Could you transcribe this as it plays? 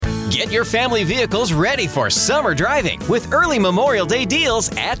Get your family vehicles ready for summer driving with early Memorial Day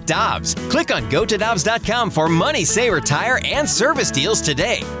deals at Dobbs. Click on GoToDobbs.com for money saver tire and service deals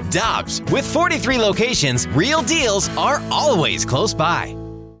today. Dobbs, with 43 locations, real deals are always close by.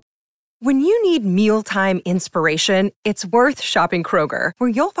 When you need mealtime inspiration, it's worth shopping Kroger, where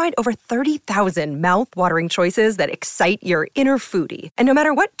you'll find over 30,000 mouth-watering choices that excite your inner foodie. And no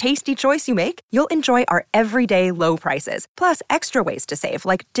matter what tasty choice you make, you'll enjoy our everyday low prices, plus extra ways to save,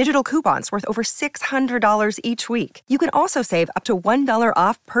 like digital coupons worth over $600 each week. You can also save up to $1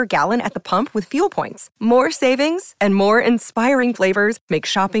 off per gallon at the pump with fuel points. More savings and more inspiring flavors make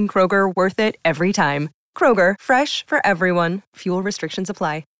shopping Kroger worth it every time. Kroger, fresh for everyone. Fuel restrictions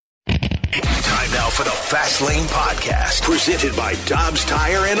apply. Time now for the Fast Lane Podcast, presented by Dobbs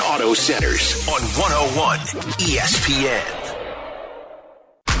Tire and Auto Centers on 101 ESPN.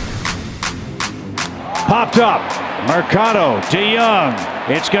 Popped up. Mercado, DeYoung.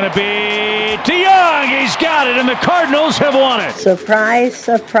 It's going to be DeYoung. He's got it, and the Cardinals have won it. Surprise,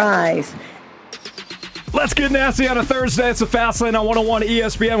 surprise. Let's get nasty on a Thursday. It's the Fast Lane on 101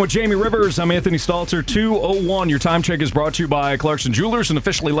 ESPN with Jamie Rivers. I'm Anthony Stalter. 2:01. Your time check is brought to you by Clarkson Jewelers, an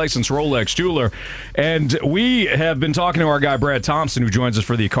officially licensed Rolex jeweler. And we have been talking to our guy, Brad Thompson, who joins us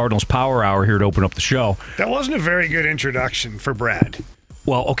for the Cardinals Power Hour here to open up the show. That wasn't a very good introduction for Brad.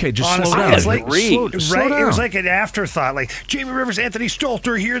 Well, okay, just honestly, slow down. It's like, slow down. It was like an afterthought. Like, Jamie Rivers, Anthony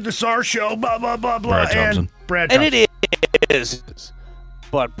Stalter here, this is our show, blah, blah, blah, blah. Brad Thompson. And Brad Thompson. And it is.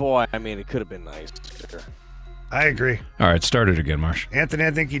 But, boy, I mean, it could have been nicer. I agree. All right, start it again, Marsh. Anthony,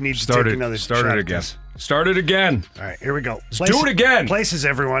 I think you need to take another shot. Start it again. Start it again. All right, here we go. Do it again. Places,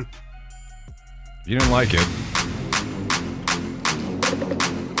 everyone. You didn't like it.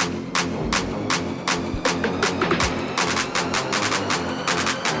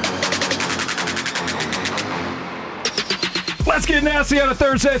 Let's get nasty on a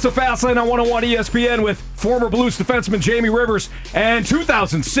Thursday. It's a Fast Lane on 101 ESPN with former Blues defenseman Jamie Rivers and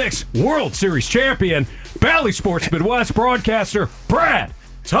 2006 World Series champion, Bally Sports Midwest broadcaster Brad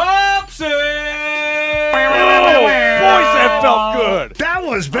Thompson. Boys, that felt good. That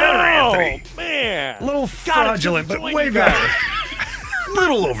was better, Anthony. Man. A little fraudulent, but way better. A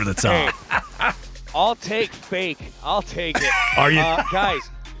little over the top. Hey, I'll take fake. I'll take it. Are you? Guys,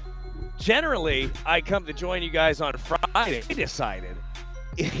 generally, I come to join you guys on Friday. I decided,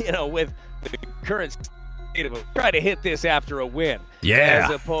 with the current state of it, try to hit this after a win. Yeah.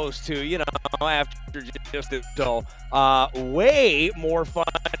 As opposed to, after just a dull. Way more fun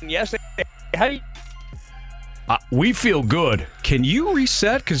yesterday. How do you... We feel good. Can you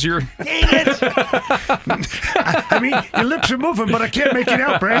reset? Because you're... Dang it! I mean, your lips are moving, but I can't make it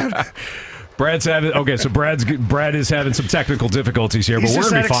out, Brad. Brad's having Brad is having some technical difficulties here, He's but we're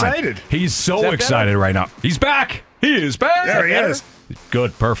gonna be fine. excited. He's so excited right now. He's back. He is back. There he is.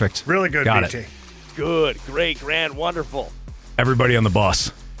 Good, perfect. Really good, Got BT. it. Good, great, grand, wonderful. Everybody on the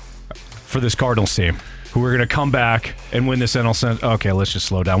bus for this Cardinals team, who are gonna come back and win this NL Central. Okay, let's just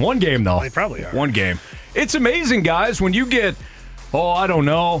slow down. One game though. They probably are. One game. It's amazing, guys, when you get, I don't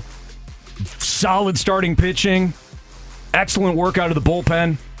know, solid starting pitching, excellent work out of the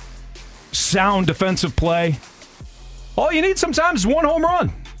bullpen, sound defensive play. All you need sometimes is one home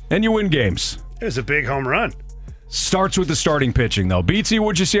run, and you win games. It was a big home run. Starts with the starting pitching, though. BT,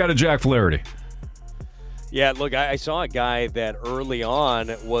 what'd you see out of Jack Flaherty? Yeah, look, I saw a guy that early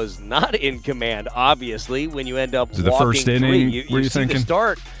on was not in command, obviously, when you end up walking the first inning, you were you see thinking? the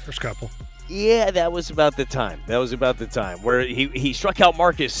start. First couple. Yeah, that was about the time. Where he struck out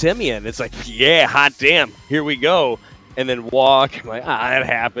Marcus Semien. It's like, yeah, hot damn, here we go. And then walk. I'm like, that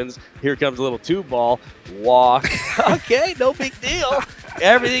happens. Here comes a little 2-ball. Walk. Okay, no big deal.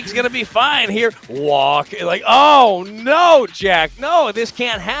 Everything's going to be fine here. Walk. Like, oh, no, Jack. No, this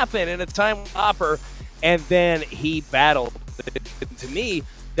can't happen in a time hopper. And then he battled. To me,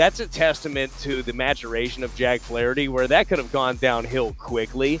 that's a testament to the maturation of Jack Flaherty, where that could have gone downhill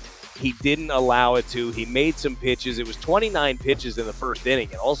quickly. He didn't allow it to. He made some pitches. It was 29 pitches in the first inning.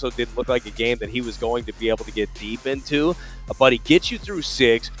 It also didn't look like a game that he was going to be able to get deep into. But he gets you through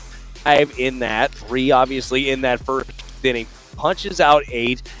 6, 5 in that, 3 obviously in that first inning, punches out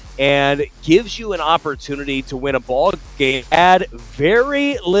 8, and gives you an opportunity to win a ball game. Had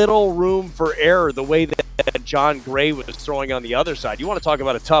very little room for error the way that John Gray was throwing on the other side. You want to talk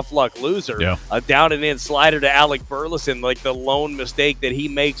about a tough luck loser. Yeah. A down and in slider to Alec Burleson, like the lone mistake that he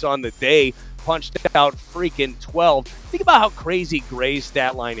makes on the day, punched out freaking 12. Think about how crazy Gray's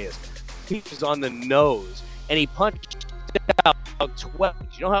stat line is. He was on the nose, and he punched out 12.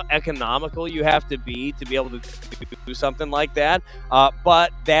 You know how economical you have to be able to do something like that?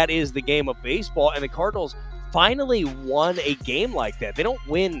 But that is the game of baseball, and the Cardinals finally won a game like that. They don't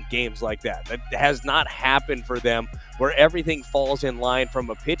win games like that. That has not happened for them, where everything falls in line from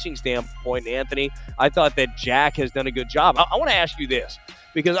a pitching standpoint. And Anthony, I thought that Jack has done a good job. I want to ask you this,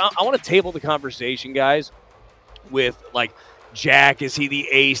 because I want to table the conversation, guys, with like Jack. Is he the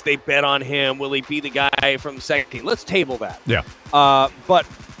ace? They bet on him. Will he be the guy from the second team? Let's table that. Yeah. But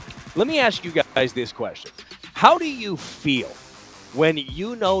let me ask you guys this question. How do you feel when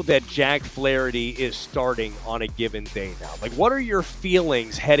you know that Jack Flaherty is starting on a given day now? Like, what are your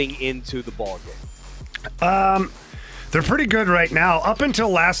feelings heading into the ball game? They're pretty good right now. Up until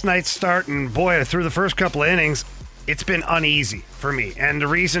last night's start, and boy, through the first couple of innings, it's been uneasy for me. And the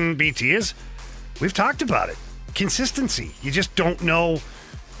reason, BT, is we've talked about it. Consistency. You just don't know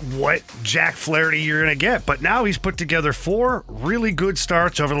what Jack Flaherty you're going to get. But now he's put together 4 really good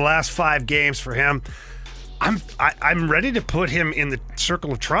starts over the last 5 games for him. I'm ready to put him in the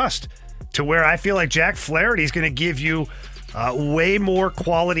circle of trust, to where I feel like Jack Flaherty is going to give you way more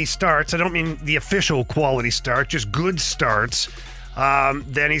quality starts. I don't mean the official quality start, just good starts.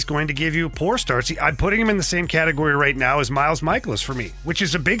 Then he's going to give you poor starts. I'm putting him in the same category right now as Miles Michaelis for me, which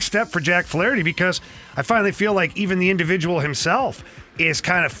is a big step for Jack Flaherty, because I finally feel like even the individual himself is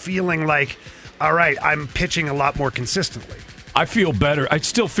kind of feeling like, all right, I'm pitching a lot more consistently. I feel better. I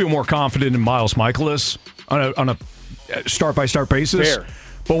still feel more confident in Miles Michaelis on a start-by-start basis. Fair.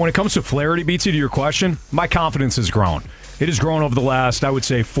 But when it comes to Flaherty, BT, to your question, my confidence has grown. It has grown over the last, I would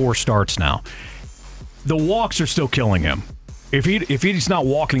say, 4 starts now. The walks are still killing him. If he's not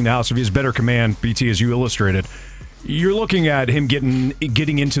walking the house, if he has better command, BT, as you illustrated, you're looking at him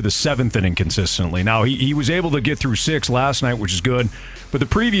getting into the 7th inning consistently. Now, he was able to get through 6 last night, which is good. But the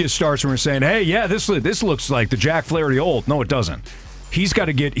previous starts, we were saying, hey, yeah, this looks like the Jack Flaherty old. No, it doesn't. He's got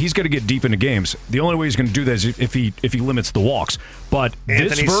to get deep into games. The only way he's going to do that is if he limits the walks. But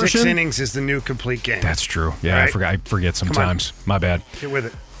Anthony's this version, 6 innings is the new complete game. That's true. Yeah, right? I forget sometimes. My bad. Get with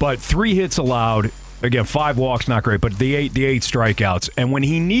it. But 3 hits allowed. Again, 5 walks, not great, but the eight strikeouts. And when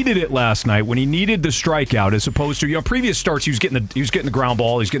he needed it last night, when he needed the strikeout, as opposed to previous starts, he was getting the ground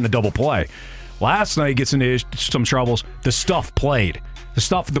ball, he's getting the double play. Last night, he gets into some troubles. The stuff played. The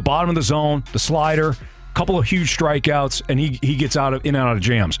stuff at the bottom of the zone, the slider, a couple of huge strikeouts, and he gets in and out of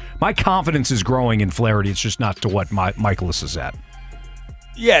jams. My confidence is growing in Flaherty. It's just not to what Michaelis is at.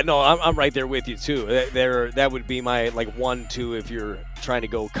 Yeah, no, I'm right there with you too. That would be my 1-2 if you're trying to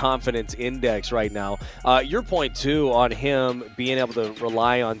go confidence index right now. Your point too on him being able to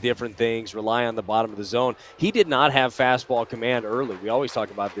rely on different things, rely on the bottom of the zone. He did not have fastball command early. We always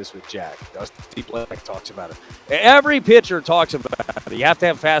talk about this with Jack. Dusty Black talks about it. Every pitcher talks about it. You have to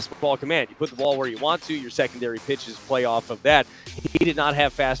have fastball command. You put the ball where you want to. Your secondary pitches play off of that. He did not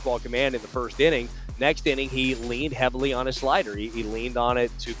have fastball command in the first inning. Next inning, he leaned heavily on his slider. He leaned on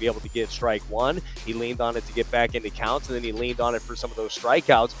it to be able to get strike 1. He leaned on it to get back into counts, and then he leaned on it for some of those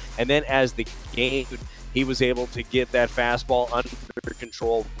strikeouts. And then as the game, he was able to get that fastball under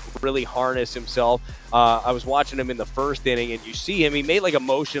control, really harness himself. I was watching him in the first inning, and you see him. He made a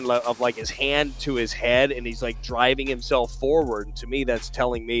motion of his hand to his head, and he's driving himself forward. And to me, that's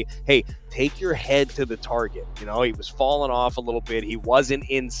telling me, hey, take your head to the target. He was falling off a little bit. He wasn't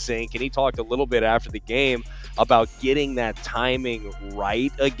in sync, and he talked a little bit after the game about getting that timing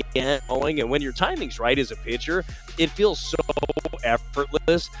right again. And when your timing's right as a pitcher, it feels so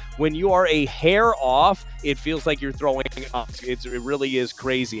effortless. When you are a hair off, it feels like you're throwing up. It really is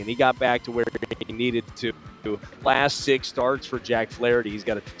crazy, and he got back to where he needed to. Last 6 starts for Jack Flaherty, he's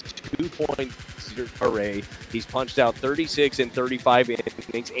got a 2.0 array. He's punched out 36 and 35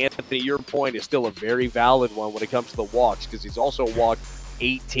 innings. Anthony, your point is still a very valid one when it comes to the walks, because he's also walked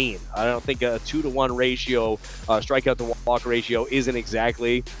 18. I don't think a 2-to-1 ratio, strikeout to walk ratio, isn't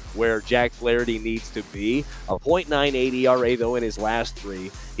exactly where Jack Flaherty needs to be. A .98 ERA though in his last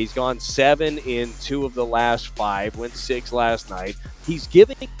 3. He's gone 7 in 2 of the last 5. Went 6 last night. He's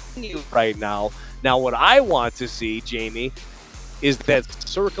giving you right now. Now, what I want to see, Jamie, is that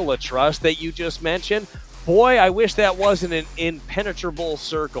circle of trust that you just mentioned. Boy, I wish that wasn't an impenetrable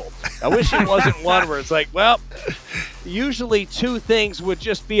circle. I wish it wasn't one where it's usually 2 things would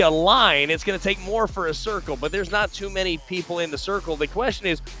just be a line. It's going to take more for a circle, but there's not too many people in the circle. The question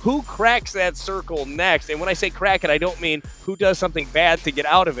is, who cracks that circle next? And when I say crack it, I don't mean who does something bad to get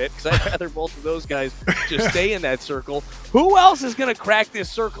out of it, because I'd rather both of those guys just stay in that circle. Who else is going to crack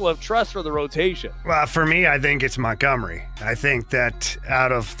this circle of trust for the rotation? Well, for me, I think it's Montgomery. I think that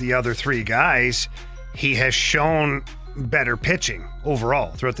out of the other 3 guys, he has shown better pitching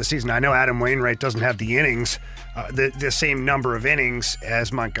overall throughout the season. I know Adam Wainwright doesn't have the innings, the same number of innings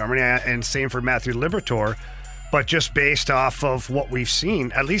as Montgomery, and same for Matthew Liberatore. But just based off of what we've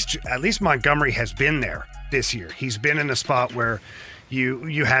seen, at least Montgomery has been there this year. He's been in a spot where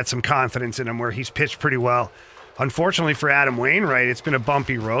you had some confidence in him, where he's pitched pretty well. Unfortunately for Adam Wainwright, it's been a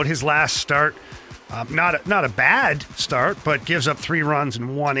bumpy road. His last start, not a bad start, but gives up 3 runs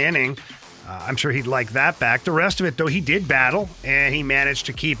in 1 inning. I'm sure he'd like that back. The rest of it, though, he did battle, and he managed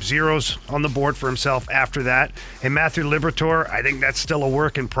to keep zeros on the board for himself after that. And Matthew Liberatore, I think that's still a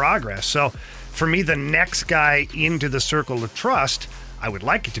work in progress. So for me, the next guy into the circle of trust, I would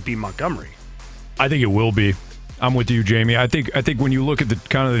like it to be Montgomery. I think it will be. I'm with you, Jamie. I think when you look at the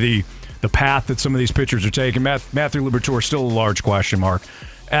kind of the path that some of these pitchers are taking, Matthew Liberatore is still a large question mark.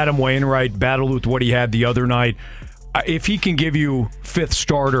 Adam Wainwright battled with what he had the other night. If he can give you 5th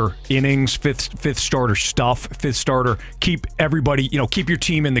starter innings, fifth starter stuff, 5th starter, keep everybody, keep your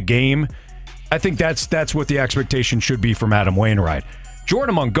team in the game, I think that's what the expectation should be from Adam Wainwright.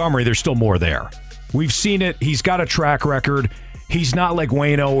 Jordan Montgomery, there's still more there. We've seen it. He's got a track record. He's not like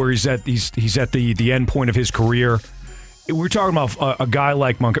Waino, where he's at the end point of his career. We're talking about a guy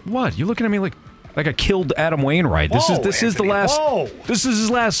like Montgomery. What? You're looking at me like I killed Adam Wainwright. This is the last. Whoa. This is his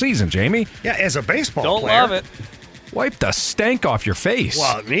last season, Jamie. Yeah, as a baseball Don't player. love it. Wipe the stank off your face.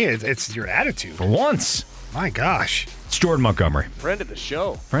 Well, me, it's your attitude. For once. My gosh. It's Jordan Montgomery. Friend of the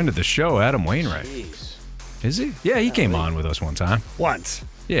show. Friend of the show, Adam Wainwright. Jeez. Is he? Yeah, he came on with us one time. Once.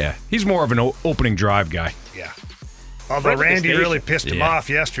 Yeah, he's more of an opening drive guy. Yeah. Although Randy really pissed him off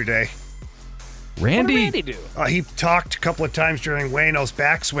yesterday. Randy? What did Randy do? He talked a couple of times during Waino's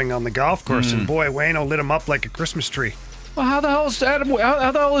backswing on the golf course, and boy, Waino lit him up like a Christmas tree. Well, how the hell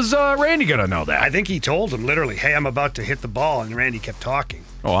is Randy going to know that? I think he told him literally, hey, I'm about to hit the ball, and Randy kept talking.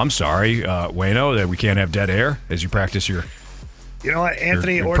 Oh, I'm sorry, Waino, that we can't have dead air as you practice your... You know what,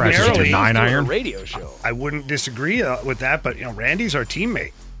 Anthony, your ordinarily... your 9-iron? Radio show. I wouldn't disagree with that, but, Randy's our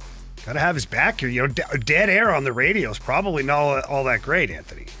teammate. Got to have his back here. Dead air on the radio is probably not all that great,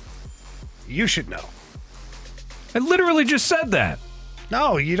 Anthony. You should know. I literally just said that.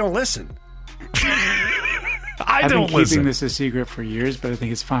 No, you don't listen. I've been keeping this a secret for years, but I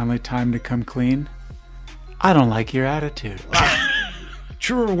think it's finally time to come clean. I don't like your attitude.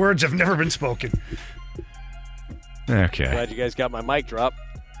 Truer words have never been spoken. Okay. Glad you guys got my mic drop.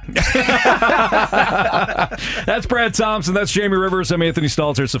 That's Brad Thompson. That's Jamie Rivers. I'm Anthony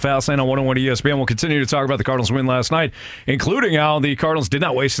Stalter. It's the Fast Lane on 101 ESPN. We'll continue to talk about the Cardinals' win last night, including how the Cardinals did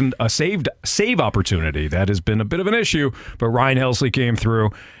not waste a save opportunity. That has been a bit of an issue, but Ryan Helsley came through.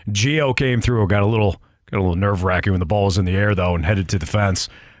 Gio came through. Got a little nerve-wracking when the ball was in the air, though, and headed to the fence.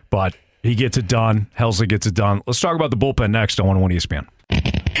 But he gets it done. Helsley gets it done. Let's talk about the bullpen next on 101 ESPN.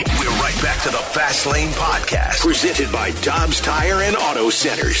 We're right back to the Fast Lane Podcast, presented by Dobbs Tire and Auto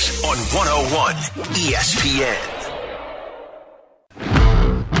Centers on 101 ESPN.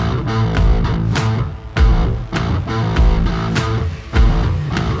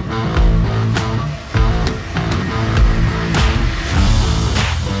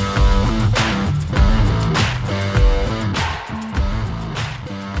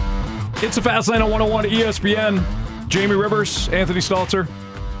 It's a Fast Lane on 101 ESPN. Jamie Rivers, Anthony Stalter.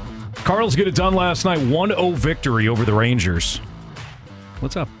 Cardinals get it done last night. 1-0 victory over the Rangers.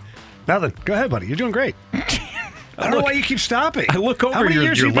 What's up? Nothing. Go ahead, buddy. You're doing great. I don't know why you keep stopping. I look over, How many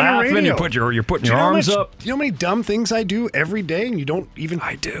years you're you been in laughing, radio? you're putting your arms up. Do you know how many dumb things I do every day and you don't even...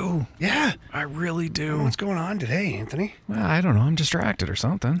 I do. Yeah. I really do. What's going on today, Anthony? Well, I don't know. I'm distracted or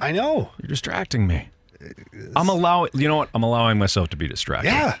something. I know. You're distracting me. I'm allowing myself to be distracted.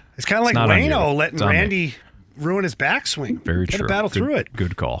 Yeah. It's kind of like Waino letting Randy ruin his backswing. Very true. Got to battle through it.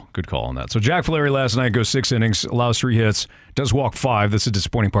 Good call. Good call on that. So Jack Flaherty last night goes 6 innings, allows 3 hits, does walk 5. That's a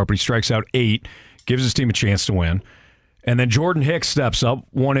disappointing part, but he strikes out 8, gives his team a chance to win. And then Jordan Hicks steps up,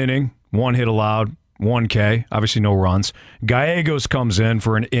 1 inning, 1 hit allowed, 1 K, obviously no runs. Gallegos comes in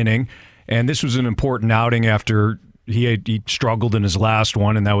for an inning, and this was an important outing after he struggled in his last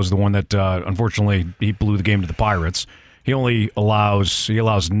one, and that was the one that unfortunately he blew the game to the Pirates. He allows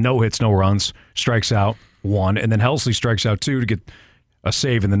no hits, no runs, strikes out 1, and then Helsley strikes out 2 to get a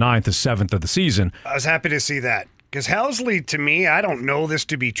save in the 9th, the 7th of the season. I was happy to see that because Helsley, to me, I don't know this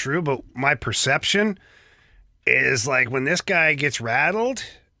to be true, but my perception is like when this guy gets rattled,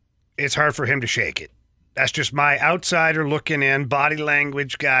 it's hard for him to shake it. That's just my outsider looking in, body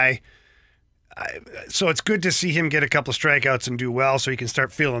language guy. So it's good to see him get a couple of strikeouts and do well so he can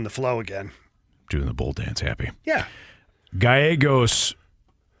start feeling the flow again. Doing the bull dance happy. Yeah. Gallegos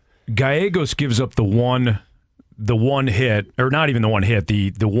gives up the one hit, or not even the one hit,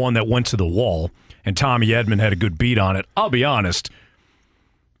 the one that went to the wall, and Tommy Edman had a good beat on it. I'll be honest,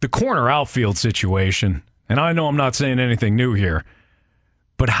 the corner outfield situation, and I know I'm not saying anything new here,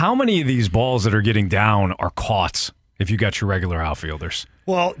 But how many of these balls that are getting down are caught if you got your regular outfielders?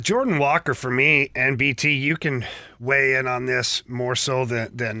 Well, Jordan Walker, for me, and BT, you can weigh in on this more so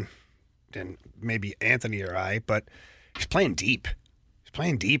than maybe Anthony or I, but he's playing deep. He's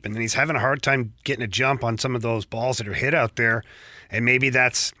playing deep, and then he's having a hard time getting a jump on some of those balls that are hit out there. And maybe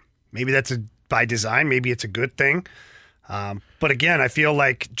that's by design. Maybe it's a good thing. But again, I feel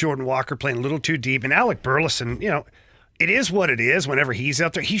like Jordan Walker playing a little too deep. And Alec Burleson, it is what it is whenever he's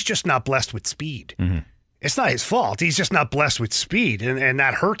out there. He's just not blessed with speed. Mm-hmm. It's not his fault. He's just not blessed with speed. And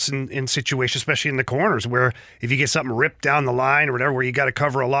that hurts in situations, especially in the corners, where if you get something ripped down the line or whatever, where you got to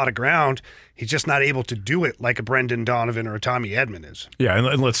cover a lot of ground, he's just not able to do it like a Brendan Donovan or a Tommy Edman is. Yeah,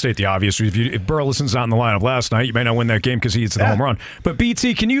 and let's state the obvious. If Burleson's not in the lineup last night, you may not win that game because he hits the home run. But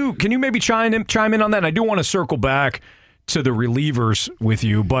BT, can you maybe chime in on that? And I do want to circle back to the relievers with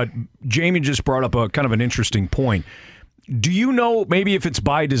you, but Jamie just brought up a kind of an interesting point. Do you know maybe if it's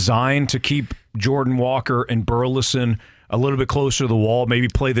by design to keep Jordan Walker and Burleson a little bit closer to the wall, maybe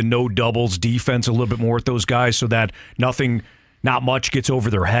play the no doubles defense a little bit more with those guys so that not much gets over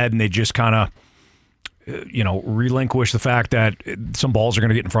their head and they just kind of, relinquish the fact that some balls are going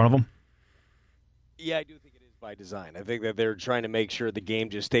to get in front of them? Yeah, I do think it is by design. I think that they're trying to make sure the game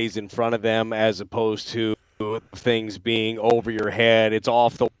just stays in front of them as opposed to things being over your head. It's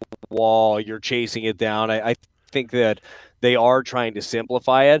off the wall. You're chasing it down. I think that they are trying to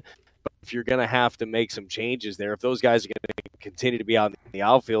simplify it. But if you're going to have to make some changes there, if those guys are going to continue to be out in the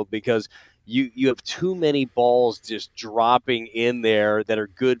outfield, because you have too many balls just dropping in there that are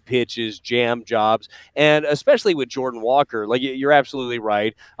good pitches, jam jobs, and especially with Jordan Walker, like you're absolutely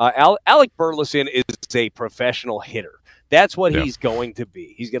right. Alec Burleson is a professional hitter. That's what he's going to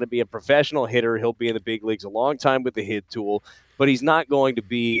be. He's going to be a professional hitter. He'll be in the big leagues a long time with the hit tool, but he's not going to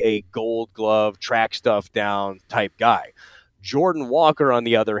be a gold glove, track stuff down type guy. Jordan Walker, on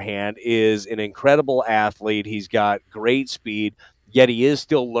the other hand, is an incredible athlete. He's got great speed, yet he is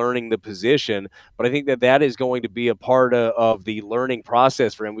still learning the position. But I think that is going to be a part of the learning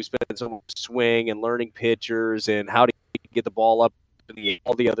process for him. We spent so much swing and learning pitchers and how to get the ball up and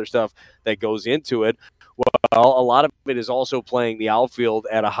all the other stuff that goes into it. Well, a lot of it is also playing the outfield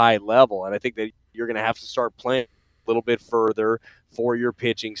at a high level, and I think that you're going to have to start playing a little bit further for your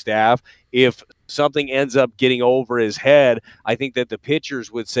pitching staff. If something ends up getting over his head, I think that the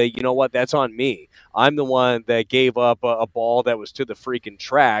pitchers would say, you know what, that's on me. I'm the one that gave up a ball that was to the freaking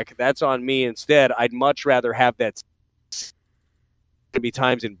track. That's on me instead. I'd much rather have that. To be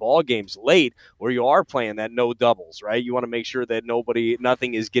times in ball games late where you are playing that no doubles, right? You want to make sure that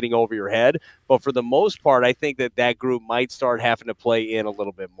nothing is getting over your head. But for the most part, I think that group might start having to play in a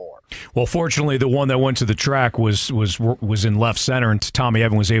little bit more. Well, fortunately, the one that went to the track was in left center, and Tommy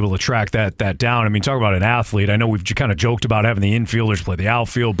Edman was able to track that down. I mean, talk about an athlete. I know we've kind of joked about having the infielders play the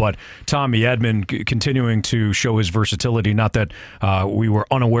outfield, but Tommy Edman continuing to show his versatility. Not that we were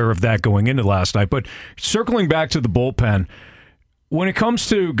unaware of that going into last night, but circling back to the bullpen. When it comes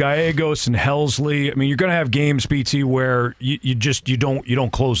to Gallegos and Helsley, I mean, you're going to have games, BT, where you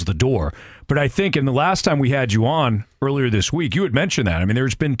don't close the door. But I think in the last time we had you on earlier this week, you had mentioned that. I mean,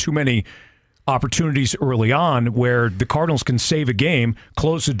 there's been too many opportunities early on where the Cardinals can save a game,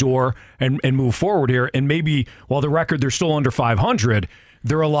 close the door, and move forward here. And maybe while the record they're still under 500,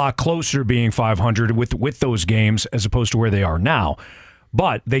 they're a lot closer to being 500 with those games as opposed to where they are now.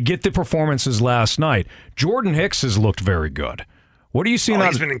 But they get the performances last night. Jordan Hicks has looked very good. What are you seeing?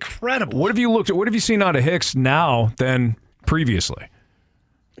 He's been incredible. What have you seen out of Hicks now than previously?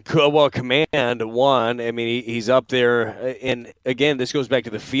 Well, command one. I mean, he's up there, and again, this goes back to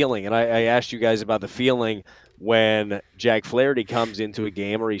the feeling. And I asked you guys about the feeling when Jack Flaherty comes into a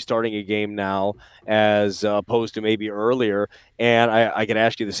game, or he's starting a game now, as opposed to maybe earlier. And I can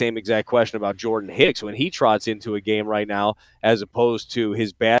ask you the same exact question about Jordan Hicks when he trots into a game right now, as opposed to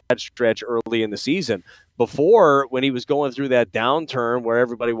his bad stretch early in the season. Before, when he was going through that downturn where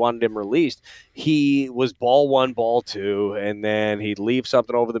everybody wanted him released, he was ball one, ball two, and then he'd leave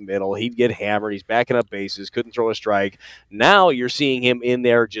something over the middle. He'd get hammered. He's backing up bases, couldn't throw a strike. Now you're seeing him in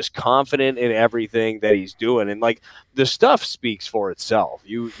there just confident in everything that he's doing. And, like, the stuff speaks for itself.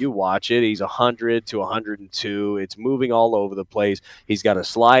 You watch it. He's 100 to 102. It's moving all over the place. He's got a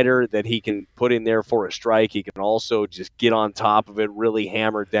slider that he can put in there for a strike. He can also just get on top of it, really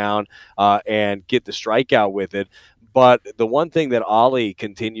hammer down, and get the strikeout with it. But the one thing that Ollie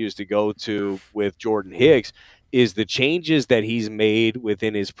continues to go to with Jordan Hicks is the changes that he's made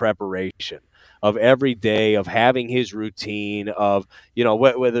within his preparation. of every day, of having his routine, of,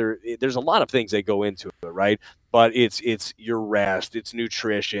 whether there's a lot of things that go into it, right? But it's your rest, it's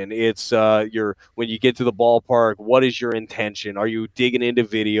nutrition, it's when you get to the ballpark, what is your intention? Are you digging into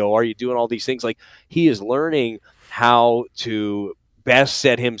video? Are you doing all these things? Like, he is learning how to best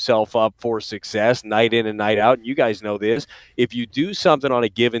set himself up for success night in and night out. And you guys know this. If you do something on a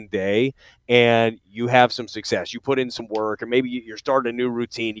given day and you have some success, you put in some work, or maybe you're starting a new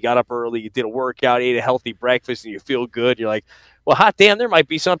routine, you got up early, you did a workout, ate a healthy breakfast, and you feel good, you're like, well, hot damn, there might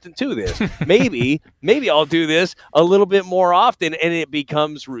be something to this. Maybe I'll do this a little bit more often, and it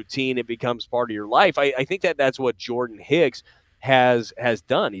becomes routine. It becomes part of your life. I think that's what Jordan Hicks has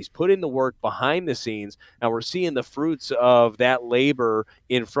done. He's put in the work behind the scenes, and we're seeing the fruits of that labor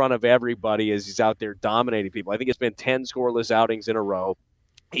in front of everybody as he's out there dominating people. I think it's been 10 scoreless outings in a row.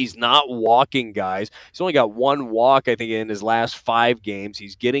 He's not walking guys. He's only got one walk, I think, in his last 5 games.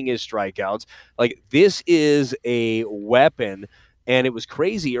 He's getting his strikeouts. Like, this is a weapon, and it was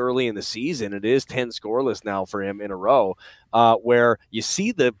crazy early in the season. It is 10 scoreless now for him in a row, where you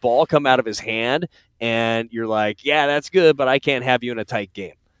see the ball come out of his hand, and you're like, yeah, that's good, but I can't have you in a tight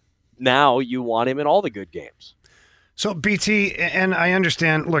game. Now you want him in all the good games. So, BT, and I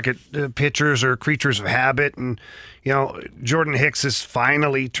understand, look, at pitchers are creatures of habit, and, Jordan Hicks has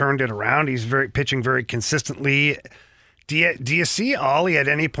finally turned it around. He's pitching very consistently. Do you see Ollie at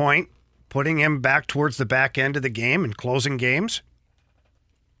any point putting him back towards the back end of the game and closing games?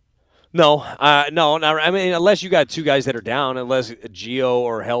 No. I mean, unless you got 2 guys that are down, unless Gio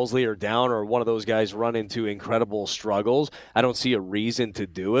or Helsley are down, or one of those guys run into incredible struggles, I don't see a reason to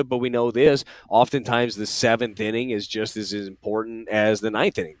do it. But we know this. Oftentimes, the 7th inning is just as important as the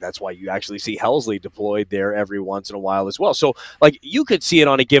 9th inning. That's why you actually see Helsley deployed there every once in a while as well. So, like, you could see it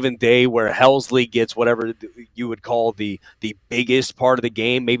on a given day where Helsley gets whatever you would call the biggest part of the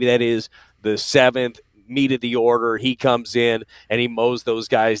game. Maybe that is the 7th meat of the order. He comes in and he mows those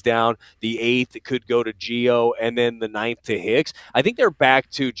guys down. The 8th could go to Gio, and then the 9th to Hicks. I think they're back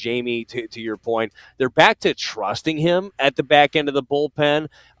to, Jamie, to your point, they're back to trusting him at the back end of the bullpen,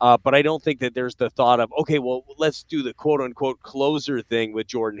 but I don't think that there's the thought of, okay, well, let's do the quote-unquote closer thing with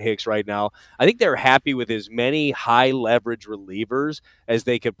Jordan Hicks right now. I think they're happy with as many high-leverage relievers as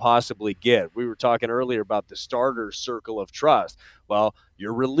they could possibly get. We were talking earlier about the starter circle of trust. Well,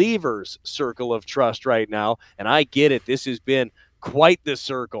 your relievers circle of trust right now, and I get it. This has been quite the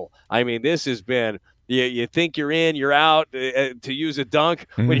circle. I mean, this has been, you think you're in, you're out, to use a dunk.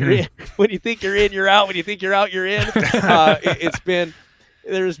 When you're in, when you think you're in, you're out. When you think you're out, you're in.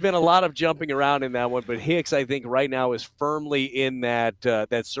 There's been a lot of jumping around in that one, but Hicks, I think, right now is firmly in that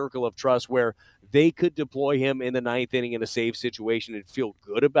circle of trust where they could deploy him in the 9th inning in a save situation and feel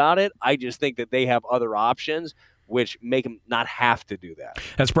good about it. I just think that they have other options which make him not have to do that.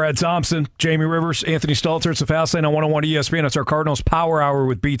 That's Brad Thompson, Jamie Rivers, Anthony Stalter. It's the Fast Lane on 101 ESPN. It's our Cardinals Power Hour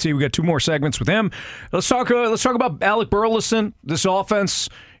with BT. We got 2 more segments with him. Let's talk about Alec Burleson. This offense,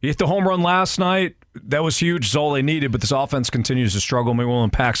 he hit the home run last night. That was huge. It's all they needed, but this offense continues to struggle. Maybe we'll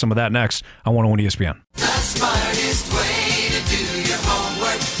unpack some of that next on 101 ESPN. The smartest way to do your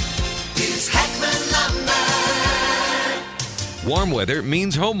homework is Heckman Lumber. Warm weather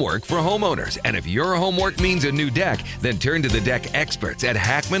means homework for homeowners, and if your homework means a new deck, then turn to the deck experts at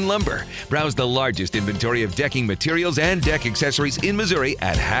Hackman Lumber. Browse the largest inventory of decking materials and deck accessories in Missouri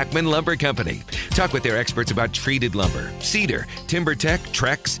at Hackman Lumber Company. Talk with their experts about treated lumber, cedar, TimberTech,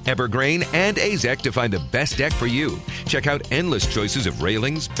 Trex, Evergreen, and AZEK to find the best deck for you. Check out endless choices of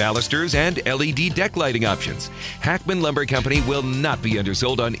railings, balusters, and LED deck lighting options. Hackman Lumber Company will not be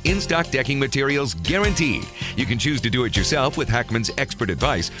undersold on in-stock decking materials, guaranteed. You can choose to do it yourself with Hackman's expert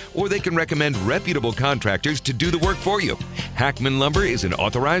advice, or they can recommend reputable contractors to do the work for you. Hackman Lumber is an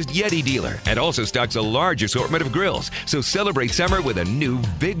authorized Yeti dealer and also stocks a large assortment of grills, so celebrate summer with a new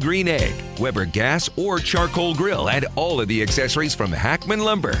Big Green Egg, Weber gas or charcoal grill, and all of the accessories from Hackman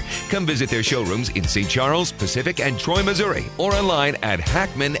Lumber. Come visit their showrooms in St. Charles, Pacific, and Troy, Missouri, or online at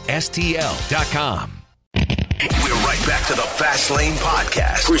hackmanstl.com. We're right back to the Fast Lane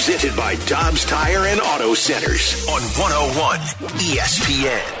Podcast, presented by Dobbs Tire and Auto Centers on 101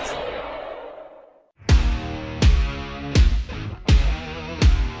 ESPN.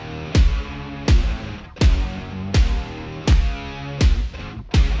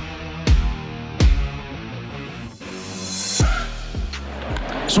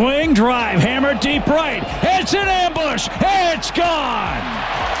 Swing, drive, hammer deep right. It's an ambush. It's gone.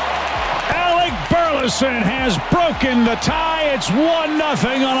 Alec Burleson has broken the tie. It's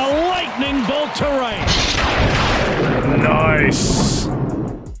 1-0 on a lightning bolt to right. Nice.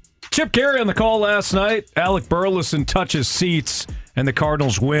 Chip Carey on the call last night. Alec Burleson touches seats, and the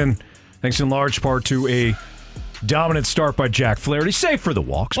Cardinals win thanks in large part to a dominant start by Jack Flaherty. Safe for the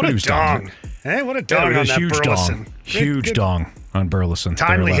walks, What but he a was dong. dominant. Hey, what a dong on that huge Burleson. dong. Huge dong on Burleson.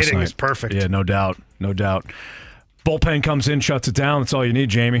 Timely there last hitting night. is perfect. Yeah, no doubt. No doubt. Bullpen comes in, shuts it down. That's all you need,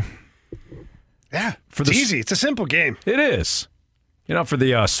 Jamie. Yeah, For it's the- easy. It's a simple game. It is. For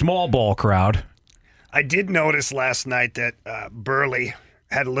the small ball crowd. I did notice last night that Burley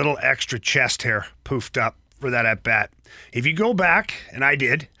had a little extra chest hair poofed up for that at-bat. If you go back, and I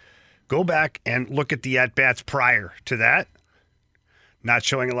did, go back and look at the at-bats prior to that, not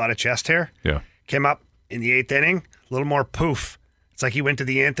showing a lot of chest hair. Yeah. Came up in the 8th inning, a little more poof. It's like he went to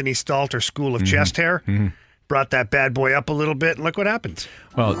the Anthony Stalter School of Chest Hair, brought that bad boy up a little bit, and look what happens.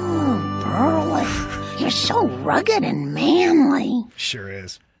 Well, Burley, you're so rugged and manly. Sure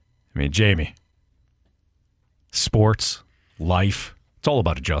is. Jamie, sports, life, it's all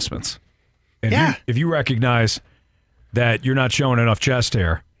about adjustments. And Yeah. if you recognize that you're not showing enough chest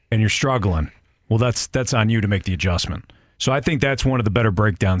hair and you're struggling, well, that's on you to make the adjustment. So I think that's one of the better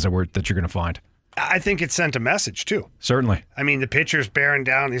breakdowns that you're going to find. I think it sent a message, too. Certainly. I mean, the pitcher's bearing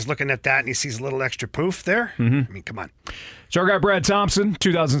down. He's looking at that, and he sees a little extra poof there. I mean, come on. So our guy Brad Thompson,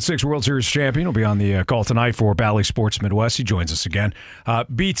 2006 World Series champion, will be on the call tonight for Bally Sports Midwest. He joins us again.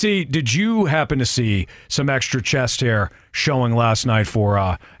 BT, did you happen to see some extra chest hair showing last night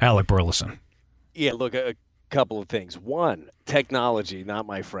for Alec Burleson? Yeah, look, a couple of things. One, technology, not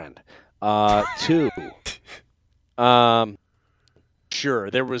my friend. Two,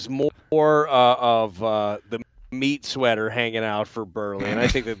 sure, there was more of the meat sweater hanging out for Burley, and I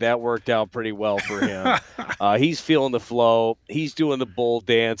think that worked out pretty well for him. He's feeling the flow. He's doing the bull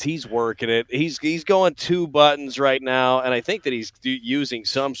dance. He's working it. He's going 2 buttons right now, and I think that he's using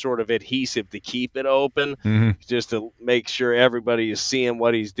some sort of adhesive to keep it open, just to make sure everybody is seeing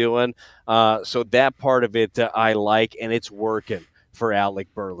what he's doing. So that part of it I like, and it's working for Alec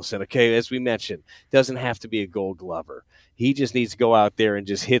Burleson. Okay, as we mentioned, doesn't have to be a Gold Glover. He just needs to go out there and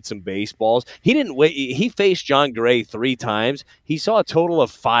just hit some baseballs. He didn't wait. He faced John Gray 3 times. He saw a total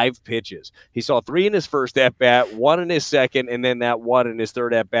of 5 pitches. He saw 3 in his first at-bat, 1 in his second, and then that 1 in his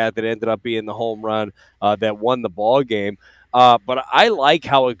third at-bat that ended up being the home run that won the ball game. But I like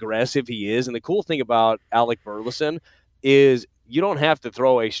how aggressive he is. And the cool thing about Alec Burleson is you don't have to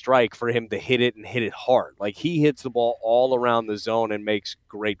throw a strike for him to hit it and hit it hard. Like, he hits the ball all around the zone and makes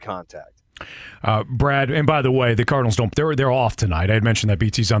great contact. Brad, and by the way, the Cardinals they're off tonight. I had mentioned that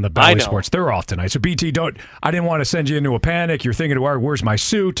BT's on the Bally Sports. They're off tonight. So BT, I didn't want to send you into a panic. You're thinking, where's my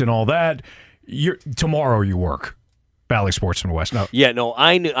suit and all that. Tomorrow you work. Bally Sports Midwest. No. Yeah, no,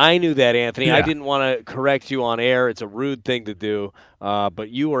 I knew that, Anthony. Yeah. I didn't want to correct you on air. It's a rude thing to do, but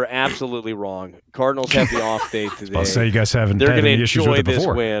you were absolutely wrong. Cardinals have the off day today. I'll say you guys haven't They're had gonna any issues with enjoy it this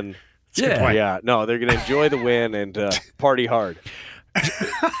before. win. Yeah. No, they're going to enjoy the win and party hard.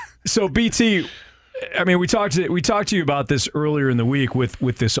 So BT, we talked to you about this earlier in the week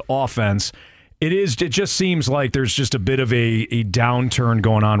with this offense. It just seems like there's just a bit of a downturn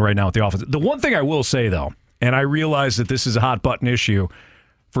going on right now with the offense. The one thing I will say though, and I realize that this is a hot button issue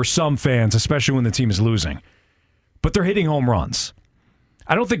for some fans, especially when the team is losing, but they're hitting home runs.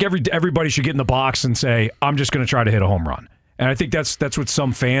 I don't think everybody should get in the box and say, I'm just going to try to hit a home run. And I think that's what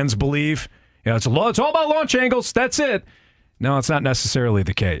some fans believe. It's all about launch angles. That's it. No, it's not necessarily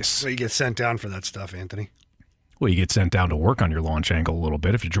the case. Well, you get sent down for that stuff, Anthony. Well, you get sent down to work on your launch angle a little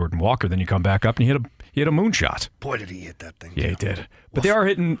bit. If you're Jordan Walker, then you come back up and you hit a moonshot. Boy, did he hit that thing. Yeah, he did. But they are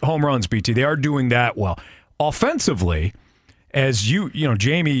hitting home runs, BT. They are doing that well. Offensively, as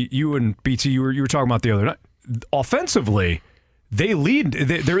Jamie, you and BT, you were talking about the other night. Offensively, they lead.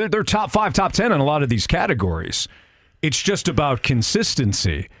 They're top 5, top 10 in a lot of these categories. It's just about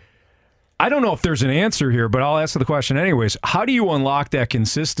consistency. I don't know if there's an answer here, but I'll ask the question anyways. How do you unlock that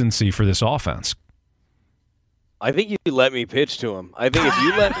consistency for this offense? I think you let me pitch to them. I think if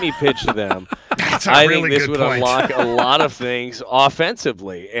you let me pitch to them, I think this would unlock a lot of things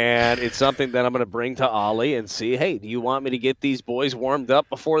offensively. And it's something that I'm going to bring to Ollie and see, hey, do you want me to get these boys warmed up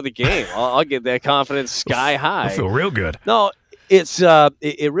before the game? I'll get that confidence sky high. I feel real good. No,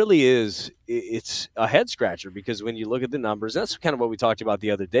 it really is. It's a head scratcher because when you look at the numbers, that's kind of what we talked about the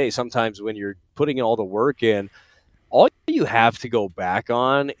other day. Sometimes when you're putting all the work in, all you have to go back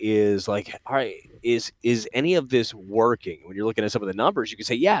on is like, all right, is any of this working? When you're looking at some of the numbers, you can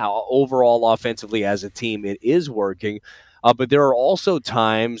say, yeah, overall offensively as a team, it is working. But there are also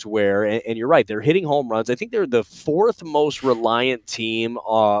times where, and you're right, they're hitting home runs. I think they're the 4th most reliant team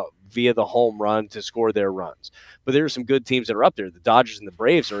via the home run to score their runs. But there are some good teams that are up there. The Dodgers and the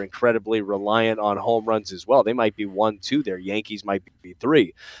Braves are incredibly reliant on home runs as well. They might be 1-2 there. Yankees might be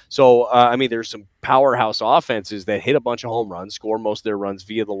 3. So, there's some powerhouse offenses that hit a bunch of home runs, score most of their runs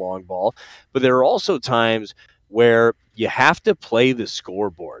via the long ball. But there are also times where you have to play the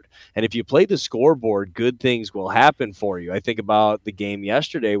scoreboard. And if you play the scoreboard, good things will happen for you. I think about the game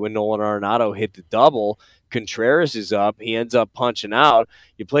yesterday when Nolan Arenado hit the double. Contreras is up. He ends up punching out.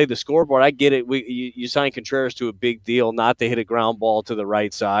 You play the scoreboard. I get it. You sign Contreras to a big deal not to hit a ground ball to the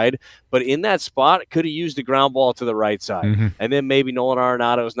right side. But in that spot, could have used the ground ball to the right side. Mm-hmm. And then maybe Nolan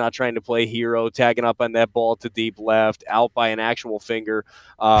Arenado is not trying to play hero, tagging up on that ball to deep left, out by an actual finger.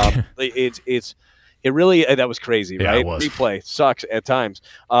 It really, that was crazy, Yeah, right? it was. Replay sucks at times.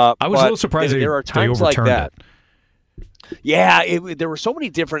 I was a little surprised there are they times like overturned that. it. Yeah, there were so many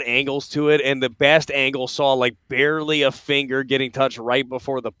different angles to it, and the best angle saw like barely a finger getting touched right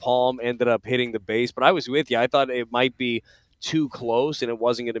before the palm ended up hitting the base. But I was with you. I thought it might be too close, and it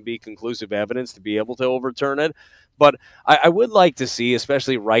wasn't going to be conclusive evidence to be able to overturn it. But I would like to see,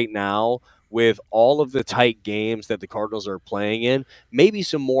 especially right now, with all of the tight games that the Cardinals are playing in, maybe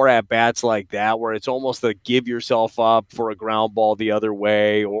some more at-bats like that where it's almost a give yourself up for a ground ball the other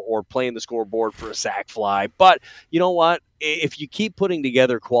way or playing the scoreboard for a sac fly. But you know what? If you keep putting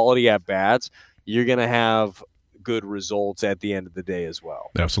together quality at-bats, you're going to have good results at the end of the day as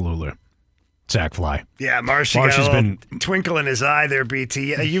well. Absolutely. Sac fly. Yeah, Marshy's got a little twinkle in his eye there,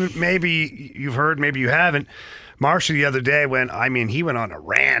 BT. Maybe you've heard, maybe you haven't. Marshy the other day he went on a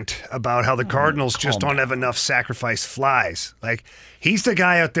rant about how the Cardinals just don't have enough sacrifice flies. Like, he's the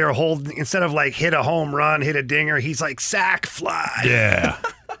guy out there holding, instead of like hit a home run, hit a dinger, he's like sac fly. Yeah.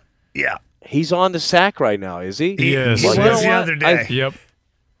 Yeah. He's on the sack right now, is he? He was You know the what? other day. Yep.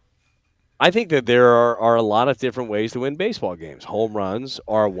 I think that there are a lot of different ways to win baseball games. Home runs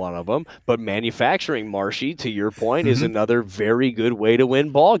are one of them, but manufacturing, Marshy, to your point, is another very good way to win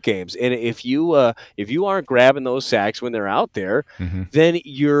ball games. And if you aren't grabbing those sacks when they're out there, then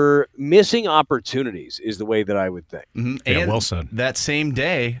you're missing opportunities, is the way that I would think. And well said. That same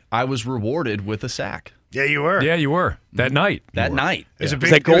day, I was rewarded with a sack. Yeah, you were. Yeah, you were. That night. That night. Was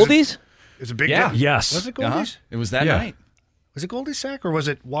that Goldie's? It was a big Yeah. game. Yes. Was it Goldie's? It was that Yeah. night. Was it Goldie's sack or was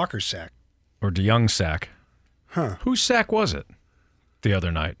it Walker's sack? Or DeYoung's sack. Huh. Whose sack was it the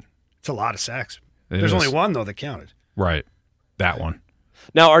other night? It's a lot of sacks. It There's is. only one, though, that counted. Right. That one.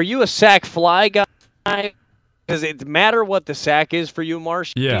 Now, are you a sack fly guy? Does it matter what the sack is for you,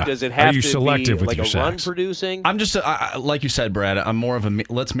 Marsh? Yeah. Does it Are have you to selective be with like your a run sacks? producing? I'm just, like you said, Brad, I'm more of a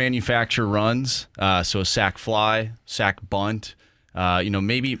let's manufacture runs. So a sack fly, sack bunt,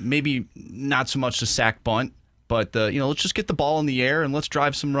 maybe not so much the sack bunt, but, let's just get the ball in the air and let's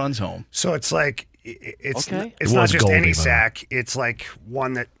drive some runs home. So it's like, it's Okay. it's It not was just Goldie, any by the way. sack. It's like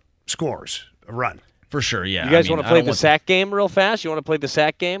one that scores a run. For sure, yeah. You guys want to play the sack game real fast? You want to play the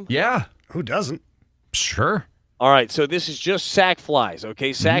sack game? Yeah. Who doesn't? Sure. All right, so this is just sack flies,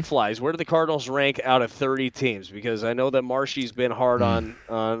 okay? Sack flies. Where do the Cardinals rank out of 30 teams? Because I know that Marshy's been hard on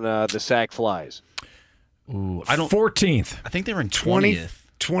the sack flies. Ooh, 14th. I think they were in 20, 20th.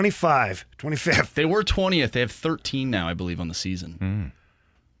 25, 25th. They were 20th. They have 13 now, I believe, on the season.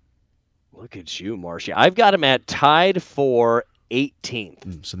 Look at you, Marshy. I've got him at tied for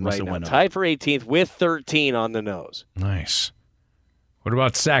 18th. So they must right have now. went up. Tied for 18th with 13 on the nose. Nice. What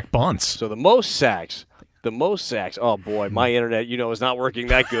about sack bunts? So the most sacks. Oh boy, my internet, is not working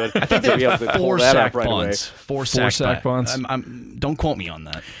that good. I think They have 4 sack bunts. Four sack bunts. Don't quote me on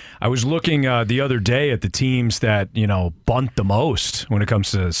that. I was looking the other day at the teams that, bunt the most when it comes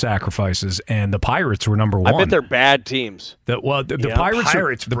to sacrifices, and the Pirates were number one. I bet they're bad teams. The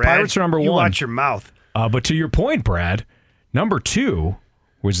Pirates Brad, are number you one. watch your mouth. But to your point, Brad, number 2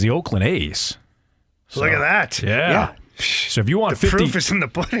 was the Oakland A's. Look at that. Yeah. So if you want The 50, proof is in the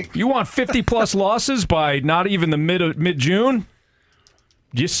pudding. you want 50 plus losses by not even the mid June,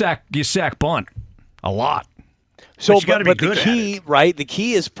 you sack bunt a lot. So, you gotta be but good the at key, right? The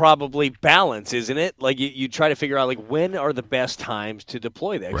key is probably balance, isn't it? Like you try to figure out like when are the best times to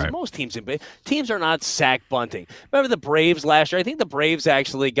deploy that. 'Cause Right. most teams are not sack bunting. Remember the Braves last year? I think the Braves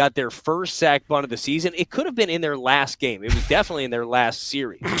actually got their first sack bunt of the season. It could have been in their last game. It was definitely in their last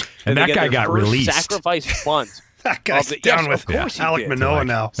series. And they that guy their got first released. Sacrifice bunt. That guy's Yes, down with of course he Alec did. Manoah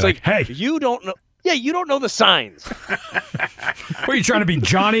now. It's like, hey, you don't know. Yeah, you don't know the signs. what are you trying to be,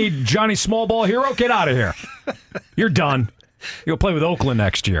 Johnny Small Ball hero? Get out of here. You're done. You'll play with Oakland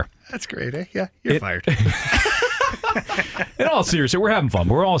next year. That's great, eh? Yeah, you're fired. In all seriousness, we're having fun.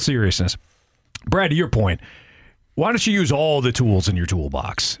 We're all seriousness. Brad, to your point, why don't you use all the tools in your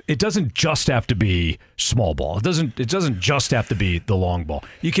toolbox? It doesn't just have to be small ball. It doesn't just have to be the long ball.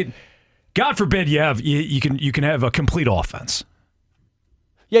 You can, God forbid, you can have a complete offense.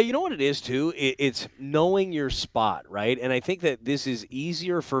 Yeah, you know what it is, too? It's knowing your spot, right? And I think that this is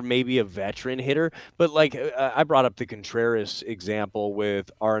easier for maybe a veteran hitter. But, like, I brought up the Contreras example with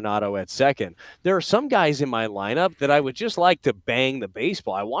Arenado at second. There are some guys in my lineup that I would just like to bang the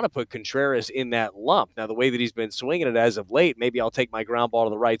baseball. I want to put Contreras in that lump. Now, the way that he's been swinging it as of late, maybe I'll take my ground ball to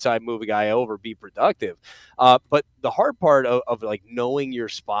the right side, move a guy over, be productive. But the hard part of like, knowing your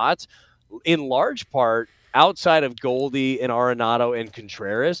spots, in large part, outside of Goldie and Arenado and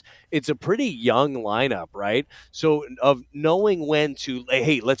Contreras, it's a pretty young lineup, right? So of knowing when to,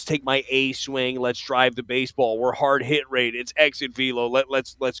 hey, let's take my A swing, let's drive the baseball, we're hard hit rate, it's exit velo,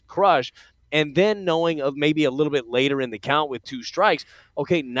 let's crush. And then knowing of maybe a little bit later in the count with 2 strikes,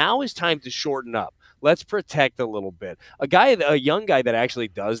 okay, now is time to shorten up. Let's protect a little bit. A young guy that actually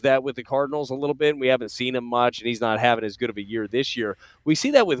does that with the Cardinals a little bit, and we haven't seen him much, and he's not having as good of a year this year. We see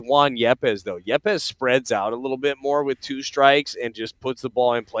that with Juan Yepes, though. Yepes spreads out a little bit more with 2 strikes and just puts the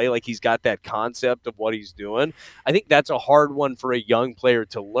ball in play like he's got that concept of what he's doing. I think that's a hard one for a young player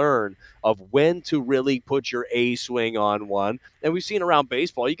to learn, of when to really put your A swing on one. And we've seen around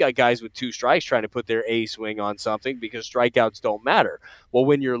baseball, you got guys with 2 strikes trying to put their A swing on something because strikeouts don't matter. Well,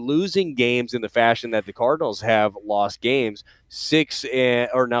 when you're losing games in the fashion that the Cardinals have lost games,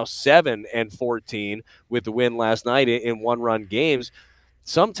 7-14 with the win last night in 1-run games,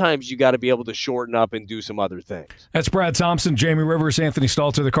 sometimes you got to be able to shorten up and do some other things. That's Brad Thompson, Jamie Rivers, Anthony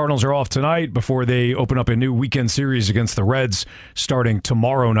Stalter. The Cardinals are off tonight before they open up a new weekend series against the Reds starting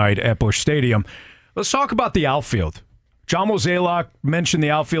tomorrow night at Busch Stadium. Let's talk about the outfield. John Mozeliak mentioned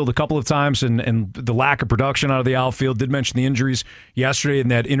the outfield a couple of times and the lack of production out of the outfield. Did mention the injuries yesterday in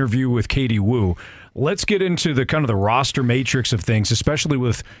that interview with Katie Woo. Let's get into the kind of the roster matrix of things, especially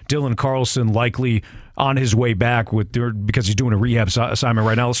with Dylan Carlson likely on his way back because he's doing a rehab assignment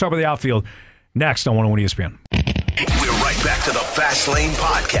right now. Let's start with the outfield next on 101 ESPN. We're right back to the Fast Lane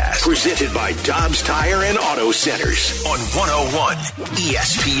Podcast, presented by Dobbs Tire and Auto Centers on 101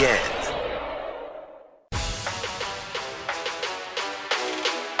 ESPN.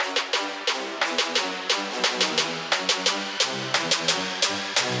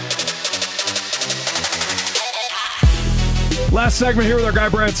 Last segment here with our guy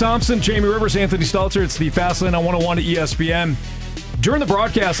Brad Thompson, Jamie Rivers, Anthony Stalter. It's the Fast Lane on 101 at ESPN. During the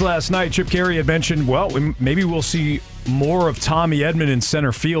broadcast last night, Chip Carey had mentioned, maybe we'll see more of Tommy Edman in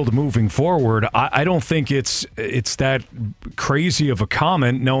center field moving forward. I don't think it's that crazy of a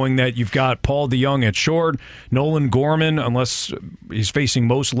comment, knowing that you've got Paul DeJong at short, Nolan Gorman, unless he's facing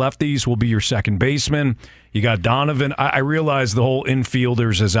most lefties, will be your second baseman. You got Donovan. I realize the whole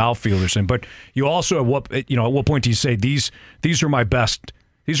infielders as outfielders, but you also at what point do you say these are my best?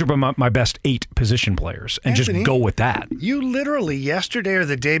 These are my best 8 position players, and Anthony, just go with that. You literally yesterday or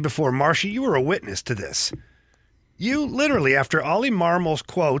the day before, Marshy, you were a witness to this. You literally, after Ollie Marmol's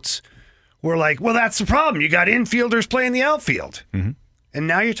quotes, were like, "Well, that's the problem. You got infielders playing the outfield," and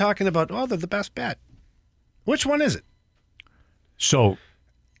now you're talking about, they're the best bet. Which one is it? So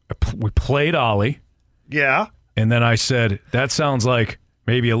we played Ollie. Yeah. And then I said, that sounds like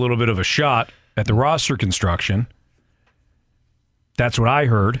maybe a little bit of a shot at the roster construction. That's what I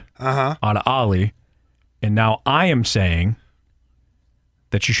heard out of Ollie. And now I am saying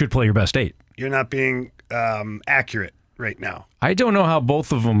that you should play your best 8. You're not being accurate right now. I don't know how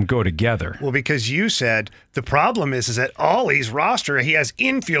both of them go together. Well, because you said the problem is that Ollie's roster, he has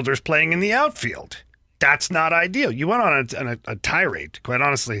infielders playing in the outfield. That's not ideal. You went on a tirade, quite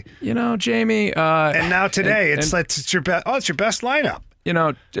honestly. Jamie. And now today, it's your best. It's your best lineup.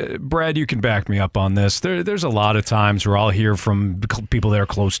 Brad, you can back me up on this. There's a lot of times where I'll hear from people that are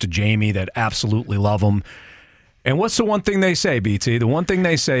close to Jamie that absolutely love him. And what's the one thing they say, BT? The one thing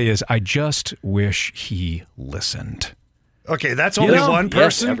they say is, "I just wish he listened." Okay, that's only one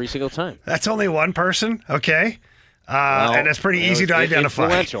person. Yes, every single time. That's only one person. Okay, and it's pretty easy to identify.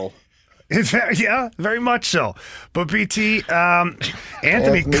 Influential. Yeah, very much so. But BT,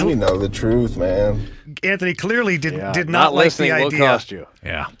 Anthony, we know the truth, man. Anthony clearly did not like the idea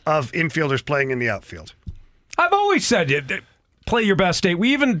of infielders playing in the outfield. I've always said play your best 8.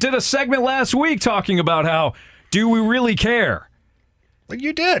 We even did a segment last week talking about how do we really care? Well,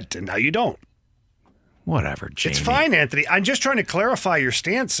 you did, and now you don't. Whatever, Jamie. It's fine, Anthony. I'm just trying to clarify your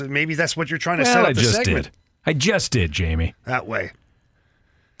stance, and maybe that's what you're trying to set up the segment. I just did, Jamie. That way.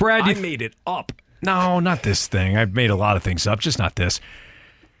 Brad, I made it up. No, not this thing. I've made a lot of things up, just not this.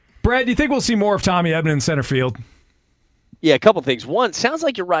 Brad, do you think we'll see more of Tommy Edman in center field? Yeah, a couple things. One, sounds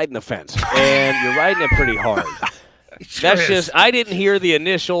like you're riding the fence, and you're riding it pretty hard. That's just, I didn't hear the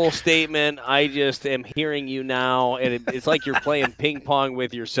initial statement. I just am hearing you now, and it's like you're playing ping pong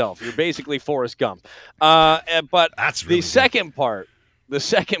with yourself. You're basically Forrest Gump. But that's really the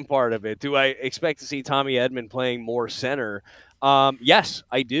second part of it, do I expect to see Tommy Edman playing more center? Yes,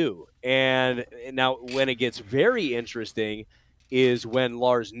 I do. And now when it gets very interesting is when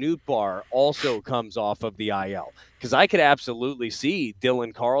Lars Nootbaar also comes off of the IL. Because I could absolutely see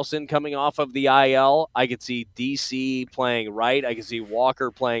Dylan Carlson coming off of the IL. I could see DC playing right. I could see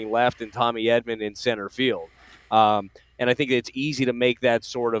Walker playing left and Tommy Edman in center field. And I think it's easy to make that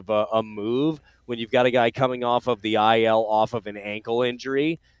sort of a move when you've got a guy coming off of the IL off of an ankle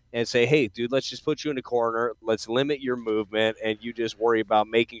injury and say, hey, dude, let's just put you in a corner. Let's limit your movement, and you just worry about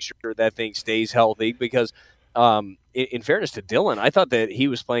making sure that thing stays healthy because in fairness to Dylan, I thought that he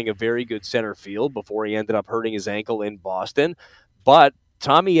was playing a very good center field before he ended up hurting his ankle in Boston. But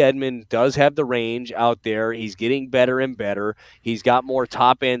Tommy Edman does have the range out there. He's getting better and better. He's got more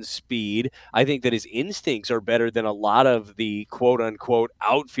top-end speed. I think that his instincts are better than a lot of the quote-unquote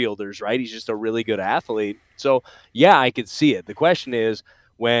outfielders, right? He's just a really good athlete. So, yeah, I could see it. The question is,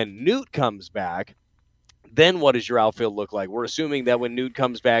 when Newt comes back, then what does your outfield look like? We're assuming that when Newt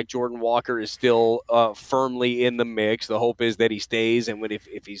comes back, Jordan Walker is still firmly in the mix. The hope is that he stays, and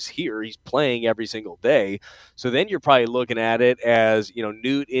if he's here, he's playing every single day. So then you're probably looking at it as,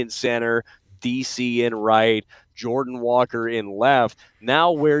 Newt in center, DC in right, Jordan Walker in left.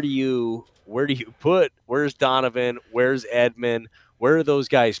 Now where do you put? Where's Donovan? Where's Edman? Where are those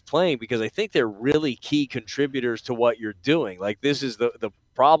guys playing? Because I think they're really key contributors to what you're doing. Like, this is the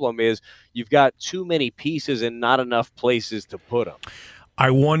problem is you've got too many pieces and not enough places to put them. I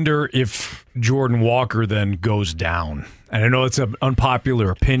wonder if Jordan Walker then goes down. And I know it's an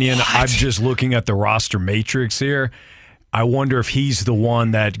unpopular opinion. I'm just looking at the roster matrix here. I wonder if he's the one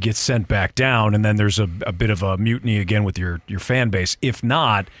that gets sent back down, and then there's a bit of a mutiny again with your fan base. If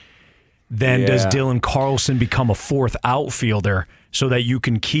not, then does Dylan Carlson become a fourth outfielder so that you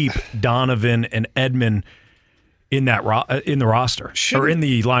can keep Donovan and Edman in that in the roster or in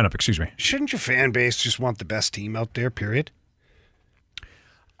the lineup? Excuse me. Shouldn't your fan base just want the best team out there? Period.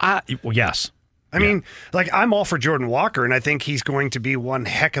 Well, yes. I mean, I'm all for Jordan Walker, and I think he's going to be one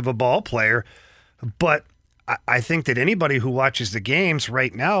heck of a ball player. But I think that anybody who watches the games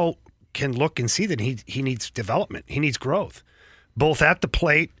right now can look and see that he needs development. He needs growth, both at the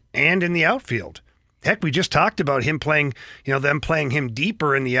plate and in the outfield. Heck, we just talked about him playing, them playing him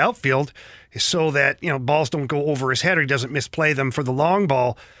deeper in the outfield so that, balls don't go over his head or he doesn't misplay them for the long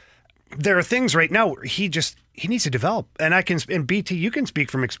ball. There are things right now where he needs to develop. And BT, you can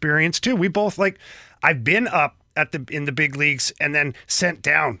speak from experience too. We both I've been up in the big leagues and then sent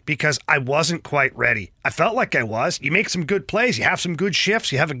down because I wasn't quite ready. I felt like I was. You make some good plays, you have some good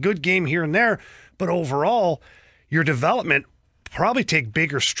shifts, you have a good game here and there, but overall, your development probably take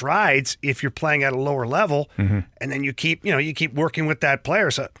bigger strides if you're playing at a lower level, and then you keep working with that player.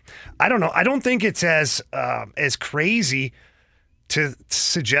 So I don't know. I don't think it's as crazy to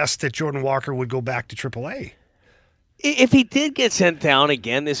suggest that Jordan Walker would go back to AAA. If he did get sent down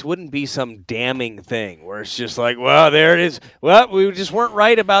again, this wouldn't be some damning thing where it's just like, well, there it is. Well, we just weren't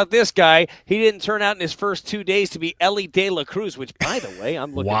right about this guy. He didn't turn out in his first 2 days to be Ellie De La Cruz, which, by the way,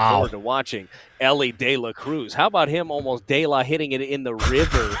 I'm looking forward to watching Ellie De La Cruz. How about him almost De La hitting it in the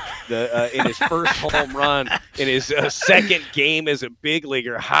river in his first home run in his second game as a big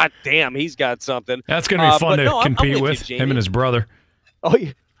leaguer? Hot damn, he's got something. That's going to be fun to compete with him and his brother. Oh,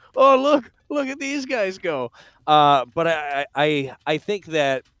 yeah. Oh, look at these guys go. But I think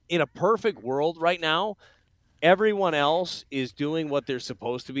that in a perfect world right now, everyone else is doing what they're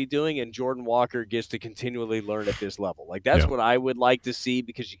supposed to be doing, and Jordan Walker gets to continually learn at this level. That's what I would like to see,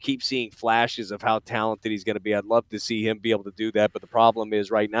 because you keep seeing flashes of how talented he's going to be. I'd love to see him be able to do that, but the problem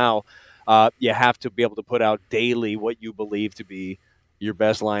is right now you have to be able to put out daily what you believe to be your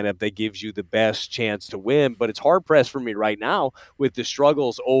best lineup that gives you the best chance to win. But it's hard-pressed for me right now with the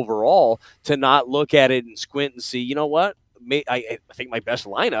struggles overall to not look at it and squint and see, you know what? I think my best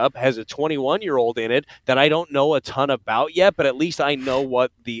lineup has a 21-year-old in it that I don't know a ton about yet, but at least I know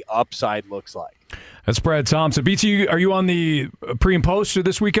what the upside looks like. That's Brad Thompson. BT, are you on the pre and post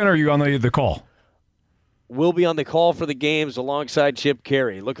this weekend, or are you on the call? We'll be on the call for the games alongside Chip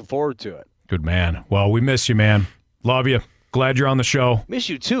Carey. Looking forward to it. Good man. Well, we miss you, man. Love you. Glad you're on the show. Miss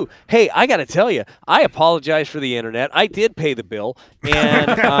you too. Hey, I got to tell you, I apologize for the internet. I did pay the bill, and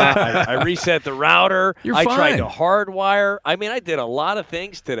I reset the router. I tried to hardwire. I mean, I did a lot of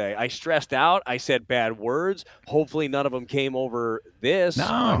things today. I stressed out. I said bad words. Hopefully none of them came over this.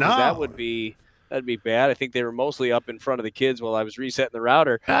 No. That would be That'd be bad. I think they were mostly up in front of the kids while I was resetting the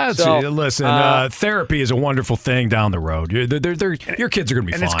router. Listen, therapy is a wonderful thing down the road. Your kids are going to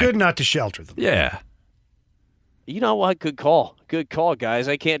be fine. And it's good not to shelter them. Yeah. You know what? Good call. Good call, guys.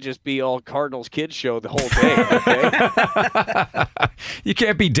 I can't just be all Cardinals kids show the whole day, okay? You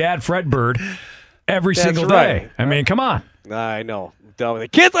can't be Dad Fred Bird every That's single right. day. I mean, come on. I know. I'm done with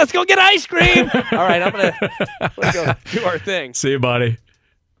it. Kids, let's go get ice cream. All right, I'm going to go do our thing. See you, buddy.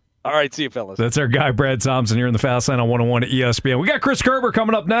 All right, see you, fellas. That's our guy, Brad Thompson, here in the Fast Lane on 101 at ESPN. We got Chris Kerber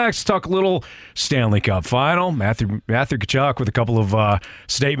coming up next. Talk a little Stanley Cup final. Matthew Tkachuk with a couple of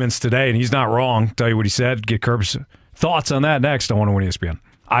statements today, and he's not wrong. Tell you what he said. Get Kerber's thoughts on that next on 101 ESPN.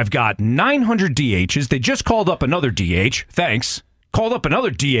 I've got 900 DHs. They just called up another DH. Thanks. Called up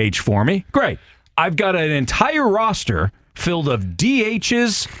another DH for me. Great. I've got an entire roster filled of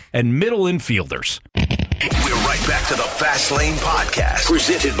DHs and middle infielders. We're right back to the Fast Lane Podcast,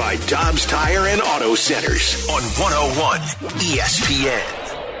 presented by Dobbs Tire and Auto Centers on 101 ESPN.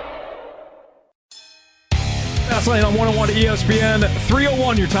 Fast Lane on 101 ESPN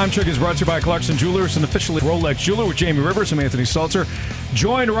 301. Your time check is brought to you by Clarkson Jewelers, an officially Rolex jeweler with Jamie Rivers. I'm Anthony Stalter,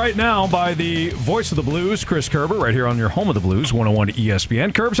 joined right now by the voice of the Blues, Chris Kerber, right here on your home of the Blues, 101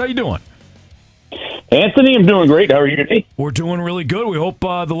 ESPN. Kerbs, how you doing? Anthony, I'm doing great. How are you today? We're doing really good. We hope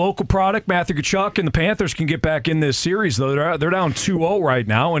the local product, Matthew Tkachuk, and the Panthers can get back in this series, though. They're down 2-0 right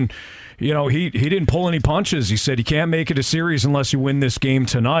now, and you know he didn't pull any punches. He said he can't make it a series unless you win this game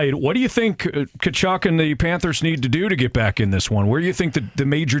tonight. What do you think Tkachuk and the Panthers need to do to get back in this one? Where do you think the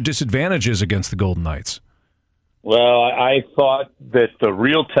major disadvantage is against the Golden Knights? Well, I thought that the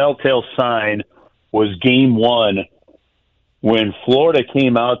real telltale sign was Game 1 when Florida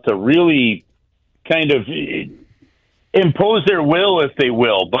came out to really kind of impose their will, if they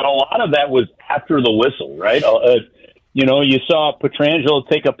will. But a lot of that was after the whistle, right? You saw Pietrangelo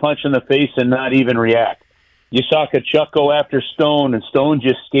take a punch in the face and not even react. You saw Tkachuk go after Stone, and Stone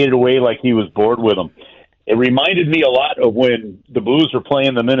just skated away like he was bored with him. It reminded me a lot of when the Blues were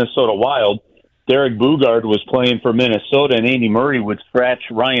playing the Minnesota Wild. Derek Boogaard was playing for Minnesota, and Andy Murray would scratch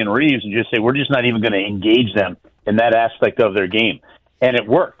Ryan Reeves and just say, we're just not even going to engage them in that aspect of their game. And it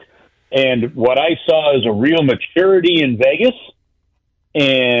worked. And what I saw is a real maturity in Vegas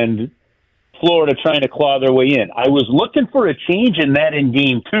and Florida trying to claw their way in. I was looking for a change in that in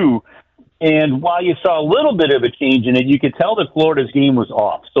Game 2, and while you saw a little bit of a change in it, you could tell that Florida's game was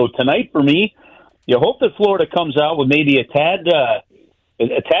off. So tonight, for me, you hope that Florida comes out with maybe a tad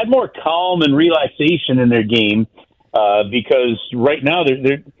more calm and relaxation in their game, because right now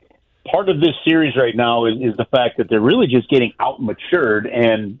they're part of this series right now is the fact that they're really just getting out-matured,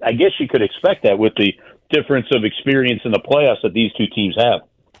 and I guess you could expect that with the difference of experience in the playoffs that these two teams have.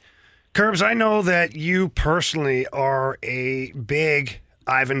 Kerbs, I know that you personally are a big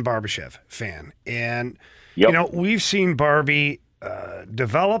Ivan Barbashev fan, and we've seen Barbie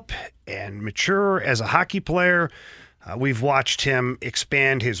develop and mature as a hockey player. We've watched him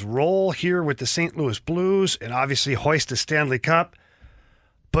expand his role here with the St. Louis Blues and obviously hoist a Stanley Cup.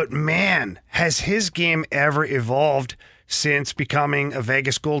 But man, has his game ever evolved since becoming a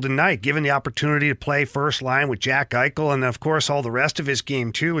Vegas Golden Knight, given the opportunity to play first line with Jack Eichel and, of course, all the rest of his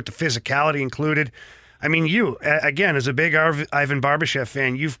game, too, with the physicality included. I mean, you, again, as a big Ivan Barbashev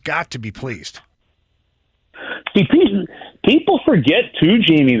fan, you've got to be pleased. See, people forget, too,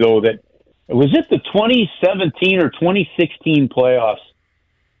 Jamie, though, that was it the 2017 or 2016 playoffs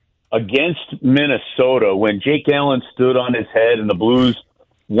against Minnesota when Jake Allen stood on his head and the Blues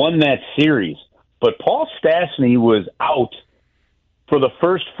won that series, but Paul Stastny was out for the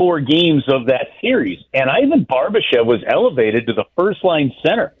first 4 games of that series, and Ivan Barbashev was elevated to the first-line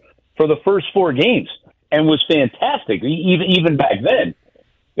center for the first 4 games and was fantastic, even back then.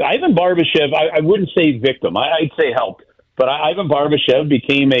 Ivan Barbashev, I wouldn't say victim, I'd say helped, but Ivan Barbashev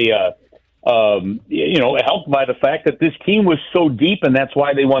became helped by the fact that this team was so deep, and that's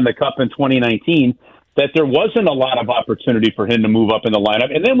why they won the Cup in 2019, that there wasn't a lot of opportunity for him to move up in the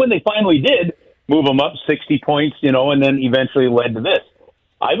lineup. And then when they finally did move him up 60 points, and then eventually led to this.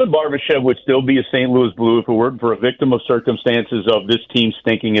 Ivan Barbashev would still be a St. Louis Blue if it weren't for a victim of circumstances of this team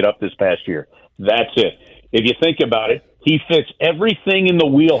stinking it up this past year. That's it. If you think about it, he fits everything in the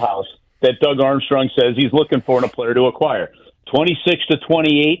wheelhouse that Doug Armstrong says he's looking for in a player to acquire. 26 to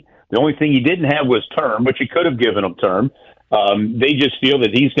 28. The only thing he didn't have was term, but you could have given him term. They just feel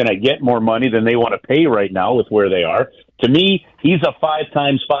that he's going to get more money than they want to pay right now with where they are. To me, he's a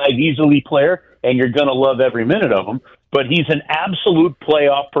 5x5 easily player, and you're going to love every minute of him. But he's an absolute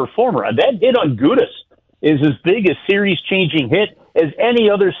playoff performer. That hit on Gudas is as big a series-changing hit as any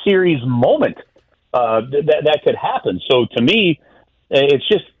other series moment that could happen. So to me, it's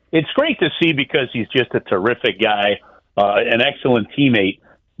just it's great to see because he's just a terrific guy, an excellent teammate.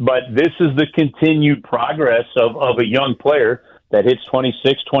 But this is the continued progress of a young player that hits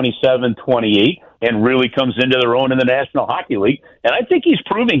 26, 27, 28, and really comes into their own in the National Hockey League. And I think he's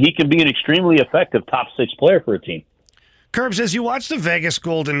proving he can be an extremely effective top six player for a team. Curbs, as you watch the Vegas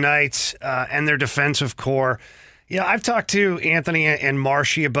Golden Knights and their defensive core, I've talked to Anthony and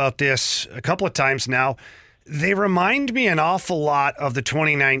Marshy about this a couple of times now. They remind me an awful lot of the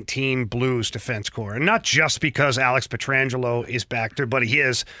 2019 Blues defense core. And not just because Alex Pietrangelo is back there, but he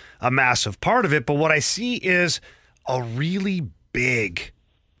is a massive part of it. But what I see is a really big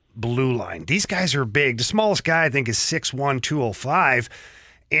blue line. These guys are big. The smallest guy, I think, is 6'1", 205.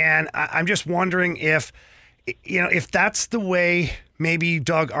 And I'm just wondering if that's the way maybe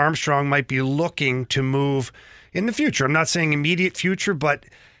Doug Armstrong might be looking to move in the future. I'm not saying immediate future, but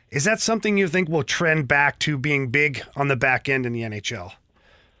is that something you think will trend back to being big on the back end in the NHL?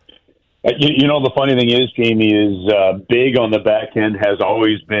 The funny thing is, Jamie, is big on the back end has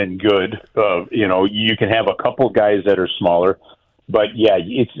always been good. You can have a couple guys that are smaller, but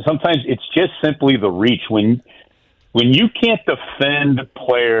sometimes it's just simply the reach. When you can't defend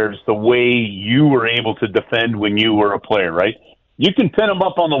players the way you were able to defend when you were a player, right? You can pin them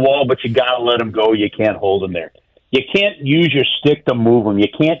up on the wall, but you got to let them go. You can't hold them there. You can't use your stick to move them. You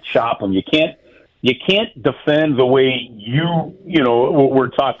can't chop them. You can't defend the way we're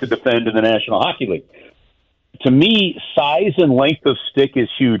taught to defend in the National Hockey League. To me, size and length of stick is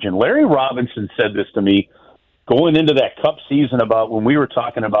huge. And Larry Robinson said this to me going into that Cup season about when we were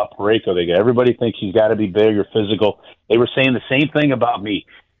talking about Parayko. Everybody thinks he's got to be big or physical. They were saying the same thing about me.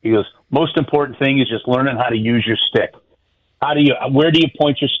 He goes, most important thing is just learning how to use your stick. Where do you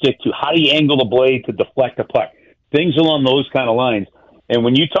point your stick to? How do you angle the blade to deflect a puck? Things along those kind of lines. And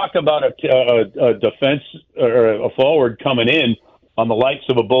when you talk about a defense or a forward coming in on the likes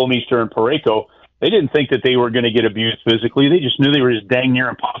of a Bouwmeester and Parayko, they didn't think that they were going to get abused physically. They just knew they were just dang near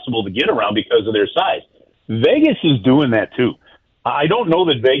impossible to get around because of their size. Vegas is doing that too. I don't know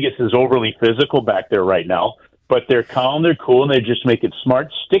that Vegas is overly physical back there right now, but they're calm, they're cool, and they're just making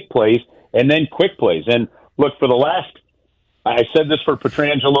smart stick plays and then quick plays. And look, I said this for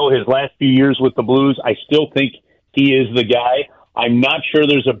Pietrangelo, his last few years with the Blues, I still think he is the guy. I'm not sure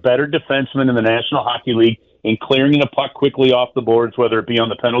there's a better defenseman in the National Hockey League in clearing the puck quickly off the boards, whether it be on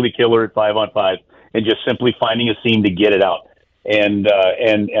the penalty killer at 5-on-5, and just simply finding a seam to get it out. And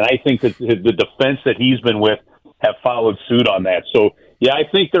I think that the defense that he's been with have followed suit on that. So, I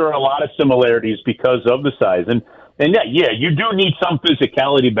think there are a lot of similarities because of the size. And you do need some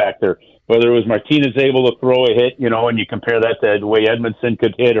physicality back there, whether it was Martinez able to throw a hit, and you compare that to the way Edmondson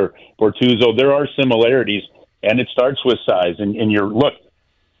could hit or Bortuzzo. There are similarities. And it starts with size. And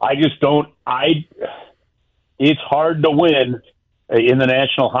it's hard to win in the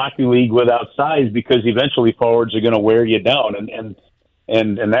National Hockey League without size because eventually forwards are going to wear you down. And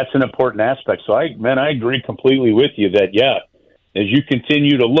that's an important aspect. So I agree completely with you that, as you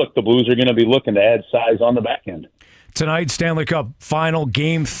continue to look, the Blues are going to be looking to add size on the back end. Tonight, Stanley Cup Final,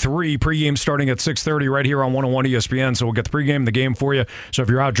 Game 3, pregame starting at 6:30 right here on 101 ESPN. So we'll get the pregame and the game for you. So if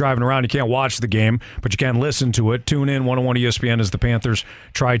you're out driving around, you can't watch the game, but you can listen to it. Tune in, 101 ESPN, as the Panthers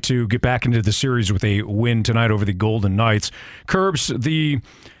try to get back into the series with a win tonight over the Golden Knights. Curbs, there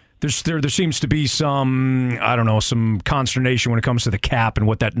seems to be some consternation when it comes to the cap and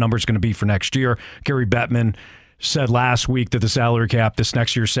what that number is going to be for next year. Gary Bettman said last week that this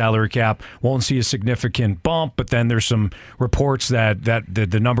next year's salary cap, won't see a significant bump, but then there's some reports that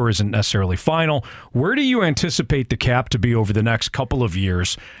the number isn't necessarily final. Where do you anticipate the cap to be over the next couple of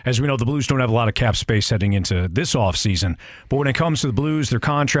years? As we know, the Blues don't have a lot of cap space heading into this offseason, but when it comes to the Blues, their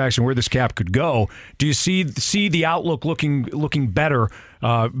contracts, and where this cap could go, do you see the outlook looking better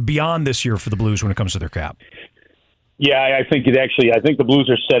beyond this year for the Blues when it comes to their cap? Yeah, I think the Blues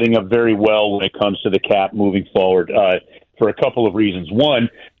are setting up very well when it comes to the cap moving forward for a couple of reasons.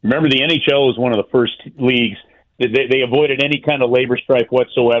 One, remember the NHL was one of the first leagues they avoided any kind of labor strike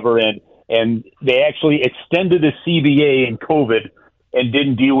whatsoever, and they actually extended the CBA in COVID and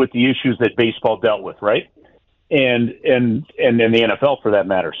didn't deal with the issues that baseball dealt with, right? And the NFL for that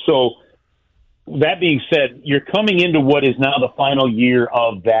matter. So that being said, you're coming into what is now the final year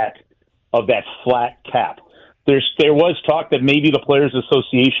of that flat cap. There was talk that maybe the Players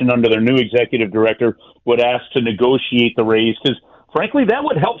Association under their new executive director would ask to negotiate the raise because, frankly, that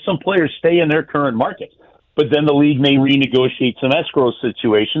would help some players stay in their current market. But then the league may renegotiate some escrow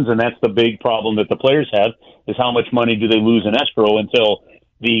situations, and that's the big problem that the players have is how much money do they lose in escrow until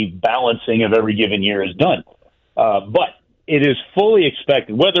the balancing of every given year is done. But it is fully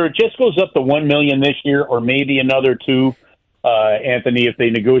expected, whether it just goes up to $1 million this year or maybe another $2 million, Anthony, if they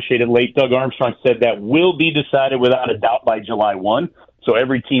negotiated late. Doug Armstrong said that will be decided without a doubt by July 1. So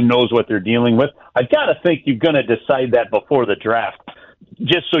every team knows what they're dealing with. I've got to think you're going to decide that before the draft,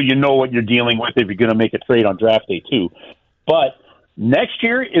 just so you know what you're dealing with if you're going to make a trade on draft day too. But next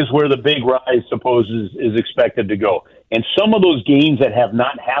year is where the big rise, is expected to go. And some of those games that have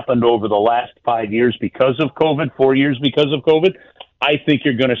not happened over the last 5 years because of COVID, 4 years because of COVID, I think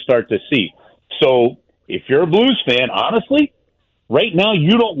you're going to start to see. So if you're a Blues fan, honestly, right now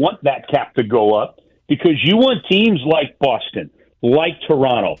you don't want that cap to go up because you want teams like Boston, like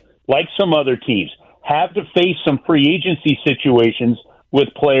Toronto, like some other teams, have to face some free agency situations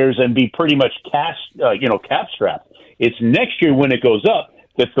with players and be pretty much cap strapped. It's next year when it goes up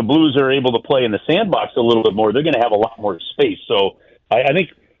that the Blues are able to play in the sandbox a little bit more. They're going to have a lot more space. So I think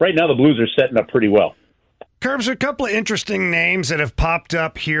right now the Blues are setting up pretty well. Curbs, a couple of interesting names that have popped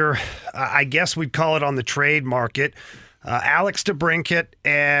up here. I guess we'd call it on the trade market. Alex DeBrincat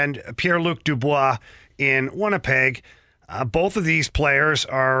and Pierre-Luc Dubois in Winnipeg. Both of these players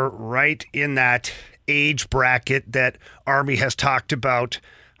are right in that age bracket that Army has talked about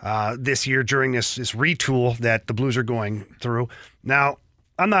this year during this retool that the Blues are going through. Now,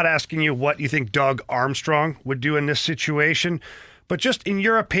 I'm not asking you what you think Doug Armstrong would do in this situation, but just in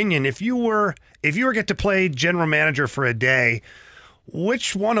your opinion, if you were get to play general manager for a day,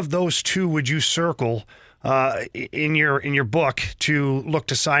 which one of those two would you circle in your book to look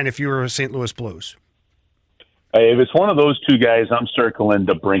to sign if you were a St. Louis Blues? If it's one of those two guys, I'm circling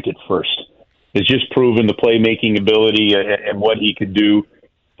DeBrincat first. It's just proven the playmaking ability and what he could do.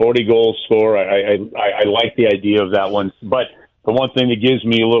 40 goals score. I like the idea of that one. But the one thing that gives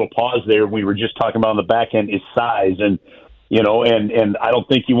me a little pause there, we were just talking about on the back end, is size. And I don't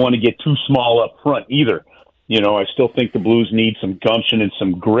think you want to get too small up front either. I still think the Blues need some gumption and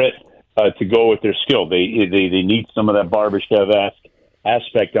some grit to go with their skill. They need some of that Barbashev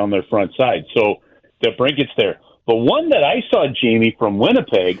aspect on their front side. So DeBrincat's there. The one that I saw, Jamie, from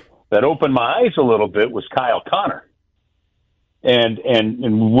Winnipeg that opened my eyes a little bit was Kyle Connor. And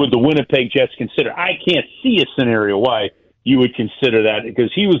would the Winnipeg Jets consider? I can't see a scenario why you would consider that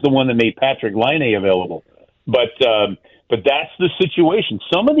because he was the one that made Patrick Laine available. But that's the situation.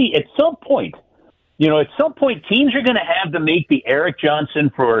 At some point, teams are going to have to make the Eric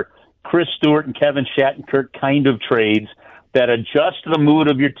Johnson for Chris Stewart and Kevin Shattenkirk kind of trades that adjust the mood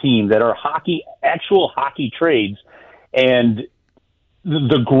of your team, that are actual hockey trades. And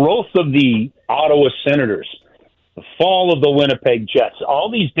the growth of the Ottawa Senators, the fall of the Winnipeg Jets,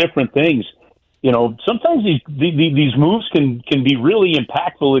 all these different things, sometimes these moves can be really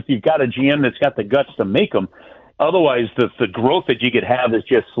impactful if you've got a GM that's got the guts to make them. Otherwise, the growth that you could have is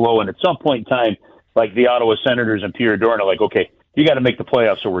just slow. And at some point in time, like the Ottawa Senators and Pierre Dorion are like, okay, you got to make the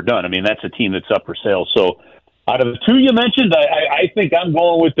playoffs or we're done. I mean, that's a team that's up for sale. So out of the two you mentioned, I think I'm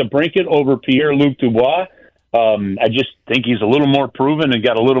going with DeBrincat over Pierre-Luc Dubois. I just think he's a little more proven and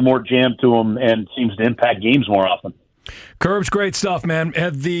got a little more jam to him and seems to impact games more often. Curbs, great stuff, man.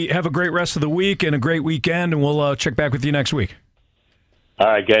 Have a great rest of the week and a great weekend, and we'll check back with you next week. All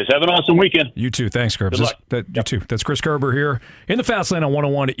right, guys. Have an awesome weekend. You too. Thanks, Curbs. Good luck. You too. That's Chris Kerber here in the Fast Lane on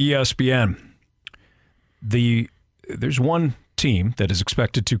 101 ESPN. There's one team that is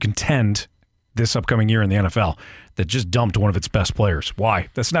expected to contend this upcoming year in the NFL that just dumped one of its best players. Why?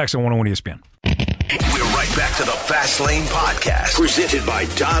 That's next on 101 ESPN. We're right back to the Fast Lane Podcast, presented by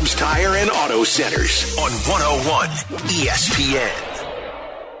Dobbs Tire and Auto Centers on 101 ESPN.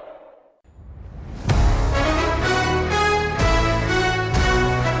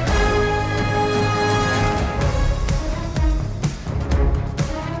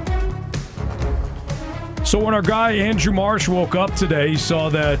 So when our guy Andrew Marsh woke up today, he saw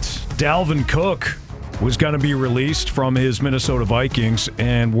that Dalvin Cook was going to be released from his Minnesota Vikings,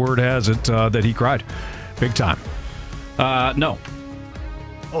 and word has it that he cried big time. No.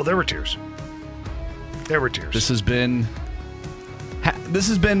 Oh, there were tears. There were tears. This has been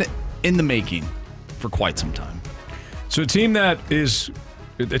in the making for quite some time. So a team that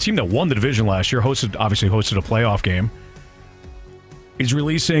won the division last year, obviously hosted a playoff game, is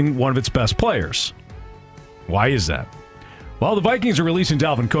releasing one of its best players. Why is that? Well, the Vikings are releasing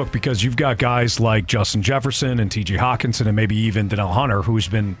Dalvin Cook because you've got guys like Justin Jefferson and T.J. Hawkinson and maybe even Danielle Hunter, who's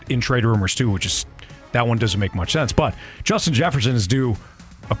been in trade rumors too, which is, that one doesn't make much sense. But Justin Jefferson is due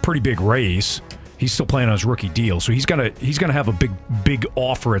a pretty big raise. He's still playing on his rookie deal, so he's gonna have a big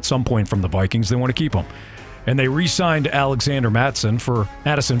offer at some point from the Vikings. They want to keep him, and they re-signed Alexander Mattison for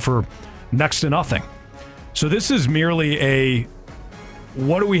next to nothing. So this is merely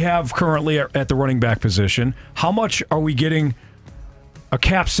what do we have currently at the running back position? How much are we getting a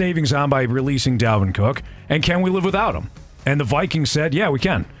cap savings on by releasing Dalvin Cook? And can we live without him? And the Vikings said, yeah, we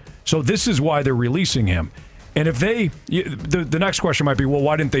can. So this is why they're releasing him. And if the next question might be, well,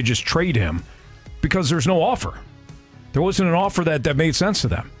 why didn't they just trade him? Because there's no offer. There wasn't an offer that made sense to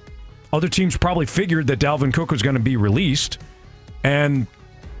them. Other teams probably figured that Dalvin Cook was going to be released, and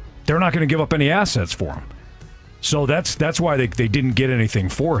they're not going to give up any assets for him. So that's why they didn't get anything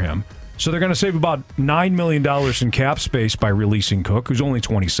for him. So they're going to save about $9 million in cap space by releasing Cook, who's only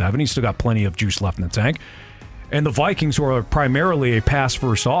 27. He's still got plenty of juice left in the tank. And the Vikings, who are primarily a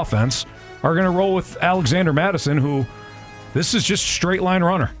pass-first offense, are going to roll with Alexander Mattison, who this is just a straight-line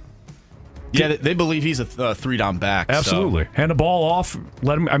runner. Yeah, they believe he's a three-down back. Absolutely. So. Hand the ball off.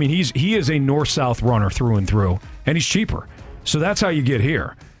 Let him. I mean, he is a north-south runner through and through, and he's cheaper. So that's how you get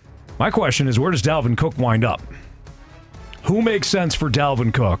here. My question is, where does Dalvin Cook wind up? Who makes sense for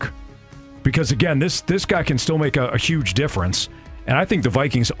Dalvin Cook? Because, again, this guy can still make a huge difference. And I think the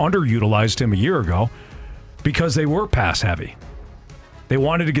Vikings underutilized him a year ago because they were pass-heavy. They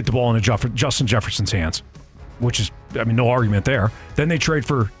wanted to get the ball into Justin Jefferson's hands, which is, I mean, no argument there. Then they trade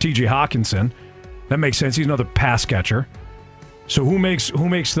for T.J. Hawkinson. That makes sense. He's another pass catcher. So who makes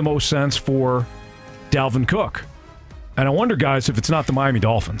the most sense for Dalvin Cook? And I wonder, guys, if it's not the Miami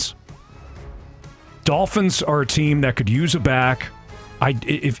Dolphins. Dolphins are a team that could use a back.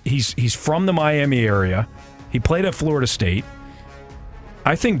 If he's from the Miami area. He played at Florida State.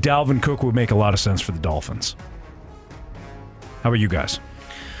 I think Dalvin Cook would make a lot of sense for the Dolphins. How about you guys?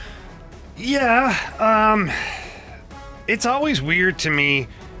 Yeah, it's always weird to me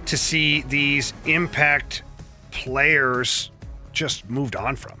to see these impact players just moved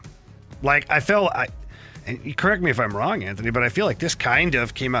on from. Like, and you correct me if I'm wrong, Anthony, but I feel like this kind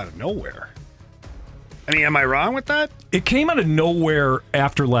of came out of nowhere. I mean, am I wrong with that? It came out of nowhere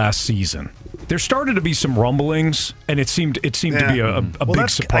after last season. There started to be some rumblings, and it seemed to be a big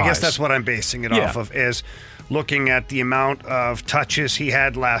surprise. I guess that's what I'm basing it off of, is looking at the amount of touches he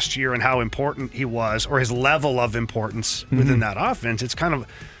had last year and how important he was, or his level of importance within that offense. It's kind of,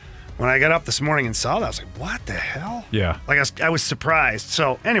 when I got up this morning and saw that, I was like, what the hell? Yeah. Like, I was surprised.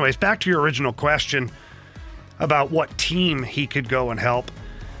 So, anyways, back to your original question about what team he could go and help.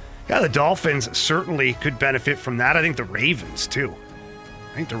 Yeah, the Dolphins certainly could benefit from that. I think the Ravens, too.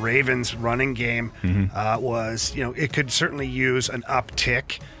 I think the Ravens' running game was, it could certainly use an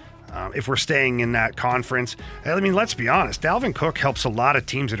uptick if we're staying in that conference. I mean, let's be honest. Dalvin Cook helps a lot of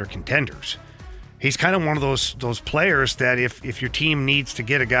teams that are contenders. He's kind of one of those players that if your team needs to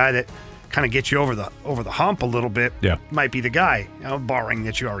get a guy that kind of gets you over the hump a little bit, might be the guy, barring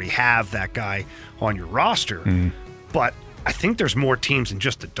that you already have that guy on your roster. But I think there's more teams than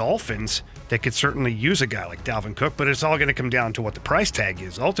just the Dolphins that could certainly use a guy like Dalvin Cook, but it's all going to come down to what the price tag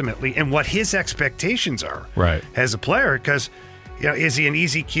is ultimately and what his expectations are as a player. Because, is he an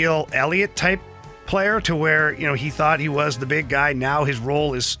Ezekiel Elliott type player to where, he thought he was the big guy? Now his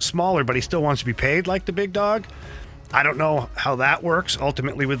role is smaller, but he still wants to be paid like the big dog. I don't know how that works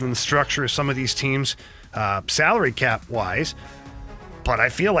ultimately within the structure of some of these teams, salary cap wise. But I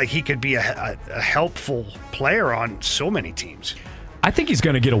feel like he could be a helpful player on so many teams. I think he's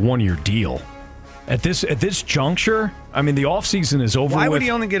going to get a one-year deal. At this juncture, I mean, the offseason is over. Why would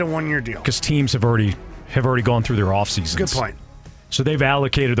he only get a one-year deal? Because teams have already gone through their offseasons. Good point. So they've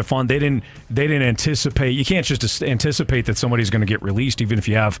allocated the fund. They didn't anticipate. You can't just anticipate that somebody's going to get released, even if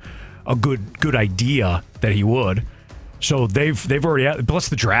you have a good idea that he would. So they've already. Plus,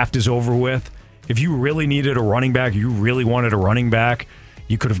 the draft is over with. If you really needed a running back, you really wanted a running back,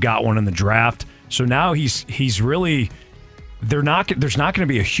 you could have got one in the draft. So now he's really. There's not going to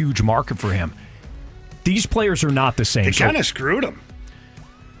be a huge market for him. These players are not the same. They kind of screwed him.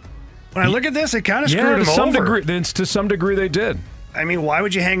 When I look at this, they kind of screwed him over. To some degree, they did. I mean, why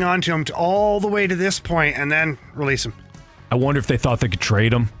would you hang on to him all the way to this point and then release him? I wonder if they thought they could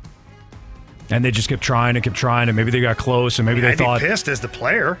trade him. And they just kept trying and maybe they got close, and maybe they thought... I'd be pissed as the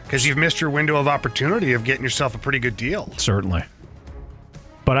player, because you've missed your window of opportunity of getting yourself a pretty good deal. Certainly.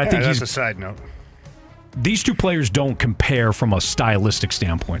 But I think that's a side note. These two players don't compare from a stylistic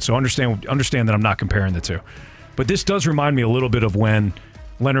standpoint, so understand that I'm not comparing the two. But this does remind me a little bit of when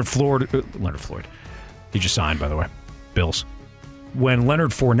Leonard Floyd, he just signed, by the way, Bills. When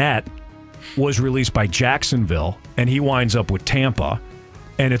Leonard Fournette was released by Jacksonville, and he winds up with Tampa,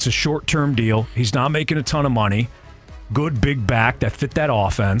 and it's a short-term deal. He's not making a ton of money. Good big back that fit that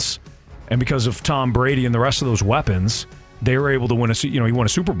offense. And because of Tom Brady and the rest of those weapons, they were able to win he won a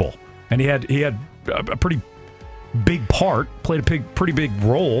Super Bowl. And he had a pretty big part, played a pretty big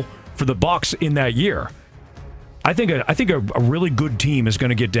role for the Bucs in that year. I think a really good team is going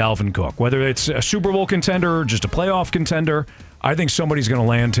to get Dalvin Cook. Whether it's a Super Bowl contender or just a playoff contender, I think somebody's going to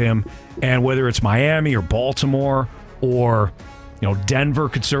land him. And whether it's Miami or Baltimore or Denver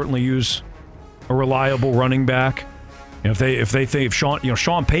could certainly use a reliable running back. If they think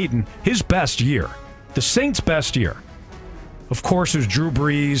Sean Payton, his best year, the Saints' best year, of course, it was Drew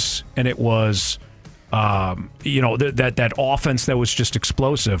Brees, and it was that offense that was just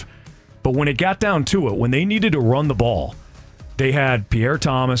explosive. But when it got down to it, when they needed to run the ball, they had Pierre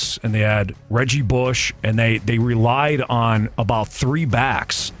Thomas and they had Reggie Bush, and they relied on about 3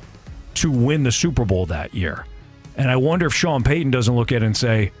 backs to win the Super Bowl that year. And I wonder if Sean Payton doesn't look at it and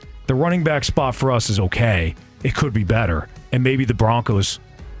say, the running back spot for us is okay. It could be better. And maybe the Broncos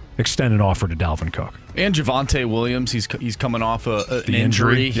extend an offer to Dalvin Cook. And Javonte Williams, he's coming off an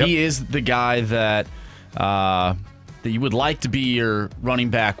injury. Yep. He is the guy that you would like to be your running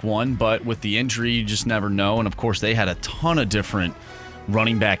back one, but with the injury, you just never know. And, of course, they had a ton of different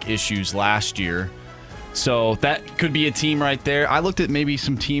running back issues last year. So that could be a team right there. I looked at maybe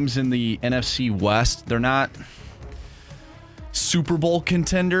some teams in the NFC West. They're not Super Bowl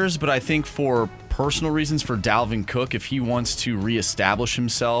contenders, but I think for personal reasons for Dalvin Cook, if he wants to reestablish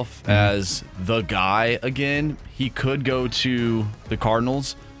himself as the guy again, he could go to the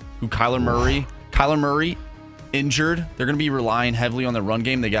Cardinals, who Kyler Murray injured. They're going to be relying heavily on the run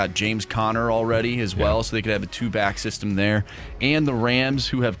game. They got James Conner already as well, so they could have a 2-back system there. And the Rams,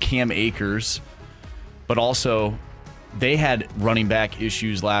 who have Cam Akers, but also they had running back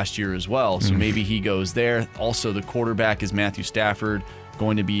issues last year as well, so maybe he goes there. Also, the quarterback is Matthew Stafford,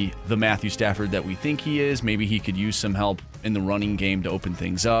 going to be the Matthew Stafford that we think he is. Maybe he could use some help in the running game to open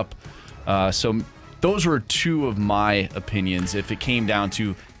things up. So those were 2 of my opinions if it came down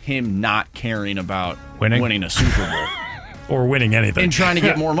to him not caring about winning a Super Bowl. Or winning anything. And trying to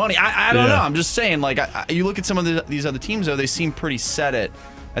get more money. I don't know. I'm just saying, you look at some of these other teams, though, they seem pretty set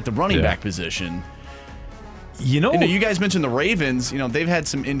at the running back position. You guys mentioned the Ravens. They've had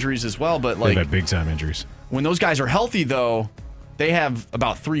some injuries as well, but they've had big-time injuries. When those guys are healthy, though, they have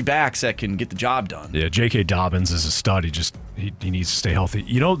about 3 backs that can get the job done. Yeah, J.K. Dobbins is a stud. He needs to stay healthy.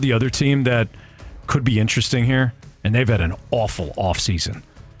 The other team that could be interesting here, and they've had an awful offseason,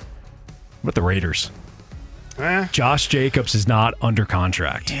 but the Raiders. Josh Jacobs is not under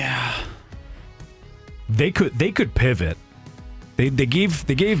contract. Yeah. They could pivot. They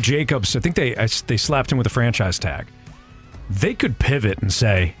gave Jacobs, I think they slapped him with a franchise tag. They could pivot and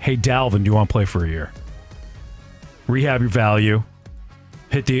say, hey, Dalvin, do you want to play for a year? Rehab your value.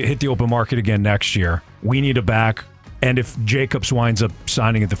 Hit the open market again next year. We need a back. And if Jacobs winds up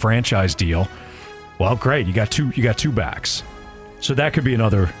signing at the franchise deal, well, great. You got two backs. So that could be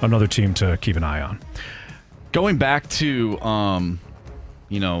another team to keep an eye on. Going back to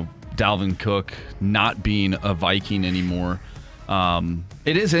Dalvin Cook not being a Viking anymore.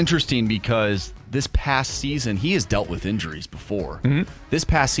 It is interesting because this past season, he has dealt with injuries before. This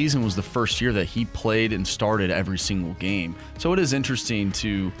past season was the first year that he played and started every single game. So it is interesting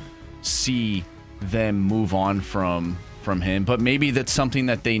to see them move on from him. But maybe that's something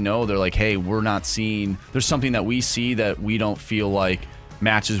that they know. They're like, hey, we're not seeing... There's something that we see that we don't feel like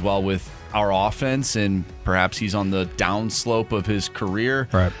matches well with our offense, and perhaps he's on the downslope of his career.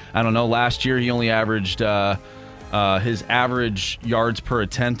 Right. I don't know. Last year, he only averaged... his average yards per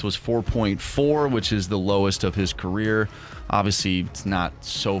attempt was 4.4, which is the lowest of his career. Obviously, it's not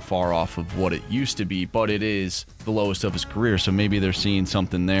so far off of what it used to be, but it is the lowest of his career. So maybe they're seeing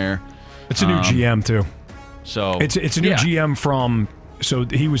something there. It's a new GM too. So it's a new GM from. So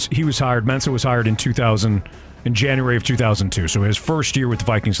he was hired. Mensa was hired in January of 2002. So his first year with the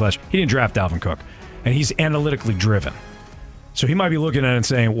Vikings. He didn't draft Dalvin Cook, and he's analytically driven. So he might be looking at it and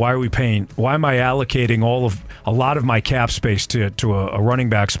saying, why am I allocating a lot of my cap space to a running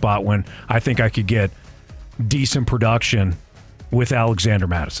back spot when I think I could get decent production with Alexander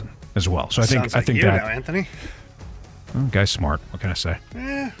Mattison as well. So I think you that know, Anthony. Oh, guy's smart. What can I say?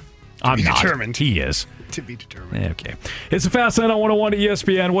 I'm not determined. He is. To be determined. Okay. It's the Fast Lane on 101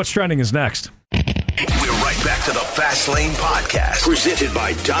 ESPN. What's trending is next. We're right back to the Fast Lane Podcast, presented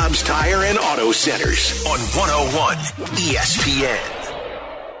by Dobbs Tire and Auto Centers on 101 ESPN.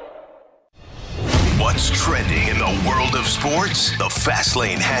 What's trending in the world of sports? The Fast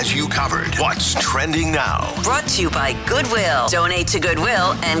Lane has you covered. What's trending now? Brought to you by Goodwill. Donate to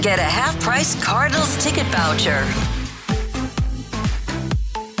Goodwill and get a half-price Cardinals ticket voucher.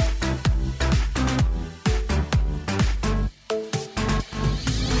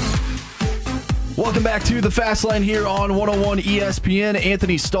 Welcome back to the Fast Line here on 101 ESPN.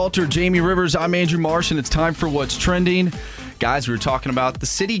 Anthony Stalter, Jamie Rivers, I'm Andrew Marsh, and it's time for What's Trending. Guys, we were talking about the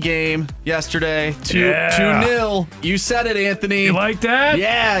City game yesterday. 2-0. You said it, Anthony. You like that?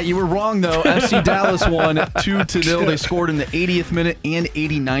 Yeah, you were wrong, though. FC Dallas won 2-0. They scored in the 80th minute and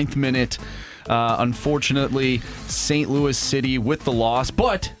 89th minute. Unfortunately, St. Louis City with the loss,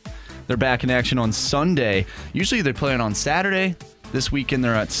 but they're back in action on Sunday. Usually they're playing on Saturday. This weekend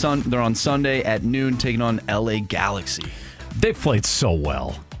they're on Sunday at noon taking on LA Galaxy. They've played so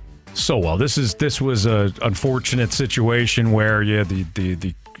well. So well. This was a unfortunate situation where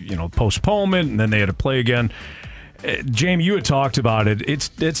the postponement and then they had to play again. Jamie, you had talked about it. It's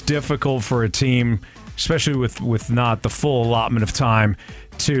difficult for a team, especially with not the full allotment of time,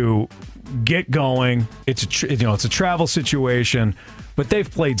 to get going. It's a travel situation, but they've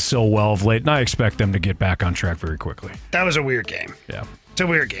played so well of late, and I expect them to get back on track very quickly. That was a weird game. Yeah, it's a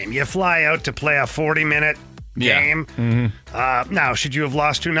weird game. You fly out to play a 40-minute game. Mm-hmm. Now, should you have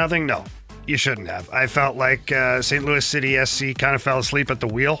lost 2-0? No, you shouldn't have. I felt like St. Louis City SC kind of fell asleep at the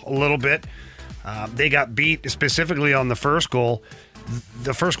wheel a little bit. They got beat specifically on the first goal.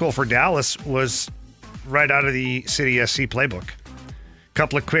 The first goal for Dallas was right out of the City SC playbook.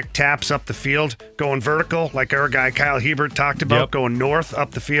 Couple of quick taps up the field, going vertical, like our guy Kyle Hebert talked about, going north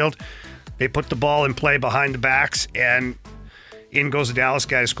up the field. They put the ball in play behind the backs, and in goes the Dallas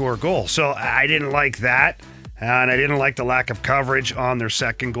guy to score a goal. So I didn't like that, and I didn't like the lack of coverage on their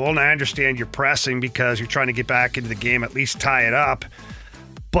second goal. And I understand you're pressing because you're trying to get back into the game, at least tie it up.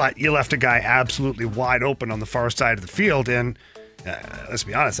 But you left a guy absolutely wide open on the far side of the field, and let's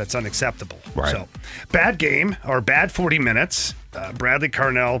be honest, that's unacceptable. Right. So, bad game, or bad 40 minutes. Bradley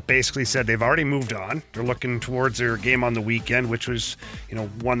Carnell basically said they've already moved on. They're looking towards their game on the weekend, which was,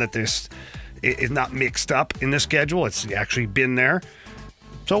 one that is not mixed up in the schedule. It's actually been there.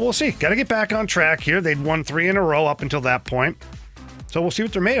 So we'll see. Got to get back on track here. They'd won 3 in a row up until that point. So we'll see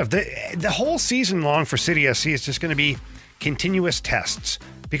what they're made of. The whole season long for City SC is just going to be continuous tests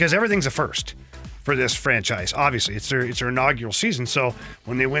because everything's a first for this franchise. Obviously, it's their inaugural season. So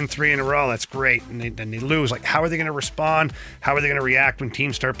when they win 3 in a row, that's great. And then they lose. Like, how are they going to respond? How are they going to react when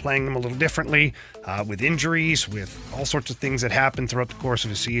teams start playing them a little differently, with injuries, with all sorts of things that happen throughout the course of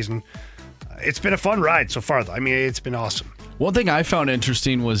the season? It's been a fun ride so far, though. I mean, it's been awesome. One thing I found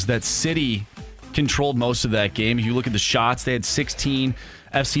interesting was that City controlled most of that game. If you look at the shots, they had 16.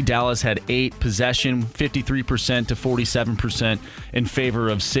 FC Dallas had 8. Possession, 53% to 47% in favor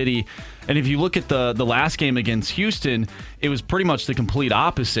of City. And if you look at the last game against Houston, it was pretty much the complete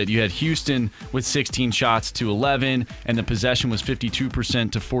opposite. You had Houston with 16 shots to 11, and the possession was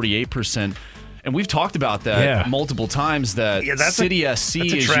 52% to 48%. And we've talked about that multiple times, that City SC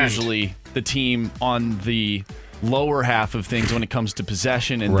is usually the team on the lower half of things when it comes to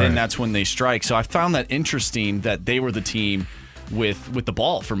possession, and then that's when they strike. So I found that interesting that they were the team with the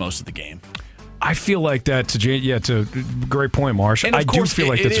ball for most of the game. I feel like that to great point, Marsh. I do feel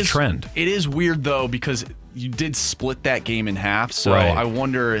like that's a trend. It is weird though, because you did split that game in half, so I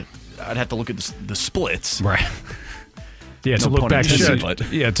wonder. I'd have to look at the splits. Right. Yeah, to look back to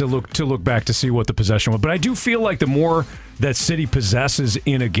see. To look back to see what the possession was. But I do feel like the more that City possesses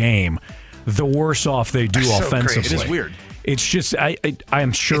in a game, the worse off they do offensively. It is weird. It's just I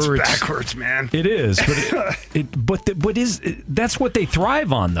am sure it's backwards, man. It is, but that's what they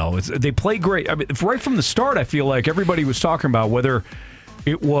thrive on, though. They play great. I mean, right from the start, I feel like everybody was talking about whether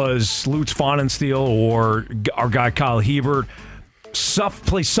it was Lutz Pfannenstiel or our guy Kyle Hebert,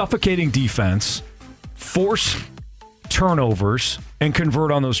 play suffocating defense, force turnovers, and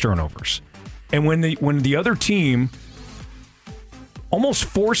convert on those turnovers. And when the other team almost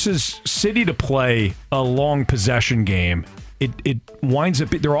forces City to play a long possession game, it winds up,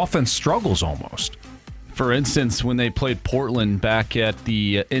 their offense struggles almost. For instance, when they played Portland back at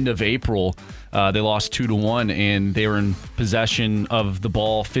the end of April, they lost 2-1, and they were in possession of the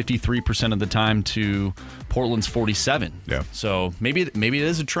ball 53% of the time to Portland's 47%. Yeah. So maybe it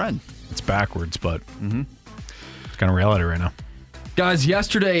is a trend. It's backwards, but it's kind of reality right now. Guys,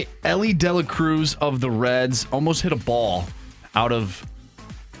 yesterday, Ellie De La Cruz of the Reds almost hit a ball out of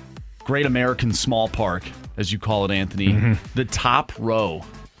Great American Small Park, as you call it, Anthony. The top row.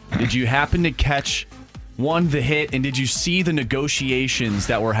 Did you happen to catch the hit, and did you see the negotiations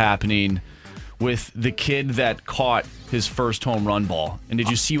that were happening with the kid that caught his first home run ball? And did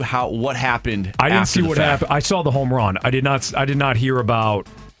you see what happened? I didn't see what happened. I saw the home run. I did not hear about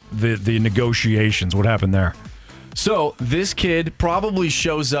the negotiations. What happened there? So this kid probably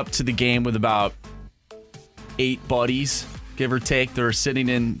shows up to the game with about 8 buddies, give or take. They're sitting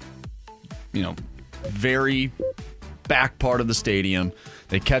in, very back part of the stadium.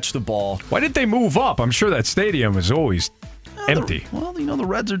 They catch the ball. Why did they move up? I'm sure that stadium is always empty. The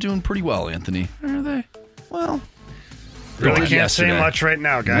Reds are doing pretty well, Anthony. Are they? Well, really can't say much right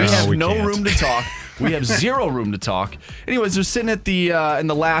now, guys. We have no room to talk. We have zero room to talk. Anyways, they're sitting at the in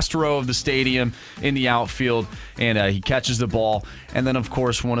the last row of the stadium in the outfield, and he catches the ball. And then, of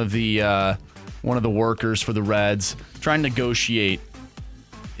course, one of the workers for the Reds trying to negotiate.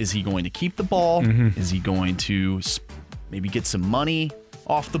 Is he going to keep the ball? Is he going to maybe get some money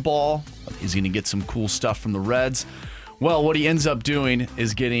off the ball? Is he going to get some cool stuff from the Reds? Well, what he ends up doing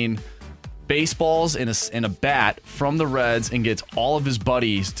is getting baseballs and a bat from the Reds and gets all of his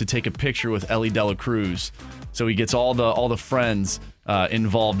buddies to take a picture with Ellie De La Cruz. So he gets all the friends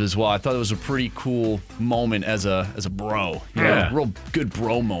involved as well. I thought it was a pretty cool moment as a bro. Yeah. A real good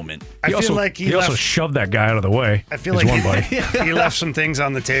bro moment. I feel like he also shoved that guy out of the way. I feel like one buddy. he left some things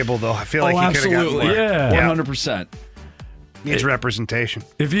on the table, though. I feel like he could have gotten absolutely. more. Yeah. 100%. Needs representation.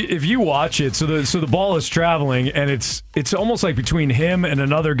 If you watch it, so the ball is traveling, and it's almost like between him and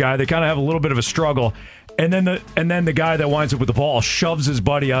another guy, they kind of have a little bit of a struggle, and then the guy that winds up with the ball shoves his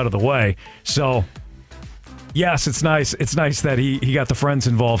buddy out of the way. So yes, it's nice. It's nice that he got the friends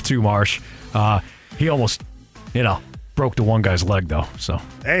involved too, Marsh. He almost, broke the one guy's leg though. So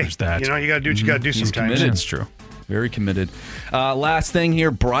hey, there's that. You got to do what you got to do He's sometimes. committed. That's true. Very committed. Last thing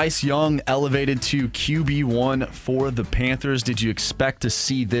here, Bryce Young elevated to QB1 for the Panthers. Did you expect to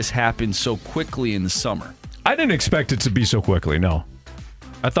see this happen so quickly in the summer? I didn't expect it to be so quickly, no.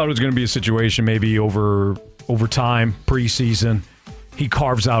 I thought it was going to be a situation maybe over time, preseason. He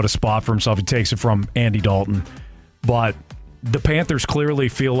carves out a spot for himself. He takes it from Andy Dalton. But the Panthers clearly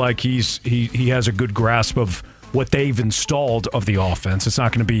feel like he has a good grasp of what they've installed of the offense. It's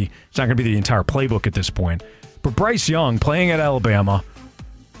not going to be the entire playbook at this point. But Bryce Young playing at Alabama,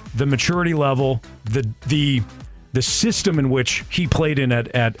 the maturity level, the system in which he played in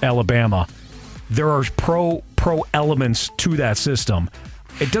at Alabama, there are pro elements to that system.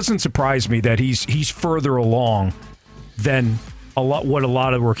 It doesn't surprise me that he's further along than what a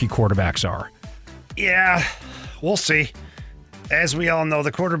lot of rookie quarterbacks are. Yeah, we'll see. As we all know,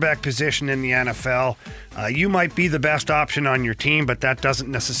 the quarterback position in the NFL, you might be the best option on your team, but that doesn't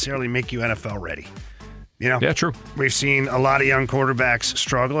necessarily make you NFL ready. Yeah, true. We've seen a lot of young quarterbacks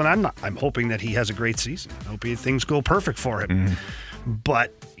struggle, and I'm hoping that he has a great season. I hope things go perfect for him.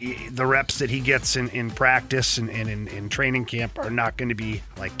 But the reps that he gets in practice and in training camp are not going to be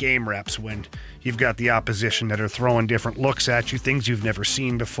like game reps when you've got the opposition that are throwing different looks at you, things you've never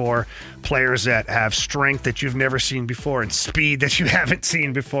seen before, players that have strength that you've never seen before and speed that you haven't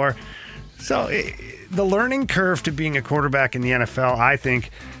seen before. So the learning curve to being a quarterback in the NFL, I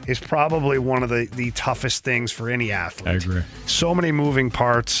think, is probably one of the toughest things for any athlete. I agree. So many moving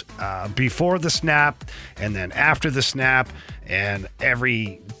parts before the snap and then after the snap, and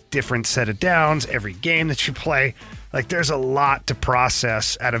every different set of downs, every game that you play. Like, there's a lot to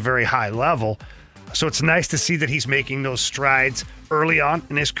process at a very high level. So it's nice to see that he's making those strides early on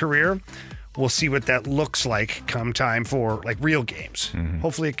in his career. We'll see what that looks like come time for real games.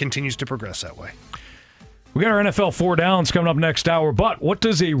 Hopefully it continues to progress that way. We got our NFL 4 downs coming up next hour, but what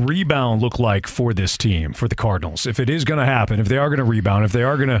does a rebound look like for this team, for the Cardinals? If it is going to happen, if they are going to rebound, if they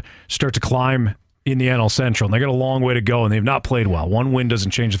are going to start to climb in the NL Central, and they got a long way to go, and they've not played well. One win doesn't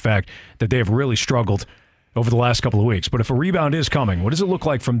change the fact that they have really struggled over the last couple of weeks. But if a rebound is coming, what does it look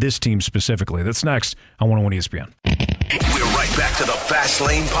like from this team specifically? That's next on 101 ESPN. We're right back to the Fast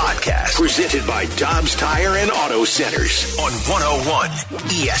Lane Podcast, presented by Dobbs Tire and Auto Centers on 101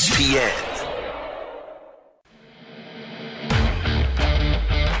 ESPN.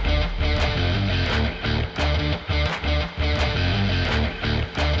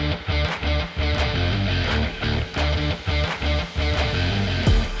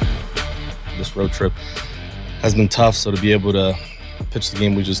 This road trip has been tough, so to be able to pitch the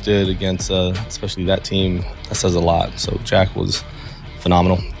game we just did against especially that team, that says a lot. So Jack was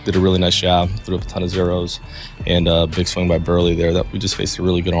phenomenal, did a really nice job, threw up a ton of zeros, and a big swing by Burley there. That we just faced a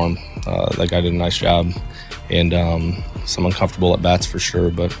really good arm. That guy did a nice job, and some uncomfortable at bats for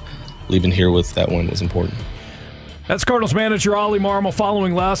sure, but leaving here with that win was important. That's Cardinals manager Ollie Marmol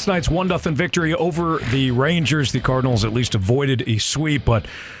following last night's 1-0 victory over the Rangers. The Cardinals at least avoided a sweep, but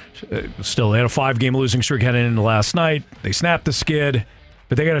still, they had a 5-game losing streak heading into last night. They snapped the skid,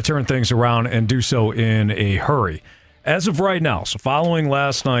 but they got to turn things around and do so in a hurry. As of right now, so following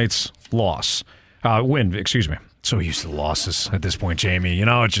last night's win, excuse me. So used to the losses at this point, Jamie. You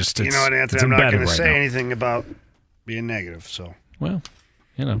know, it's you know what, Anthony? I'm not going to say anything about being negative. So, well,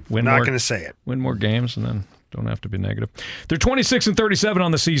 win not going to say it. Win more games, and then don't have to be negative. They're 26-37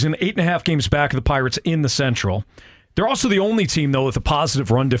 on the season, 8.5 games back of the Pirates in the Central. They're also the only team, though, with a positive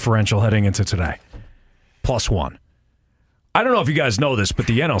run differential heading into today. +1. I don't know if you guys know this, but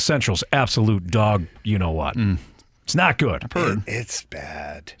the NL Central's absolute dog, you-know-what. It's not good. It's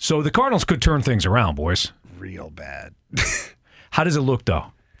bad. So the Cardinals could turn things around, boys. Real bad. How does it look, though?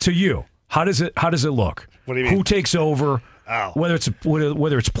 To you, how does it look? What do you mean? Who takes over? Oh.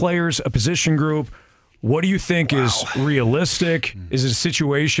 Whether it's players, a position group, what do you think is realistic? Is it a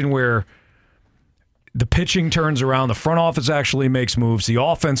situation where the pitching turns around, the front office actually makes moves, the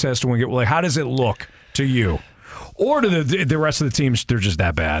offense has to win it? Well, how does it look to you? Or to the rest of the teams, they're just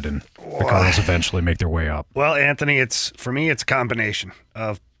that bad, and the Cardinals eventually make their way up? Well, Anthony, for me, it's a combination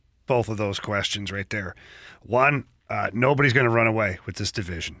of both of those questions right there. One, nobody's going to run away with this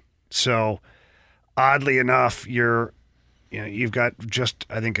division. So, oddly enough, you've got just,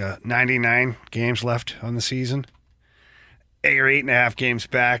 I think, 99 games left on the season. You're 8.5 games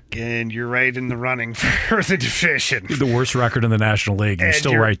back, and you're right in the running for the division. The worst record in the National League, and you're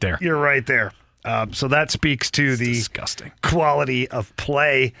still right there. You're right there. So that speaks to the disgusting quality of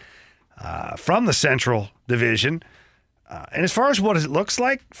play from the Central Division. And as far as what it looks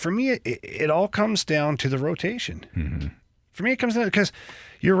like, for me, it all comes down to the rotation. Mm-hmm. For me, it comes down because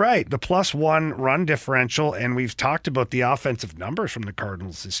you're right. The +1 run differential, and we've talked about the offensive numbers from the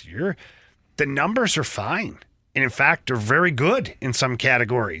Cardinals this year. The numbers are fine. And in fact, they're very good in some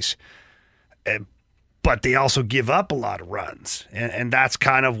categories. But they also give up a lot of runs. And that's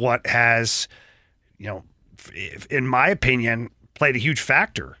kind of what has, in my opinion, played a huge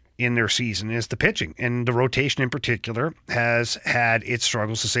factor in their season is the pitching. And the rotation in particular has had its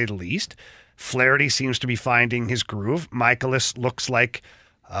struggles, to say the least. Flaherty seems to be finding his groove. Michaelis looks like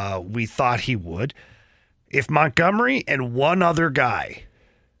we thought he would. If Montgomery and one other guy,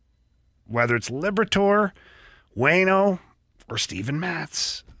 whether it's Liberatore, Waino, or Steven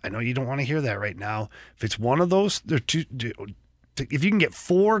Matz, I know you don't want to hear that right now. If it's one of those, if you can get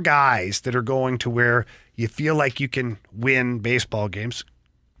 4 guys that are going to where you feel like you can win baseball games,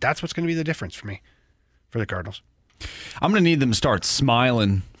 that's what's going to be the difference for me, for the Cardinals. I'm going to need them to start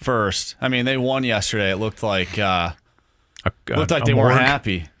smiling first. I mean, they won yesterday. It looked like they weren't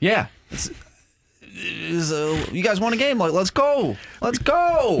happy. Yeah. You guys won a game. Like, let's go. Let's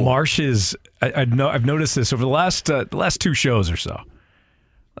go. Marsh is. I've noticed this over the last 2 shows or so.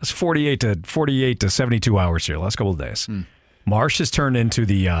 That's 48 to 72 hours here. Last couple of days. Marsh has turned into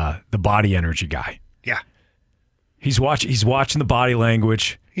the body energy guy. Yeah. He's watching the body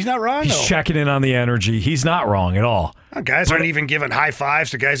language. He's not wrong, He's though. checking in on the energy. He's not wrong at all. Guys aren't even giving high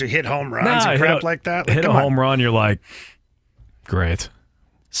fives to guys who hit home runs and crap like that. Hit a home run, you're like, great.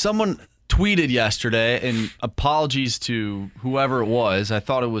 Someone tweeted yesterday, and apologies to whoever it was. I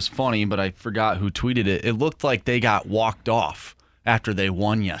thought it was funny, but I forgot who tweeted it. It looked like they got walked off after they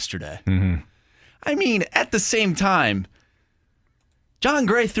won yesterday. Mm-hmm. I mean, at the same time, John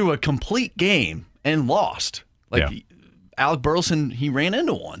Gray threw a complete game and lost. Alec Burleson, he ran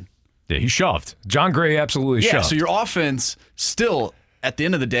into one. Yeah, he shoved. John Gray absolutely shoved. Yeah, so your offense still, at the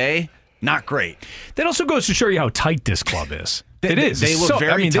end of the day, not great. That also goes to show you how tight this club is. It is. They look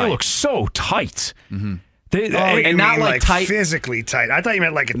very tight. They look so tight. Mm-hmm. And not like tight, physically tight. I thought you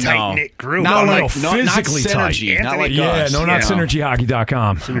meant like a tight knit group. No, physically not tight. Not like not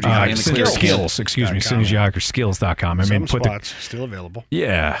synergyhockey.com. Skills. Synergyhockey.com. I mean, put spots still available.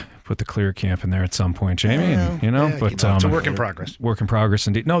 Yeah, put the clear camp in there at some point, Jamie. It's a work in progress. Work in progress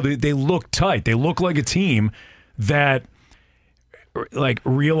indeed. No, they look tight. They look like a team that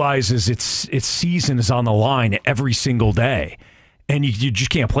realizes its season is on the line every single day. And you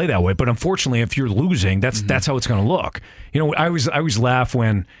just can't play that way. But unfortunately, if you're losing, that's how it's going to look. I always laugh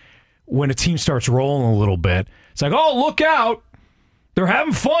when a team starts rolling a little bit. It's like, oh, look out. They're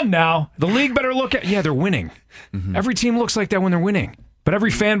having fun now. The league better look at. Yeah, they're winning. Mm-hmm. Every team looks like that when they're winning. But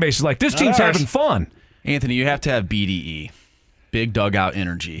every fan base is like, this team's having fun. Anthony, you have to have BDE. Big dugout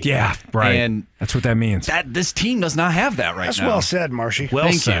energy. Yeah, right. And that's what that means. This team does not have that right now. That's well said, Marshy.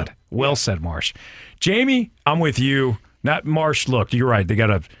 Thank you. Well said, Marsh. Jamie, I'm with you. Not Marsh. Look, you're right. They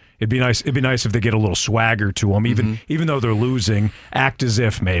gotta. It'd be nice if they get a little swagger to them, even though they're losing. Act as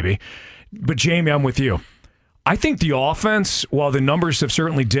if maybe. But Jamie, I'm with you. I think the offense, while the numbers have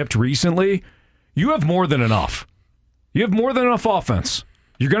certainly dipped recently, you have more than enough. You have more than enough offense.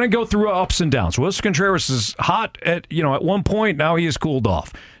 You're going to go through ups and downs. Wilson Contreras is hot at one point. Now he has cooled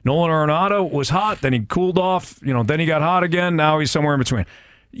off. Nolan Arenado was hot, then he cooled off. Then he got hot again. Now he's somewhere in between.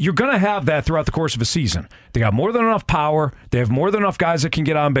 You're going to have that throughout the course of a season. They got more than enough power. They have more than enough guys that can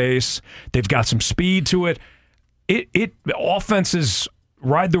get on base. They've got some speed to it. Offenses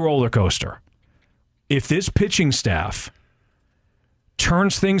ride the roller coaster. If this pitching staff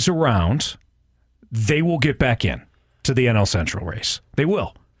turns things around, they will get back in to the NL Central race. They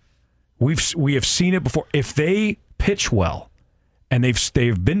will. We have seen it before. If they pitch well, and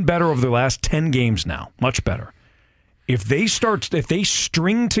they've been better over the last 10 games now, much better. if they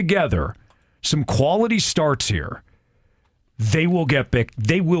string together some quality starts here, they will get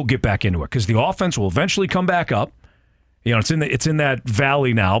back into it because the offense will eventually come back up. It's in that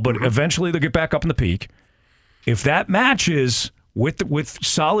valley now, but eventually they'll get back up in the peak. If that matches with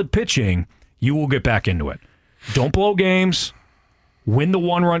solid pitching, you will get back into it. Don't blow games. Win the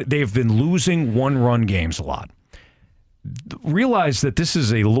one-run. They've been losing one-run games a lot. Realize that this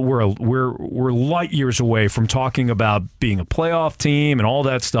is we're light years away from talking about being a playoff team and all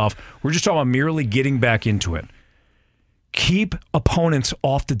that stuff. We're just talking about merely getting back into it. Keep opponents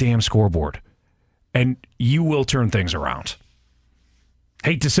off the damn scoreboard, and you will turn things around.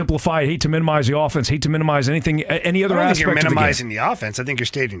 Hate to simplify it, hate to minimize the offense, hate to minimize any other aspect of the game. I don't think you're minimizing the offense. I think you're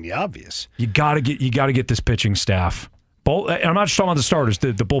stating the obvious. You got to get this pitching staff. And I'm not just talking about the starters,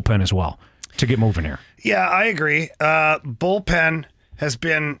 the bullpen as well, to get moving here. Yeah, I agree. Bullpen has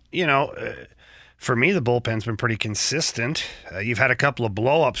been, for me, the bullpen's been pretty consistent. You've had a couple of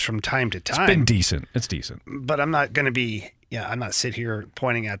blow-ups from time to time. It's been decent. It's decent. But I'm not going to be, I'm not sit here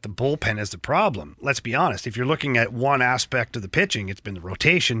pointing at the bullpen as the problem. Let's be honest. If you're looking at one aspect of the pitching, it's been the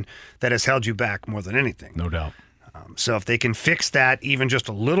rotation that has held you back more than anything. No doubt. So if they can fix that even just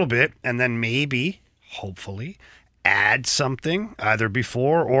a little bit, and then maybe, hopefully, add something either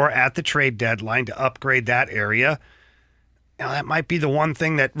before or at the trade deadline to upgrade that area, that might be the one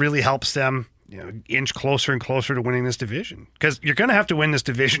thing that really helps them inch closer and closer to winning this division. Because you're going to have to win this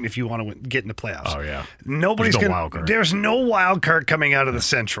division if you want to get into playoffs. Oh, yeah. There's no wild card coming out of the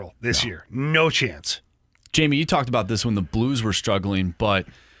Central this year. No chance. Jamie, you talked about this when the Blues were struggling, but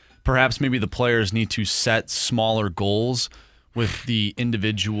perhaps maybe the players need to set smaller goals with the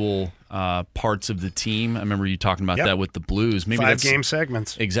individual parts of the team. I remember you talking about that with the Blues. Maybe 5 game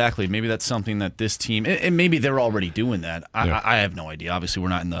segments. Exactly. Maybe that's something that this team, and maybe they're already doing that. I have no idea. Obviously, we're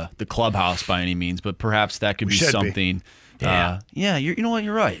not in the clubhouse by any means, but perhaps that could be something. You know what?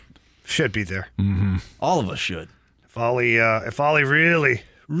 You're right. Should be there. Mm-hmm. All of us should. If Ollie really,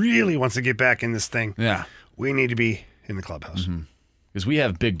 really wants to get back in this thing, we need to be in the clubhouse. Mm-hmm. Because we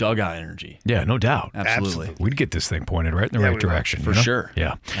have big dugout energy. Yeah, no doubt. Absolutely. We'd get this thing pointed right in the right direction. For sure.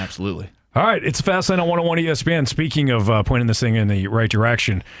 Yeah. Absolutely. All right, it's a Fast Lane on 101 ESPN. Speaking of pointing this thing in the right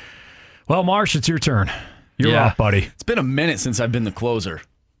direction, well, Marsh, it's your turn. You're up, buddy. It's been a minute since I've been the closer.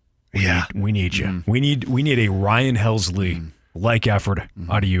 We need you. Mm-hmm. We need a Ryan Helsley-like effort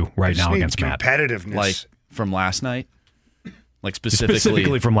out of you right now against Matt. Competitiveness. Like from last night? Like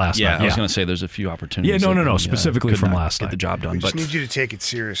specifically from last night. I was going to say there's a few opportunities. Yeah, no. Specifically from last night. Get the job done. We just need you to take it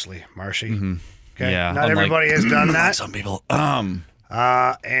seriously, Marshy. Mm-hmm. Okay? Yeah, not everybody has done that. Some people. And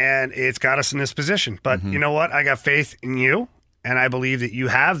it's got us in this position. But you know what? I got faith in you, and I believe that you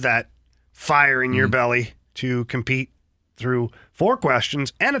have that fire in your belly to compete through 4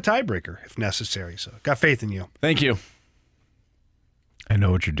 questions and a tiebreaker if necessary. So got faith in you. Thank you. I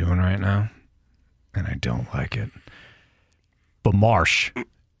know what you're doing right now, and I don't like it. But Marsh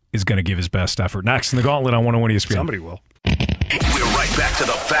is going to give his best effort. Next in the Gauntlet on 101 ESPN. Somebody will. We're right back to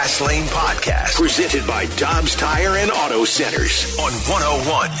the Fast Lane Podcast, presented by Dobbs Tire and Auto Centers on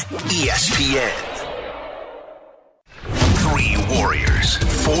 101 ESPN. 3 warriors,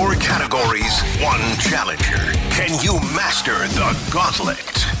 4 categories, 1 challenger. Can you master the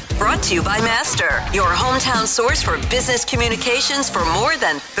gauntlet? Brought to you by Master, your hometown source for business communications for more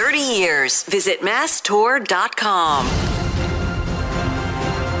than 30 years. Visit masstour.com.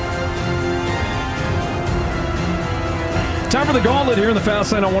 Time for the Gauntlet here in the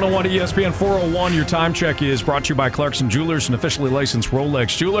Fast Lane on 101 ESPN 401. Your time check is brought to you by Clarkson Jewelers, an officially licensed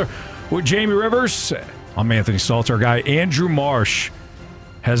Rolex jeweler. With Jamie Rivers, I'm Anthony Staltz. Our guy Andrew Marsh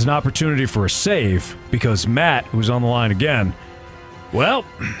has an opportunity for a save because Matt, who's on the line again, well,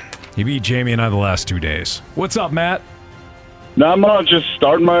 he beat Jamie and I the last 2 days. What's up, Matt? Not much. Just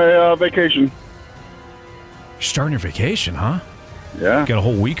starting my vacation. You're starting your vacation, huh? Yeah. Got a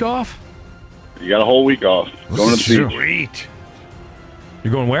whole week off? You got a whole week off. Going to the beach. Sweet.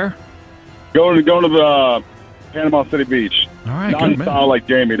 You're going where? Going to the Panama City Beach. All right, Not good in man. style like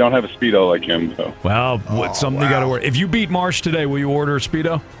Jamie. Don't have a Speedo like him. So. Well, something you got to order. If you beat Marsh today, will you order a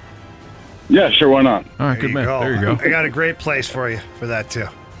Speedo? Yeah, sure. Why not? All right, good man. There you go. I got a great place for you for that, too.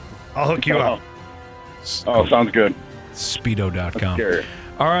 I'll hook you up. Oh, sounds good. Speedo.com. Scary.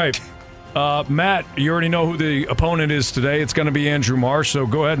 All right. Matt, you already know who the opponent is today. It's going to be Andrew Marsh, so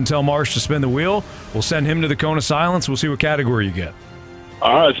go ahead and tell Marsh to spin the wheel. We'll send him to the Cone of Silence. We'll see what category you get.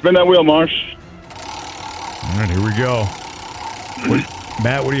 All right, spin that wheel, Marsh. All right, here we go.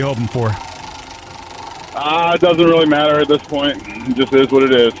 Matt, what are you hoping for? It doesn't really matter at this point. It just is what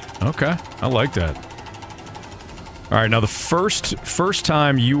it is. Okay, I like that. All right, now the first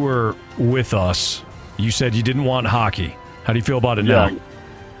time you were with us, You said you didn't want hockey. How do you feel about it now?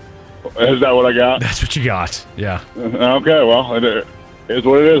 Is that what I got? That's what you got. Yeah. Okay, well, it is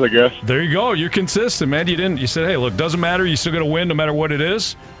what it is, I guess. There you go. You're consistent, man. You said, hey, look, doesn't matter. You're still gonna win no matter what it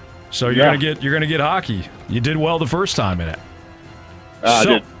is. So you're gonna get hockey. You did well the first time in it.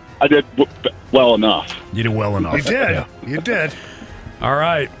 I did well enough. You did well enough. You did. Yeah. You did. All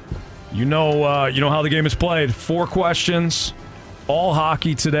right. You know how the game is played. 4 questions, all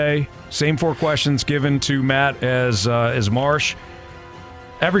hockey today. Same 4 questions given to Matt as Marsh.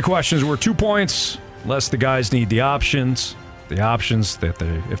 Every question is worth 2 points, unless the guys need the options.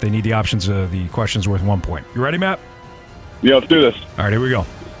 If they need the options, the question's worth 1 point. You ready, Matt? Yeah, let's do this. All right, here we go.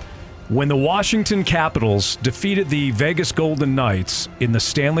 When the Washington Capitals defeated the Vegas Golden Knights in the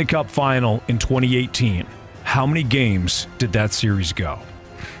Stanley Cup Final in 2018, how many games did that series go?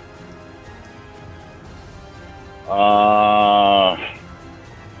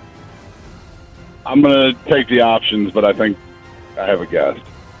 I'm going to take the options, but I think I have a guess.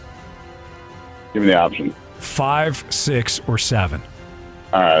 Give me the options. 5, 6, or 7.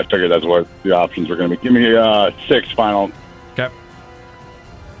 All right, I figured that's what the options were going to be. Give me 6 final. Okay.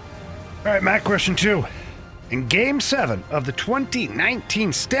 All right, Matt, question 2. In Game 7 of the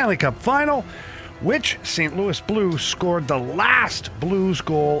 2019 Stanley Cup Final, which St. Louis Blues scored the last Blues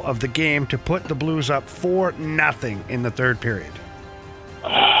goal of the game to put the Blues up 4-0 in the third period?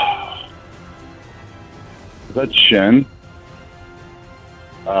 Is that Shen?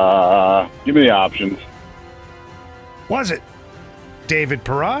 Give me the options. Was it David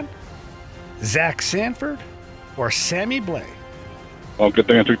Perron, Zach Sanford, or Sammy Blais? Well, good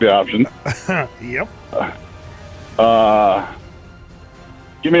thing I took the option. Yep.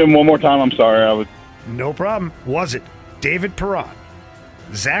 Give me them one more time. I'm sorry. No problem. Was it David Perron,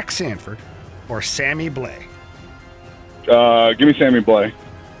 Zach Sanford, or Sammy Blais? Give me Sammy Blais.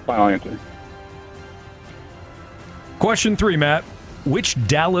 Final answer. Question 3, Matt. Which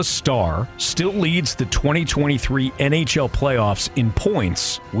Dallas Star still leads the 2023 NHL playoffs in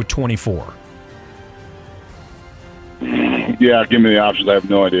points with 24? Yeah, give me the options. I have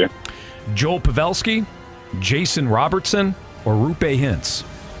no idea. Joel Pavelski, Jason Robertson, or Rupe Hintz?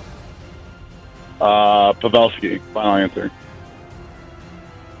 Pavelski. Final answer.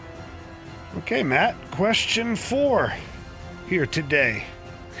 Okay, Matt. Question 4 here today.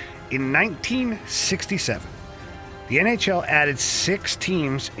 In 1967, the NHL added 6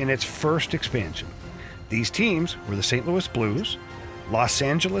 teams in its first expansion. These teams were the St. Louis Blues, Los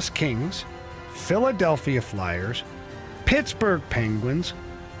Angeles Kings, Philadelphia Flyers, Pittsburgh Penguins,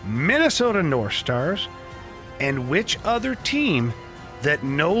 Minnesota North Stars, and which other team that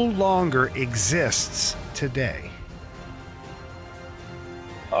no longer exists today?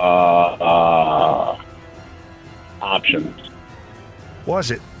 Options.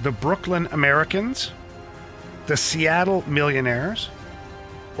 Was it the Brooklyn Americans, the Seattle Millionaires,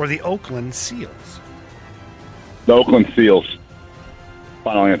 or the Oakland Seals? The Oakland Seals.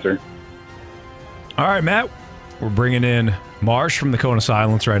 Final answer. All right, Matt. We're bringing in Marsh from the Kona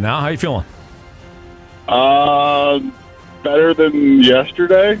Silence right now. How you feeling? Better than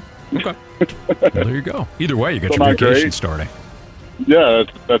yesterday. Okay. Well, there you go. Either way, you got your vacation starting. Yeah,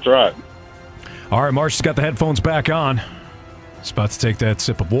 that's right. All right, Marsh has got the headphones back on. He's about to take that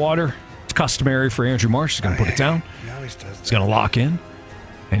sip of water. It's customary for Andrew Marsh. He's going to put it down. He always does. He's going to lock in,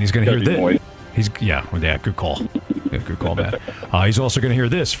 and he's going to hear this. Good call. Yeah, good call, Matt. He's also going to hear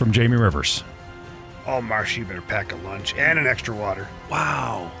this from Jamie Rivers. Oh, Marsh, you better pack a lunch and an extra water.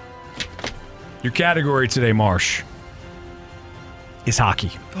 Wow. Your category today, Marsh, is hockey.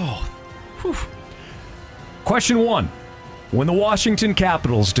 Oh, whew. Question 1. When the Washington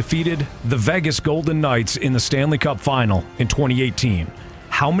Capitals defeated the Vegas Golden Knights in the Stanley Cup Final in 2018,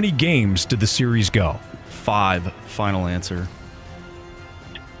 how many games did the series go? 5. Final answer.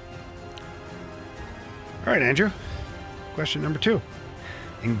 All right, Andrew. Question number 2.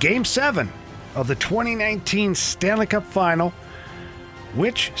 In Game 7 of the 2019 Stanley Cup Final,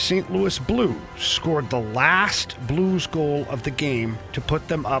 which St. Louis Blues scored the last Blues goal of the game to put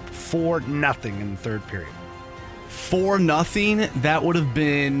them up 4-0 in the third period? 4-0. That would have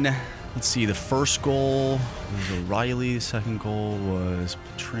been, let's see, the first goal was O'Reilly. The second goal was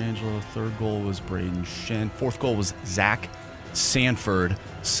Pietrangelo. The third goal was Braden Shen. Fourth goal was Zach Sanford,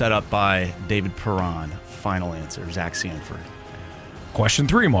 set up by David Perron. Final answer, Zach Sanford. Question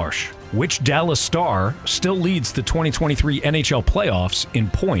 3, Marsh. Which Dallas Star still leads the 2023 NHL playoffs in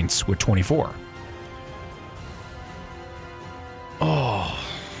points with 24? Oh.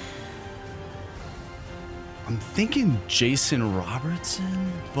 I'm thinking Jason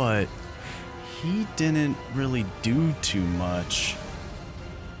Robertson, but he didn't really do too much.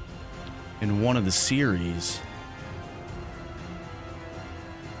 in one of the series.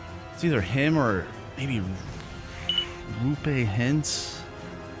 It's either him or maybe Rupe Hintz.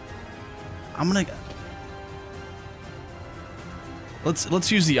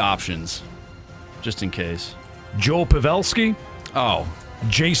 Let's use the options, just in case. Joe Pavelski. Oh.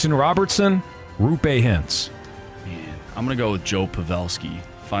 Jason Robertson. Rupe Hintz. Man, I'm going to go with Joe Pavelski.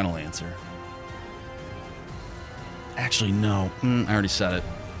 Final answer. Actually, no. I already said it.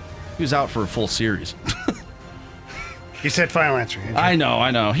 He was out for a full series. You said final answer. I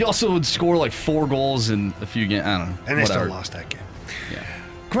know. He also would score like 4 goals in a few games. I don't know. And they Whatever. still lost that game. Yeah.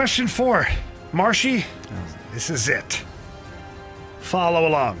 Question 4. Marshy, this is it. Follow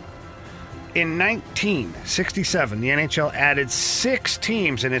along. In 1967, the NHL added 6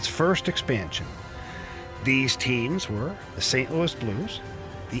 teams in its first expansion. These teams were the St. Louis Blues,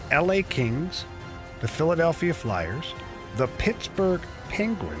 the LA Kings, the Philadelphia Flyers, the Pittsburgh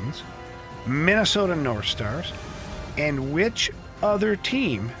Penguins, Minnesota North Stars, and which other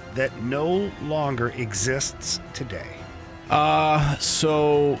team that no longer exists today?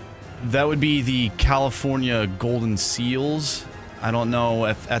 So that would be the California Golden Seals. I don't know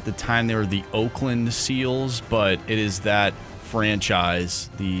if at the time they were the Oakland Seals, but it is that franchise.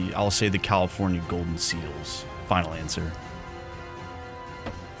 I'll say the California Golden Seals. Final answer.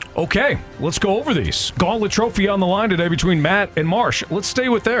 Okay, let's go over these. Gauntlet Trophy on the line today between Matt and Marsh. Let's stay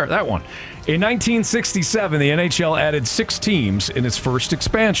with that one. In 1967, the NHL added 6 teams in its first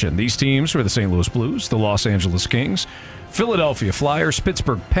expansion. These teams were the St. Louis Blues, the Los Angeles Kings, Philadelphia Flyers,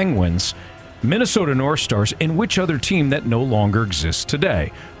 Pittsburgh Penguins, Minnesota North Stars, and which other team that no longer exists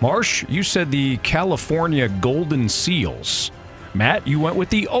today? Marsh, you said the California Golden Seals. Matt, you went with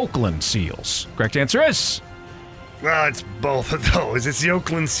the Oakland Seals. Correct answer is... Well, it's both of those. It's the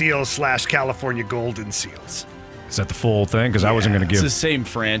Oakland Seals / California Golden Seals. Is that the full thing? Because I wasn't going to give... It's the same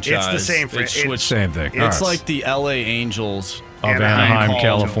franchise. It's the same franchise. Same thing. It's like the LA Angels of Anaheim,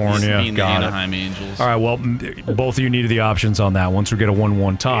 California. Being the Got Anaheim it. Angels. All right, well, both of you needed the options on that one, so we get a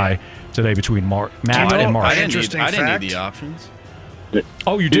 1-1 tie today between Matt and Marsh. I didn't need the options.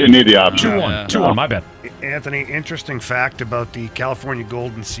 Oh, you You did? didn't need the option. 2-1. 2-1, my bad. Anthony, interesting fact about the California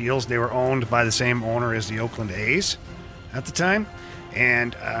Golden Seals. They were owned by the same owner as the Oakland A's at the time.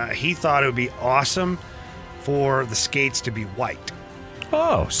 And he thought it would be awesome for the skates to be white.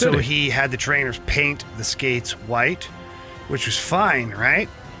 Oh, so he had the trainers paint the skates white, which was fine, right?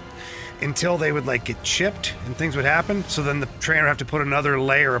 Until they would get chipped and things would happen. So then the trainer would have to put another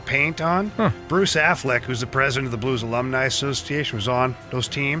layer of paint on. Bruce Affleck, who's the president of the Blues Alumni Association, was on those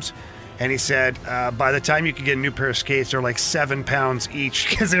teams. And he said, by the time you could get a new pair of skates, they're like 7 pounds each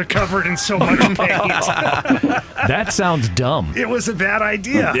because they're covered in so much paint. That sounds dumb. It was a bad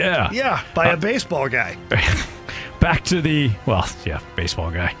idea. Yeah. By a baseball guy. Back to the,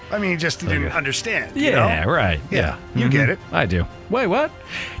 baseball guy. I mean, he just didn't understand. Yeah, right. Yeah. You get it. I do. Wait, what?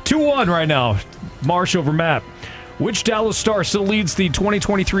 2-1 right now. Marsh over Matt. Which Dallas Star still leads the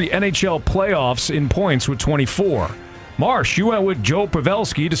 2023 NHL playoffs in points with 24? Marsh, you went with Joe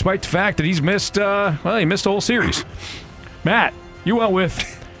Pavelski, despite the fact that he's missed, he missed a whole series. Matt, you went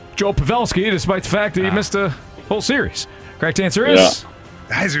with Joe Pavelski, despite the fact that he missed a whole series. Correct answer is...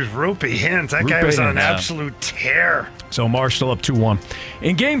 Guys, who's Rupe Hintz. That guy was on an absolute tear. So Marsh still up 2-1.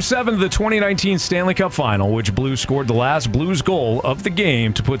 In Game 7 of the 2019 Stanley Cup Final, which Blues scored the last Blues goal of the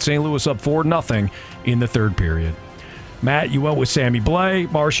game to put St. Louis up 4-0 in the third period. Matt, you went with Sammy Blais.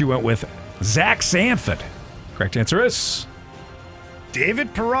 Marsh, you went with Zach Sanford. Correct answer is...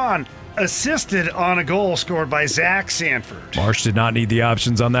 David Perron assisted on a goal scored by Zach Sanford. Marsh did not need the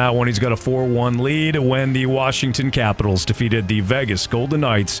options on that one. He's got a 4-1 lead when the Washington Capitals defeated the Vegas Golden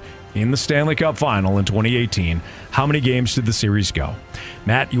Knights in the Stanley Cup Final in 2018. How many games did the series go?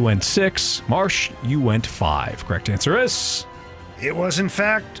 Matt, you went 6. Marsh, you went 5. Correct answer is... It was, in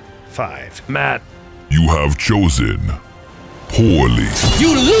fact, 5. Matt. You have chosen poorly.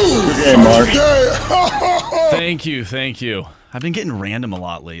 You lose! Good game, Marsh. Thank you. I've been getting random a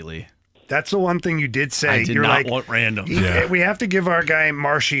lot lately. That's the one thing you did say. I did You're not want random. We have to give our guy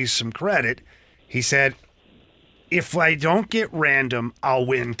Marshy some credit. He said, if I don't get random, I'll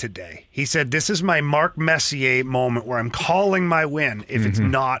win today. He said, this is my Mark Messier moment where I'm calling my win if it's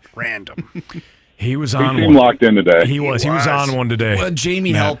not random. He was He on seemed one. locked in today. He was on one today. Well,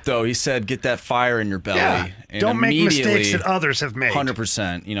 Jamie Matt. helped, though. He said, get that fire in your belly. Yeah, And don't make immediately, mistakes that others have made.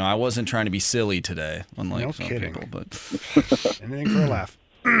 100%. I wasn't trying to be silly today, unlike No some kidding. people. But Anything for a laugh.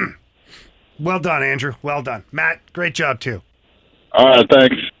 Well done, Andrew. Well done. Matt, great job, too. All right,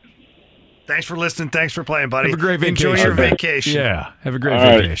 thanks. Thanks for listening. Thanks for playing, buddy. Have a great vacation. Enjoy your vacation. Yeah, have a great All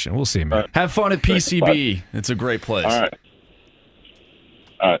right. vacation. We'll see you, man. have fun at PCB. It's a great place. All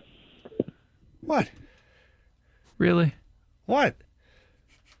right. What? Really? What?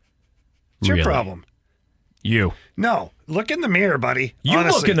 It's your Really? problem. You. No. Look in the mirror, buddy. You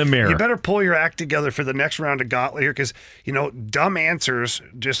Honestly, look in the mirror. You better pull your act together for the next round of Gauntlet here because, dumb answers,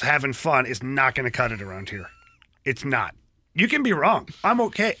 just having fun is not going to cut it around here. It's not. You can be wrong. I'm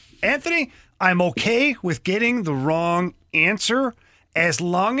okay. Anthony, I'm okay with getting the wrong answer as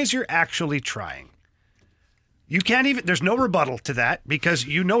long as you're actually trying. You can't even, there's no rebuttal to that because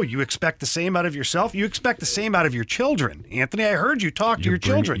you expect the same out of yourself. You expect the same out of your children. Anthony, I heard you talk to your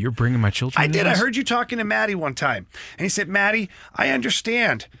children. You're bringing my children I into did. I this? heard you talking to Maddie one time. And he said, Maddie, I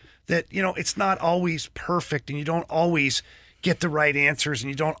understand that, it's not always perfect and you don't always get the right answers and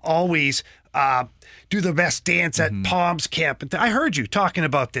you don't always do the best dance at Palms Camp. And I heard you talking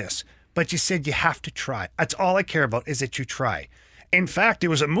about this, but you said you have to try. That's all I care about is that you try. In fact, it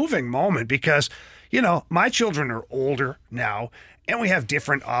was a moving moment because my children are older now and we have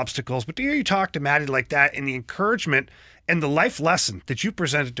different obstacles. But to hear you talk to Maddie like that and the encouragement and the life lesson that you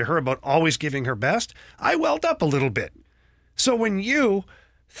presented to her about always giving her best, I welled up a little bit. So when you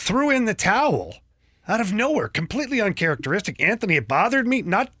threw in the towel out of nowhere, completely uncharacteristic, Anthony, it bothered me,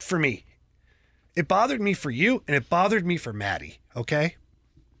 not for me. It bothered me for you and it bothered me for Maddie, okay?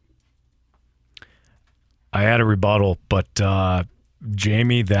 I had a rebuttal, but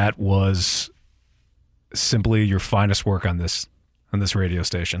Jamie, that was simply your finest work on this radio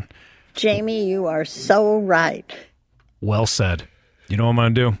station. Jamie, you are so right. Well said. You know what I'm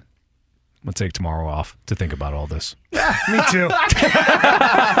going to do? I'm going to take tomorrow off to think about all this. Yeah, me too.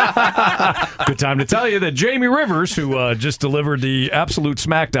 Good time to tell you that Jamie Rivers, who just delivered the absolute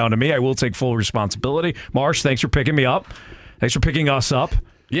smackdown to me, I will take full responsibility. Marsh, thanks for picking me up. Thanks for picking us up.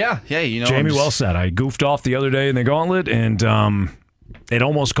 Yeah. Jamie, well said. I goofed off the other day in the Gauntlet, and it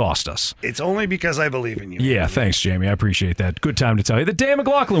almost cost us. It's only because I believe in you. Yeah, thanks, Jamie. I appreciate that. Good time to tell you that Dan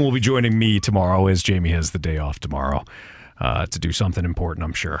McLaughlin will be joining me tomorrow, as Jamie has the day off tomorrow to do something important,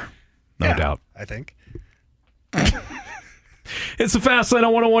 I'm sure. No doubt. I think. It's the Fast Lane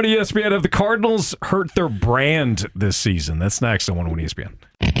on 101 ESPN. Have the Cardinals hurt their brand this season? That's next on 101 ESPN.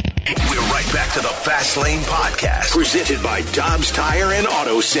 We're right back to the Fast Lane Podcast, presented by Dobbs Tire and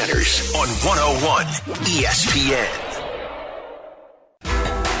Auto Centers on 101 ESPN.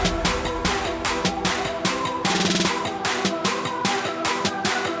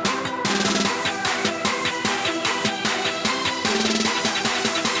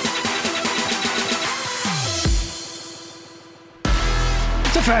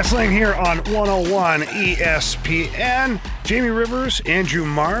 Fast Lane here on 101 ESPN. Jamie Rivers, Andrew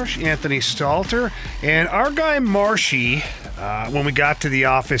Marsh, Anthony Stalter, and our guy Marshy, when we got to the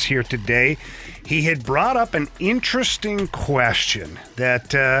office here today, he had brought up an interesting question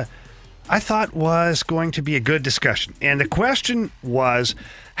that I thought was going to be a good discussion. And the question was,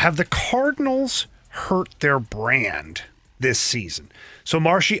 have the Cardinals hurt their brand this season? So,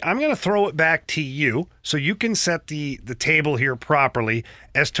 Marshy, I'm going to throw it back to you so you can set the table here properly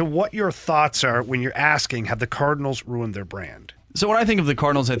as to what your thoughts are when you're asking, have the Cardinals ruined their brand? So when I think of the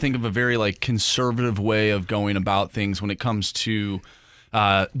Cardinals, I think of a very conservative way of going about things when it comes to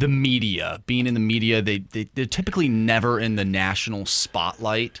the media. Being in the media, they're typically never in the national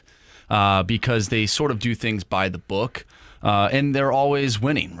spotlight because they sort of do things by the book. And they're always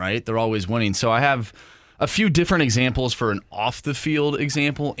winning, right? They're always winning. So I have a few different examples for an off-the-field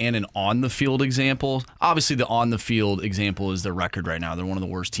example and an on-the-field example. Obviously, the on-the-field example is their record right now. They're one of the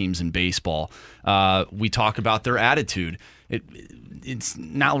worst teams in baseball. We talk about their attitude. It's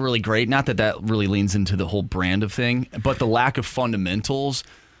not really great. Not that really leans into the whole brand of thing, but the lack of fundamentals,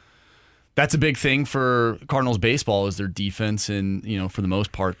 that's a big thing for Cardinals baseball is their defense and, for the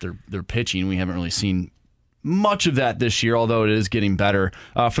most part, their pitching. We haven't really seen much of that this year, although it is getting better.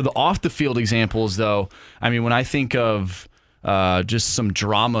 For the off-the-field examples, though, when I think of just some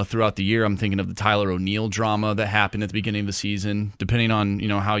drama throughout the year, I'm thinking of the Tyler O'Neill drama that happened at the beginning of the season. Depending on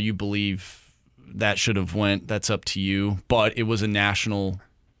how you believe that should have went, that's up to you. But it was a national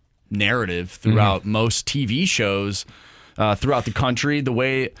narrative throughout most TV shows throughout the country.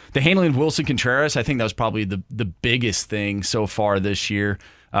 The handling of Wilson Contreras, I think that was probably the biggest thing so far this year.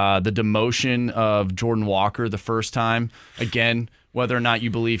 The demotion of Jordan Walker the first time. Again, whether or not you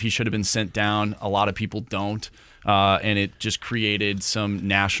believe he should have been sent down, a lot of people don't. And it just created some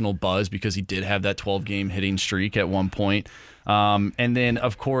national buzz because he did have that 12-game hitting streak at one point. And then,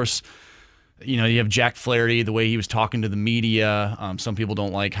 of course, you have Jack Flaherty, the way he was talking to the media. Some people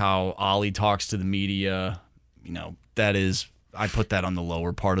don't like how Ollie talks to the media. I put that on the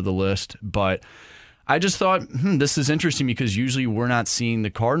lower part of the list. But I just thought, this is interesting because usually we're not seeing the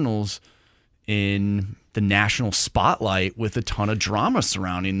Cardinals in the national spotlight with a ton of drama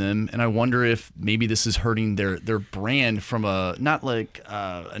surrounding them. And I wonder if maybe this is hurting their brand from a not like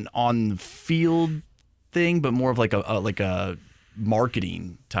an on field thing, but more of like a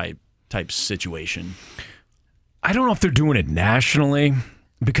marketing type situation. I don't know if they're doing it nationally,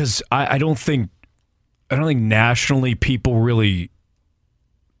 because I don't think nationally people really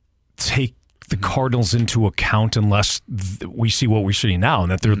take the Cardinals into account unless we see what we see now,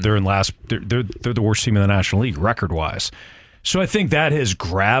 and that they're the worst team in the National League record wise. So I think that has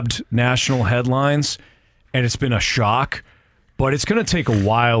grabbed national headlines, and it's been a shock. But it's going to take a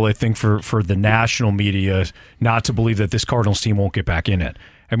while, I think, for the national media not to believe that this Cardinals team won't get back in it.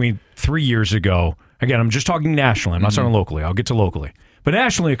 I mean, 3 years ago, again, I'm just talking nationally. I'm not talking locally. I'll get to locally. But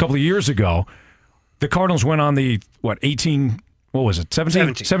nationally, a couple of years ago, the Cardinals went on the, 17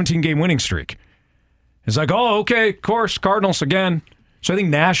 game winning streak. It's like, oh, okay, of course, Cardinals again. So I think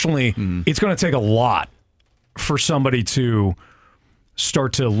nationally, it's going to take a lot for somebody to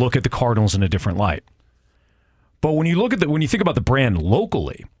start to look at the Cardinals in a different light. But when you when you think about the brand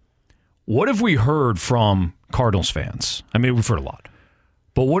locally, what have we heard from Cardinals fans? I mean, we've heard a lot.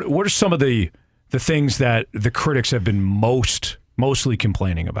 But what are some of the things that the critics have been mostly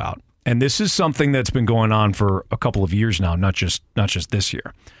complaining about? And this is something that's been going on for a couple of years now, not just this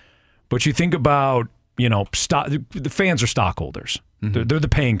year. But you think about, the fans are stockholders. They're the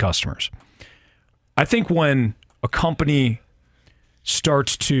paying customers. I think when a company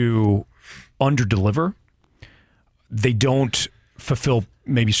starts to underdeliver, they don't fulfill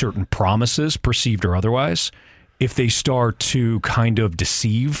maybe certain promises, perceived or otherwise. If they start to kind of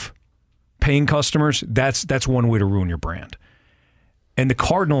deceive paying customers, that's one way to ruin your brand. And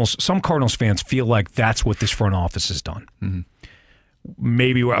some Cardinals fans feel like that's what this front office has done.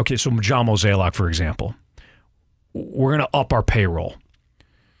 Maybe, so John Mozeliak, for example, we're going to up our payroll.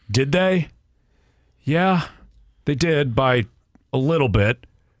 Did they? Yeah, they did by a little bit.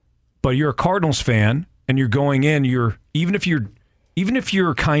 But you're a Cardinals fan, and you're going in. Even if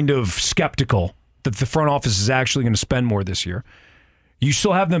you're kind of skeptical that the front office is actually going to spend more this year, you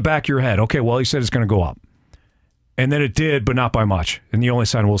still have in the back of your head. Okay, well, he said it's going to go up. And then it did, but not by much. And you only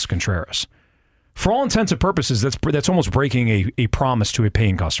signed Wilson Contreras. For all intents and purposes, that's almost breaking a promise to a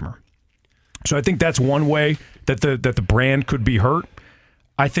paying customer. So I think that's one way that the brand could be hurt.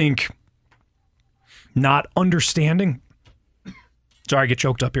 I think not understanding. Sorry, I get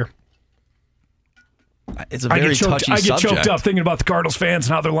choked up here. It's a very touchy subject. I get choked up thinking about the Cardinals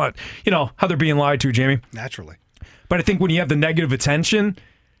fans and how they're being lied to, Jamie. Naturally. But I think when you have the negative attention,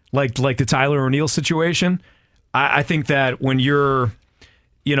 like the Tyler O'Neill situation, I think that when you're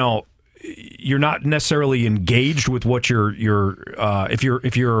not necessarily engaged with what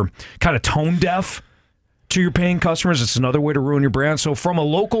if you're kind of tone deaf to your paying customers, it's another way to ruin your brand. So from a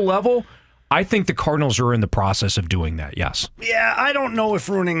local level, I think the Cardinals are in the process of doing that. Yes. Yeah, I don't know if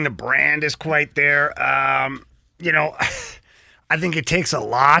ruining the brand is quite there. I think it takes a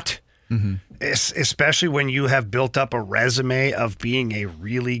lot. Especially when you have built up a resume of being a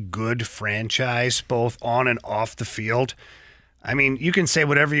really good franchise, both on and off the field. I mean, you can say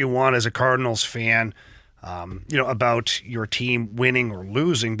whatever you want as a Cardinals fan, about your team winning or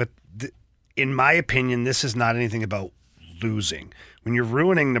losing, but in my opinion, this is not anything about losing. When you're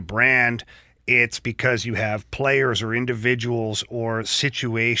ruining the brand, it's because you have players or individuals or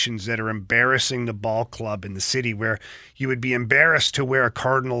situations that are embarrassing the ball club in the city, where you would be embarrassed to wear a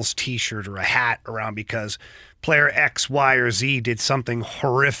Cardinals t-shirt or a hat around because player X, Y, or Z did something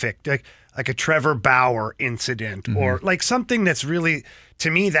horrific, like a Trevor Bauer incident, or like something that's really, to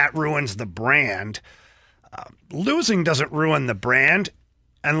me, that ruins the brand. Losing doesn't ruin the brand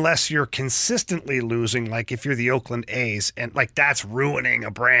unless you're consistently losing, like if you're the Oakland A's, and like that's ruining a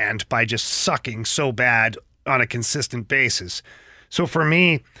brand by just sucking so bad on a consistent basis. So for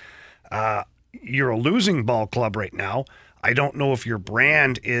me, you're a losing ball club right now. I don't know if your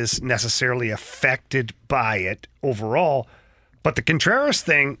brand is necessarily affected by it overall, but the Contreras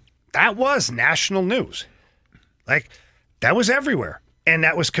thing, that was national news. Like, that was everywhere, and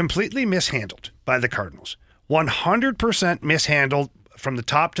that was completely mishandled by the Cardinals. 100% mishandled from the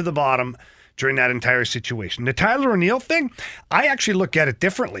top to the bottom during that entire situation. The Tyler O'Neill thing, I actually look at it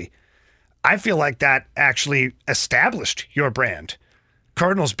differently. I feel like that actually established your brand.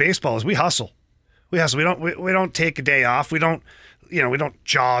 Cardinals baseball is we hustle. We hustle. We don't take a day off. We don't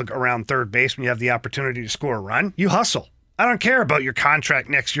jog around third base when you have the opportunity to score a run. You hustle. I don't care about your contract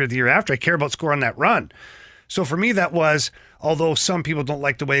next year or the year after. I care about scoring that run. So for me, that was, although some people don't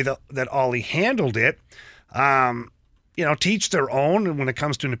like the way that Ollie handled it, teach their own. And when it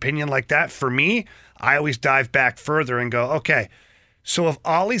comes to an opinion like that, for me, I always dive back further and go, okay, So if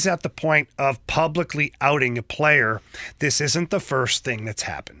Ollie's at the point of publicly outing a player, this isn't the first thing that's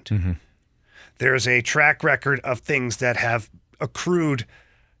happened. Mm-hmm. There's a track record of things that have accrued,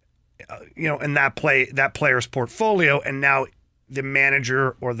 in that player's portfolio, and now the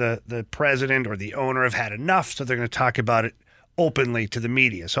manager or the president or the owner have had enough, so they're going to talk about it openly to the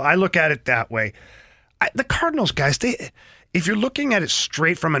media. So I look at it that way. The Cardinals, guys, if you're looking at it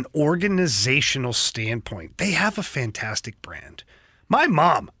straight from an organizational standpoint, they have a fantastic brand. My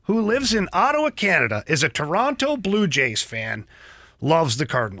mom, who lives in Ottawa, Canada, is a Toronto Blue Jays fan, loves the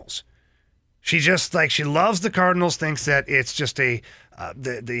Cardinals. She loves the Cardinals, thinks that it's just the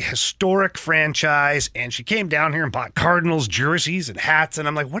historic franchise, and she came down here and bought Cardinals jerseys and hats, and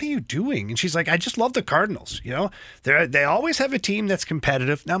I'm like, what are you doing? And she's like, I just love the Cardinals. They always have a team that's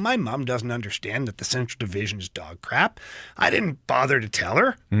competitive. Now, my mom doesn't understand that the Central Division is dog crap. I didn't bother to tell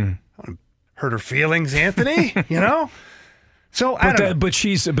her. I don't want to hurt her feelings, Anthony, So I don't know. But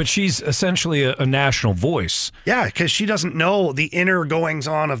she's essentially a national voice. Yeah, because she doesn't know the inner goings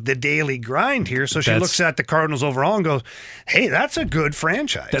on of the daily grind here. So she looks at the Cardinals overall and goes, "Hey, that's a good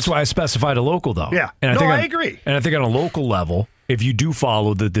franchise." That's why I specified a local, though. Yeah, and I agree. And I think on a local level, if you do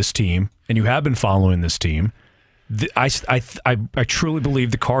follow this team, and you have been following this team, I truly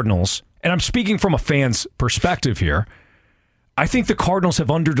believe the Cardinals. And I'm speaking from a fan's perspective here. I think the Cardinals have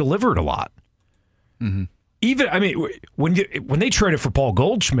underdelivered a lot. Mm-hmm. When they traded for Paul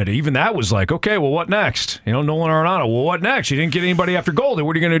Goldschmidt, even that was like, okay, well, what next? Nolan Arenado. Well, what next? You didn't get anybody after Goldie.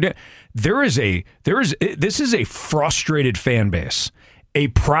 What are you going to do? This is a frustrated fan base, a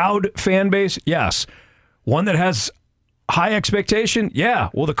proud fan base. Yes, one that has high expectation. Yeah.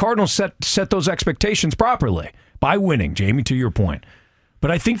 Well, the Cardinals set those expectations properly by winning. Jamie, to your point. But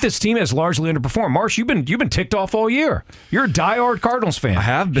I think this team has largely underperformed. Marsh, you've been ticked off all year. You're a diehard Cardinals fan. I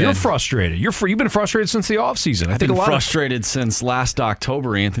have been. You're frustrated. You've been frustrated since the offseason. I've been frustrated since last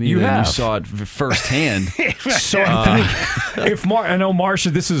October, Anthony. You saw it firsthand. So I know Marsh,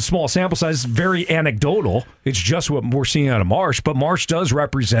 this is a small sample size, very anecdotal. It's just what we're seeing out of Marsh. But Marsh does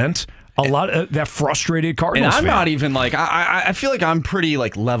represent a lot of that frustrated Cardinals fan. And I'm not even I feel like I'm pretty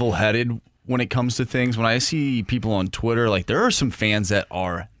level-headed when it comes to things. When I see people on Twitter, there are some fans that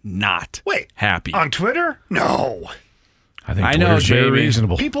are not happy. On Twitter? No. I think Twitter's very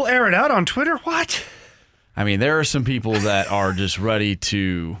reasonable. People air it out on Twitter? What? I mean, there are some people that are just ready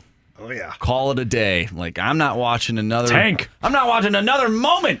to call it a day. I'm not watching another tank. I'm not watching another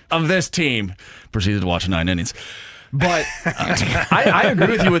moment of this team. Proceeded to watch 9 innings. But I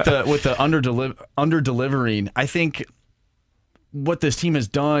agree with you with the under delivering. I think what this team has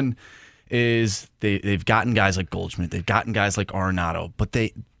done is they've gotten guys like Goldschmidt, they've gotten guys like Arenado, but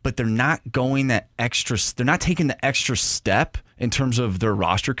they're not going that extra. They're not taking the extra step in terms of their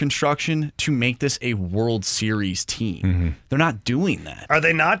roster construction to make this a World Series team. Mm-hmm. They're not doing that. Are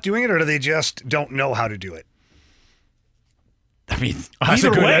they not doing it, or do they just don't know how to do it? I mean, that's a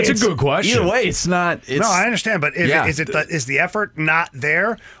good question. Either way, it's not. No, I understand, but is the effort not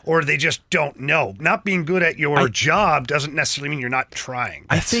there, or they just don't know? Not being good at your job doesn't necessarily mean you're not trying.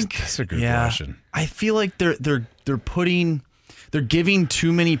 I think that's a good question. I feel like they're giving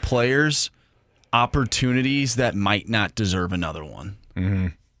too many players opportunities that might not deserve another one,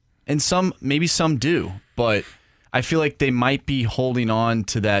 and maybe some do, but I feel like they might be holding on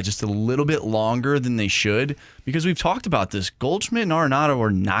to that just a little bit longer than they should, because we've talked about this. Goldschmidt and Arenado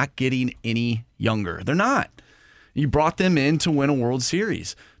are not getting any younger. They're not. You brought them in to win a World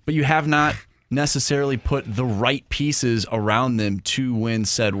Series, but you have not necessarily put the right pieces around them to win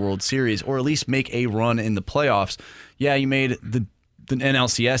said World Series, or at least make a run in the playoffs. Yeah, you made the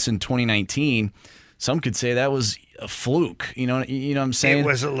NLCS in 2019. Some could say that was a fluke. You know what I'm saying? It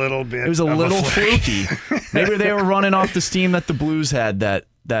was a little bit. It was a little fluky. Maybe they were running off the steam that the Blues had that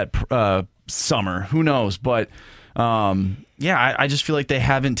summer. Who knows? But I just feel like they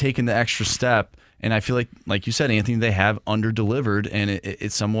haven't taken the extra step, and I feel like you said, Anthony, they have under-delivered, and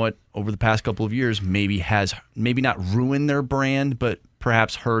it somewhat over the past couple of years maybe not ruined their brand, but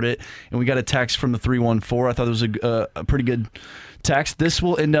perhaps hurt it. And we got a text from the 314. I thought it was a pretty good text. This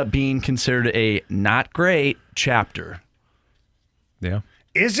will end up being considered a not great chapter. Yeah.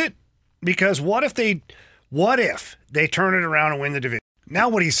 Is it? Because what if they turn it around and win the division? Now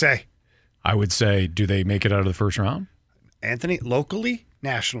what do you say? I would say, do they make it out of the first round? Anthony, locally,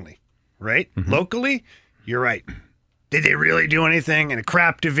 nationally, right? Mm-hmm. Locally, you're right. Did they really do anything in a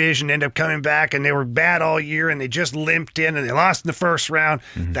crap division, end up coming back, and they were bad all year, and they just limped in, and they lost in the first round?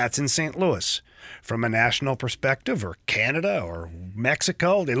 Mm-hmm. That's in St. Louis. From a national perspective, or Canada, or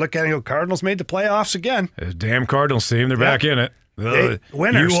Mexico, they look at it and go, Cardinals made the playoffs again. Damn Cardinals team, they're back in it.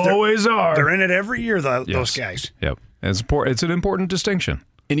 Winners. You always are. They're in it every year, those guys. Yep. It's an important distinction.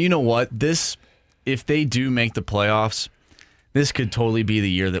 And you know what? If they do make the playoffs, this could totally be the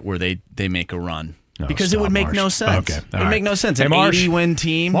year where they make a run. Because it would make no sense. Okay. It would make no sense. Hey, An 80-win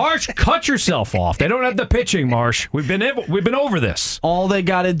team. Marsh, cut yourself off. They don't have the pitching, Marsh. We've been over this. All they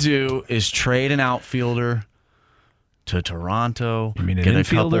got to do is trade an outfielder to Toronto. You mean an get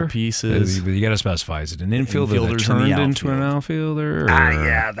infielder? A couple pieces. You got to specify. Is it an infielder that Infielders in the turned into outfield. an outfielder?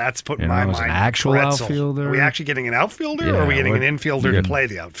 Yeah, that's putting my mind. An actual pretzel. outfielder? Are we actually getting an outfielder, Yeah, or are we getting what- an infielder to play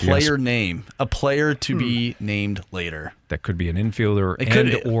the outfield? Player name. A player to be named later. That could be an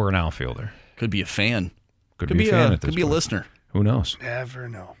infielder or an outfielder. Could be a fan. Could be a fan at this Could be a point. listener. Who knows? Never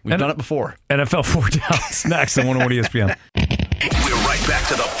know. We've done it before. NFL 4 Downs next on 101 ESPN. We're right back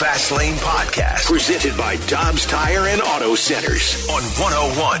to the Fast Lane Podcast, presented by Dobbs Tire and Auto Centers on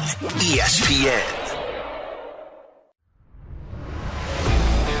 101 ESPN.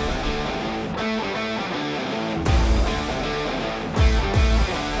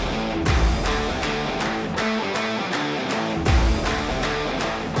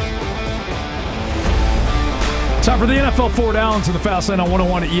 Time for the NFL 4 Downs in the Fast Lane on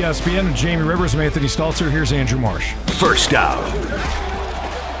 101 ESPN. And Jamie Rivers and Anthony Stalter. Here's Andrew Marsh. First down.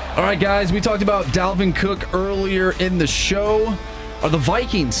 All right, guys, we talked about Dalvin Cook earlier in the show. Are the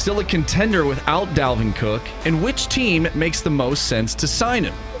Vikings still a contender without Dalvin Cook? And which team makes the most sense to sign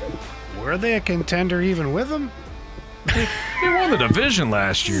him? Were they a contender even with him? They won the division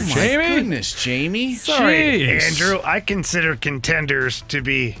last year, Jamie. My goodness, Jamie. Sorry, Jeez. Andrew. I consider contenders to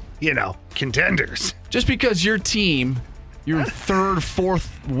be, contenders. Just because your team, your third, fourth,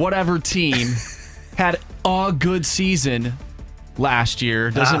 whatever team, had a good season last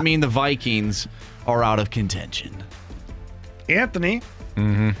year doesn't mean the Vikings are out of contention. Anthony,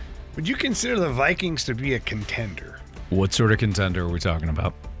 Mm-hmm. would you consider the Vikings to be a contender? What sort of contender are we talking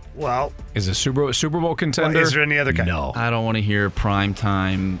about? Well, Is it Super Bowl contender? is there any other kind? No. I don't want to hear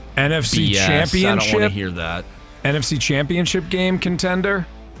primetime NFC BS. Championship? I don't want to hear that. NFC Championship game contender?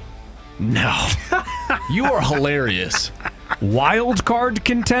 No. You are hilarious. Wild card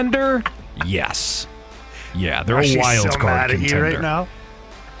contender? Yes. Yeah, they're Marsh a is wild so card mad contender. at you right now.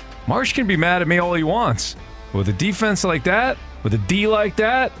 Marsh can be mad at me all he wants. With a defense like that, with a D like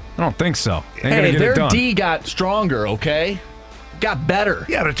that, I don't think so. Ain't gonna Hey, get their it done. D got stronger, okay? Got better.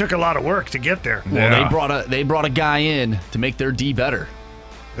 Yeah, but it took a lot of work to get there. Well, they brought a guy in to make their D better.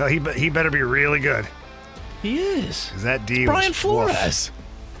 Well, he better be really good. He is. 'Cause that D Brian was Flores.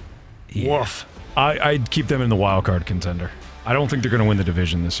 Woof. I'd keep them in the wild card contender. I don't think they're going to win the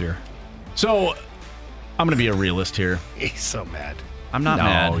division this year. So, I'm going to be a realist here. He's so mad. I'm not No,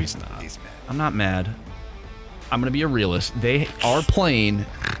 mad. he's not. He's mad. I'm not mad. I'm going to be a realist. They are playing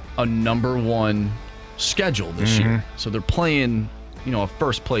a number one schedule this year. So they're playing, a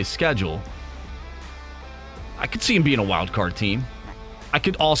first place schedule. I could see him being a wild card team. I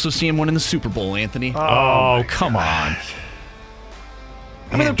could also see him winning the Super Bowl, Anthony. Oh, come on.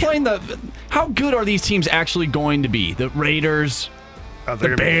 I mean, they're playing how good are these teams actually going to be? The Raiders,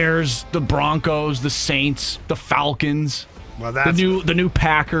 the Bears, the Broncos, the Saints, the Falcons, the new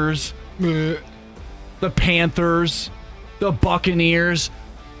Packers, the Panthers, the Buccaneers.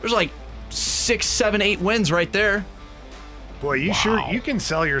 There's like 6, 7, 8 wins right there. Boy, you can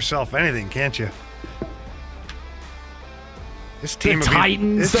sell yourself anything, can't you? This team The will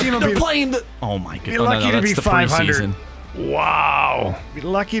Titans, This team will they're be playing the. Oh my goodness! Be lucky to be that's the 500. preseason. Wow. Be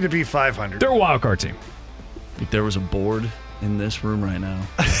lucky to be 500. They're a wild card team. If there was a board in this room right now,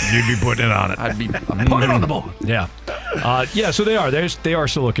 You'd be putting it on it. I'd be putting it on the board. Yeah. So they are. They are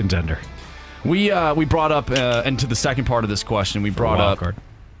still a contender. We brought up, and to the second part of this question, we brought wild up card.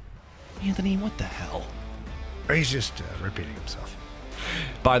 Anthony. What the hell? Or he's just repeating himself.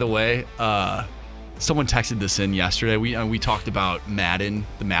 By the way, someone texted this in yesterday. We talked about Madden,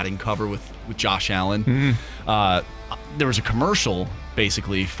 the Madden cover with Josh Allen. There was a commercial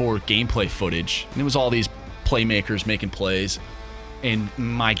basically for gameplay footage, and it was all these playmakers making plays. And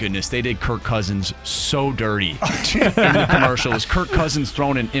my goodness, they did Kirk Cousins so dirty in the commercial. It was Kirk Cousins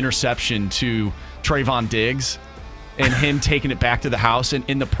throwing an interception to Trayvon Diggs and him taking it back to the house, and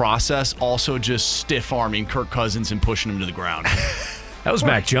in the process also just stiff-arming Kirk Cousins and pushing him to the ground. That was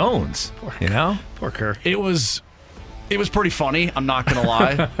Mac Jones. Poor Kirk. It was pretty funny, I'm not going to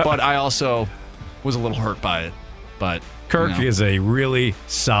lie, but I also was a little hurt by it. But Kirk is a really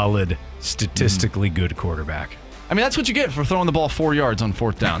solid, statistically good quarterback. I mean, that's what you get for throwing the ball 4 yards on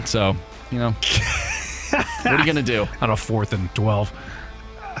fourth down. So, what are you going to do? On a 4th and 12.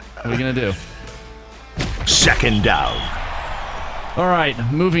 What are you going to do? Second down. All right,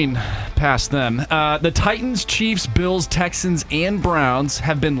 moving past them. The Titans, Chiefs, Bills, Texans, and Browns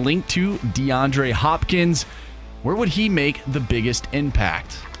have been linked to DeAndre Hopkins. Where would he make the biggest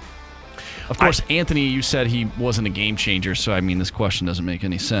impact? Of course, Anthony, you said he wasn't a game changer, so I mean, this question doesn't make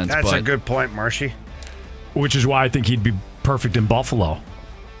any sense. That's a good point, Marshy. Which is why I think he'd be perfect in Buffalo.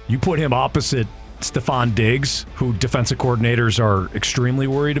 You put him opposite Stephon Diggs, who defensive coordinators are extremely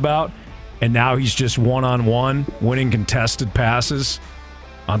worried about, and now he's just one-on-one, winning contested passes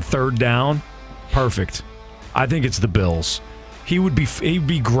on third down. Perfect. I think it's the Bills. He'd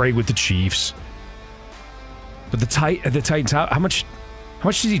be great with the Chiefs. But the Titans, how much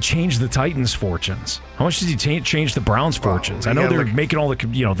does he change the Titans' fortunes? How much does he change the Browns' fortunes? I know they're making all the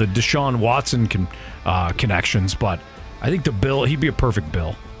the Deshaun Watson connections, but I think he'd be a perfect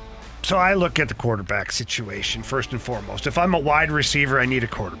Bill. So I look at the quarterback situation first and foremost. If I'm a wide receiver, I need a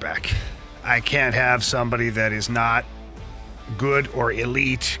quarterback. I can't have somebody that is not good or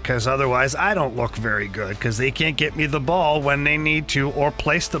elite, because otherwise I don't look very good, because they can't get me the ball when they need to or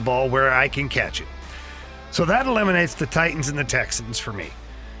place the ball where I can catch it. So that eliminates the Titans and the Texans for me,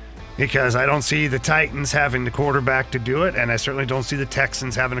 because I don't see the Titans having the quarterback to do it, and I certainly don't see the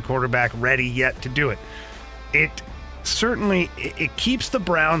Texans having a quarterback ready yet to do it. It keeps the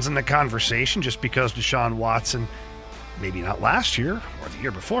Browns in the conversation just because Deshaun Watson, maybe not last year or the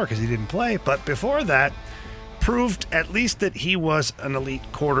year before because he didn't play, but before that, proved at least that he was an elite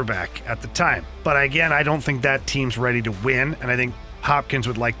quarterback at the time. But again, I don't think that team's ready to win, and I think Hopkins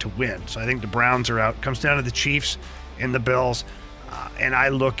would like to win. So I think the Browns are out. It comes down to the Chiefs and the Bills, and I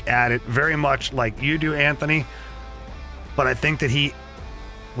look at it very much like you do, Anthony, but I think that he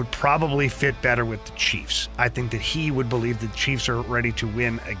would probably fit better with the Chiefs. I think that he would believe the Chiefs are ready to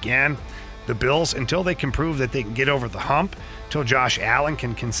win again. The Bills, until they can prove that they can get over the hump, until Josh Allen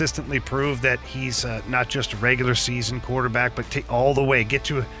can consistently prove that he's not just a regular season quarterback, but take all the way, get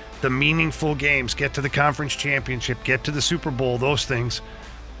to the meaningful games, get to the conference championship, get to the Super Bowl, those things,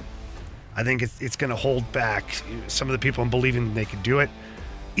 I think it's going to hold back some of the people in believing they could do it.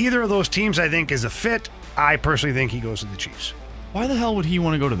 Either of those teams, I think, is a fit. I personally think he goes to the Chiefs. Why the hell would he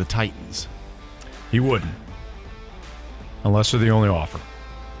want to go to the Titans? He wouldn't. Unless they're the only offer.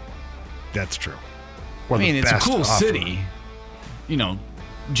 That's true. I mean, it's a cool city.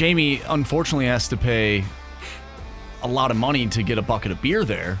 Jamie unfortunately has to pay a lot of money to get a bucket of beer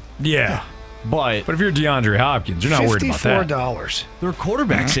there. Yeah. But if you're DeAndre Hopkins, you're not worried about that. $54. Their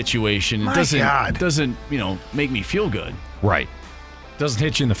quarterback situation doesn't make me feel good. Right. Doesn't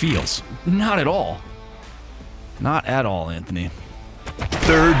hit you in the feels. Not at all. Not at all, Anthony.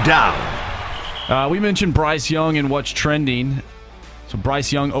 Third down. We mentioned Bryce Young and what's trending. So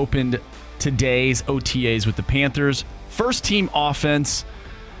Bryce Young opened today's OTAs with the Panthers. First team offense.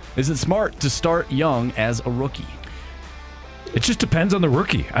 Is it smart to start Young as a rookie? It just depends on the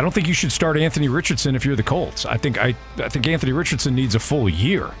rookie. I don't think you should start Anthony Richardson if you're the Colts. I think Anthony Richardson needs a full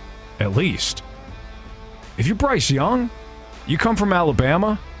year, at least. If you're Bryce Young, you come from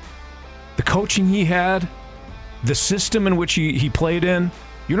Alabama, the coaching he had, the system in which he played in,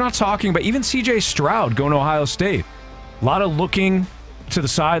 you're not talking about even C.J. Stroud going to Ohio State. A lot of looking to the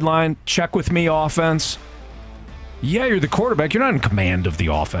sideline, check with me offense. Yeah, you're the quarterback. You're not in command of the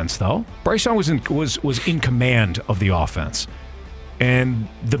offense, though. Bryce Young was in command of the offense. And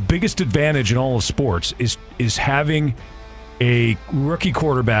the biggest advantage in all of sports is having a rookie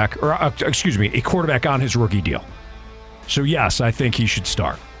quarterback, or a quarterback on his rookie deal. So yes, I think he should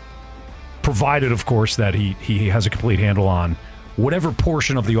start, provided, of course, that he has a complete handle on whatever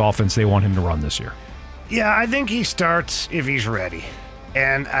portion of the offense they want him to run this year. Yeah, I think he starts if he's ready,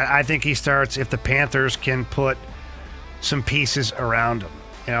 and I think he starts if the Panthers can put some pieces around him.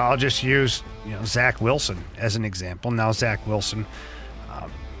 I'll just use Zach Wilson as an example. Now Zach Wilson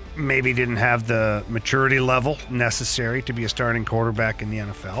maybe didn't have the maturity level necessary to be a starting quarterback in the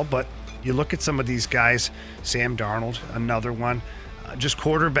NFL, but you look at some of these guys, Sam Darnold, another one, just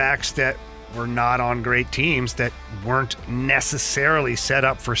quarterbacks that were not on great teams that weren't necessarily set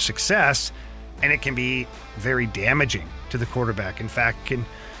up for success, and it can be very damaging to the quarterback. In fact, can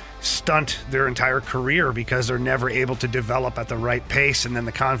stunt their entire career because they're never able to develop at the right pace, and then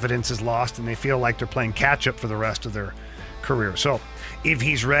the confidence is lost and they feel like they're playing catch up for the rest of their career. So if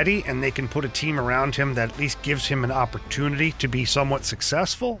he's ready and they can put a team around him that at least gives him an opportunity to be somewhat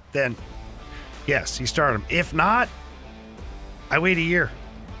successful, then yes, you start him. If not, I wait a year.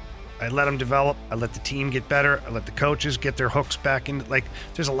 I let him develop. I let the team get better. I let the coaches get their hooks back in.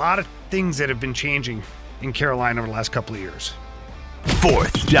 There's a lot of things that have been changing in Carolina over the last couple of years.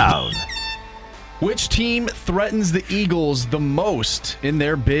 Fourth down. Which team threatens the Eagles the most in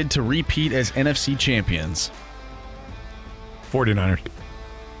their bid to repeat as NFC champions? 49ers.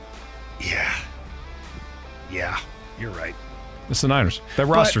 Yeah, you're right. It's the Niners. That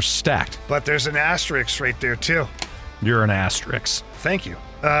roster's stacked. But there's an asterisk right there, too. You're an asterisk. Thank you.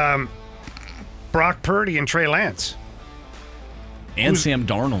 Brock Purdy and Trey Lance. And Sam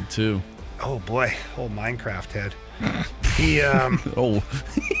Darnold, too. Oh, boy. Old Minecraft head. He, oh.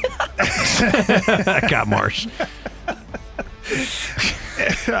 I got Marsh.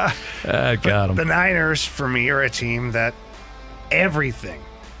 Got him. The Niners, for me, are a team that everything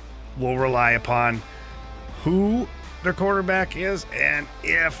will rely upon who their quarterback is and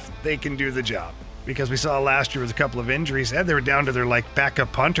if they can do the job. Because we saw last year with a couple of injuries, and they were down to their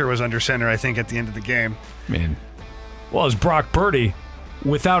backup punter was under center, I think, at the end of the game. I mean, well, it's Brock Purdy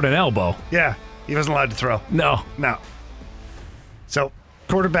without an elbow. Yeah, he wasn't allowed to throw. No. So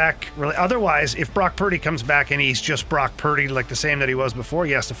quarterback, really. Otherwise, if Brock Purdy comes back and he's just Brock Purdy, like the same that he was before,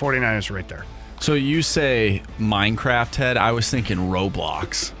 yes, the 49ers are right there. So you say Minecraft head. I was thinking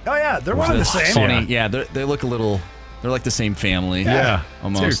Roblox. Oh, yeah, they're one of the same. Funny. Yeah, they look a little... They're like the same family. Yeah.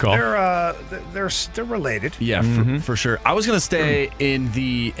 Almost. They're related. Yeah, for sure. I was going to stay in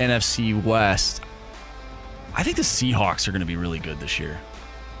the NFC West. I think the Seahawks are going to be really good this year.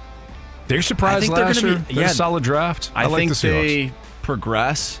 They're surprised last year. They're a solid draft. I like think the Seahawks. they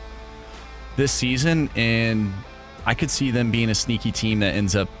progress this season, and I could see them being a sneaky team that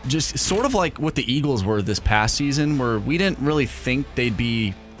ends up just sort of like what the Eagles were this past season, where we didn't really think they'd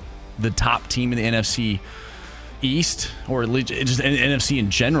be the top team in the NFC East, or just NFC in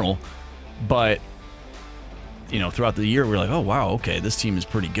general, but throughout the year we're like, oh wow, okay, this team is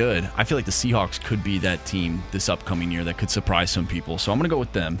pretty good. I feel like the Seahawks could be that team this upcoming year that could surprise some people, so I'm gonna go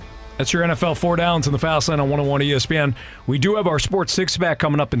with them. That's your NFL 4 Downs in the Fast Lane on 101 ESPN. We do have our Sports Six-Pack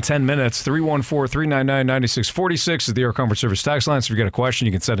coming up in 10 minutes. 314-399-9646 is the Air Comfort Service text line, so if you got a question,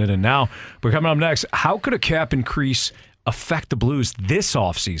 you can send it in now. But coming up next, how could a cap increase affect the Blues this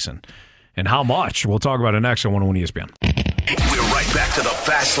offseason? And how much? We'll talk about it next on 101 ESPN. We're right back to the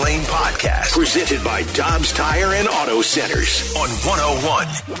Fast Lane Podcast, presented by Dobbs Tire and Auto Centers on 101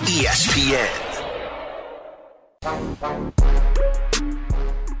 ESPN.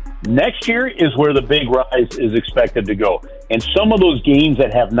 Next year is where the big rise is expected to go. And some of those games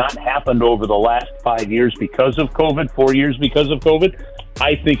that have not happened over the last 5 years because of COVID, 4 years because of COVID,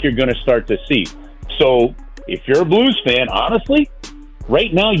 I think you're going to start to see. So if you're a Blues fan, honestly,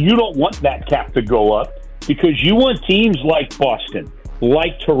 right now, you don't want that cap to go up because you want teams like Boston,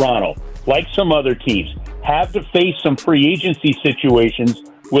 like Toronto, like some other teams, have to face some free agency situations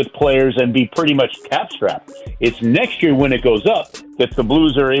with players and be pretty much cap strapped. It's next year when it goes up that the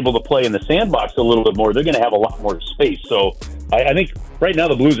Blues are able to play in the sandbox a little bit more. They're going to have a lot more space. So I think right now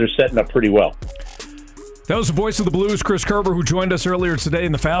the Blues are setting up pretty well. That was the voice of the Blues, Chris Kerber, who joined us earlier today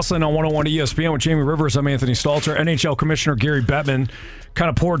in the Fast Lane on 101 ESPN with Jamie Rivers. I'm Anthony Stalter. NHL Commissioner Gary Bettman kind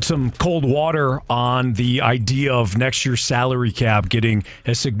of poured some cold water on the idea of next year's salary cap getting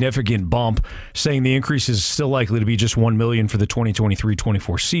a significant bump, saying the increase is still likely to be just $1 million for the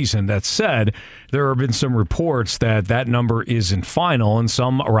 2023-24 season. That said, there have been some reports that that number isn't final, and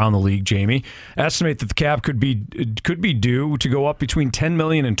some around the league, Jamie, estimate that the cap could be due to go up between $10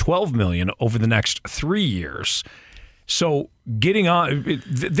 million and $12 million over the next 3 years. So getting on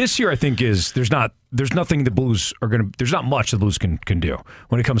this year, I think there's not much the Blues can do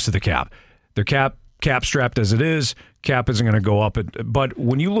when it comes to the cap. They're cap strapped as it is. Cap isn't going to go up. But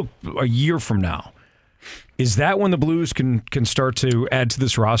when you look a year from now, is that when the Blues can start to add to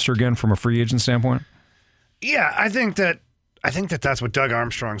this roster again from a free agent standpoint? Yeah, I think that's what Doug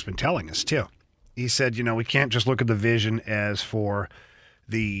Armstrong's been telling us too. He said, we can't just look at the vision as for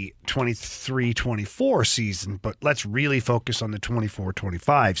the 23-24 season, but let's really focus on the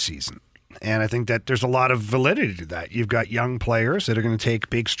 24-25 season. And I think that there's a lot of validity to that. You've got young players that are going to take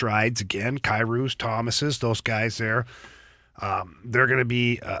big strides again, Kyrus, Thomases, those guys there. They're going to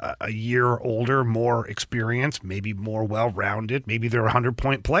be a year older, more experienced, maybe more well-rounded. Maybe they're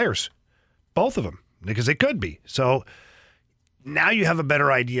 100-point players, both of them, because they could be. So now you have a better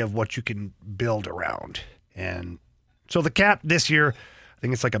idea of what you can build around. And so the cap this year, I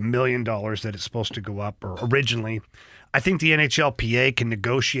think it's like $1 million that it's supposed to go up, or originally. I think the NHLPA can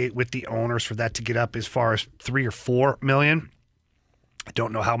negotiate with the owners for that to get up as far as $3 or $4 million. I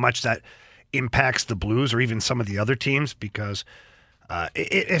don't know how much that impacts the Blues or even some of the other teams because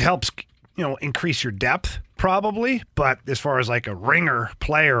it helps, increase your depth probably. But as far as like a ringer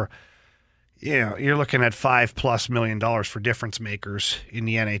player, you're looking at $5+ million for difference makers in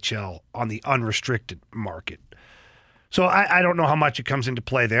the NHL on the unrestricted market. So I don't know how much it comes into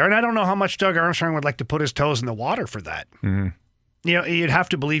play there, and I don't know how much Doug Armstrong would like to put his toes in the water for that. Mm-hmm. You'd have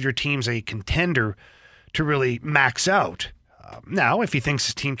to believe your team's a contender to really max out. Now, if he thinks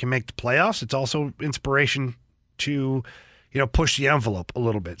his team can make the playoffs, it's also inspiration to, push the envelope a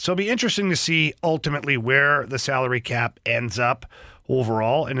little bit. So it'll be interesting to see ultimately where the salary cap ends up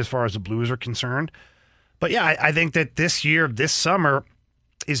overall and as far as the Blues are concerned. But yeah, I think that this summer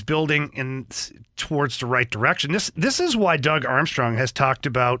is building towards the right direction. This is why Doug Armstrong has talked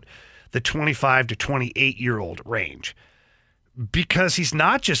about the 25 to 28-year-old range, because he's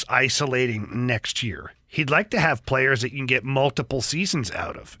not just isolating next year. He'd like to have players that you can get multiple seasons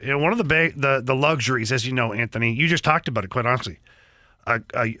out of. One of the luxuries, as you know, Anthony, you just talked about it, quite honestly,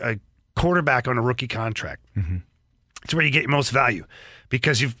 a quarterback on a rookie contract. Mm-hmm. It's where you get your most value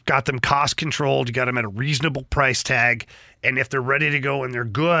because you've got them cost controlled, you got them at a reasonable price tag, and if they're ready to go and they're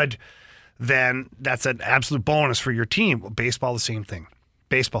good, then that's an absolute bonus for your team. Well, baseball, the same thing.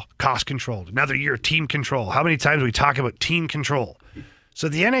 Baseball, cost controlled. Another year, team control. How many times do we talk about team control? So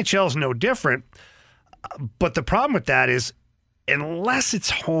the NHL is no different. But the problem with that is, unless it's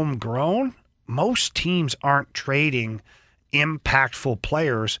homegrown, most teams aren't trading impactful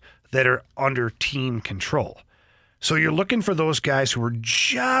players that are under team control. So you're looking for those guys who are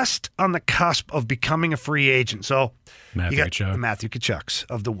just on the cusp of becoming a free agent. So you got the Matthew Tkachuks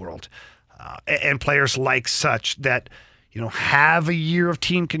of the world, and players like such that have a year of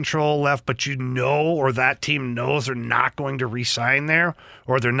team control left, but or that team knows they're not going to re-sign there,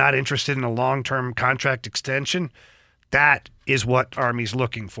 or they're not interested in a long-term contract extension. That is what Army's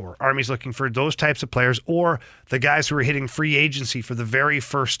looking for. Army's looking for those types of players, or the guys who are hitting free agency for the very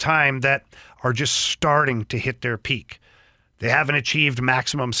first time that are just starting to hit their peak. They haven't achieved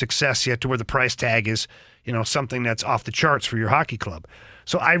maximum success yet to where the price tag is, something that's off the charts for your hockey club.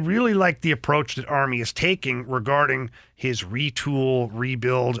 So I really like the approach that Army is taking regarding his retool,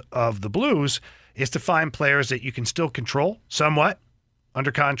 rebuild of the Blues, is to find players that you can still control somewhat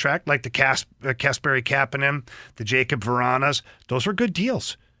under contract, like the Kasperi Kapanen, the Jacob Varanas. Those are good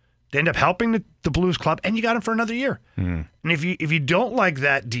deals. They end up helping the Blues club, and you got him for another year. Mm. And if you don't like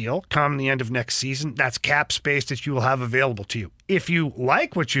that deal come the end of next season, that's cap space that you will have available to you. If you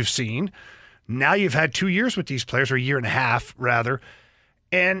like what you've seen, now you've had 2 years with these players, or a year and a half, rather,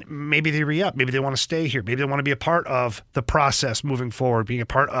 and maybe they re-up. Maybe they want to stay here. Maybe they want to be a part of the process moving forward, being a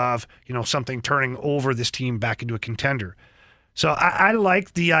part of something turning over this team back into a contender. So I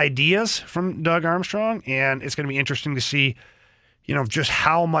like the ideas from Doug Armstrong, and it's going to be interesting to see just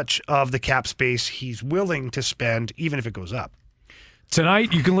how much of the cap space he's willing to spend, even if it goes up.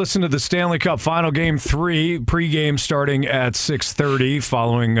 Tonight, you can listen to the Stanley Cup Final Game 3 pregame starting at 6:30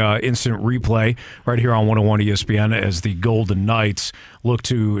 following instant replay right here on 101 ESPN as the Golden Knights look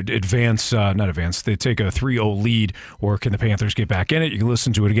to they take a 3-0 lead, or can the Panthers get back in it? You can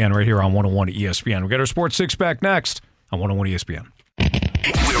listen to it again right here on 101 ESPN. We got our Sports Six-Pack next on 101 ESPN.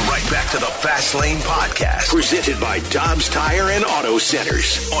 We're right back to the Fast Lane Podcast, presented by Dobbs Tire and Auto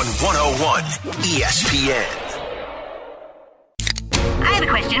Centers on 101 ESPN. I have a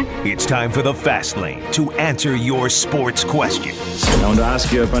question. It's time for the Fast Lane to answer your sports questions. I want to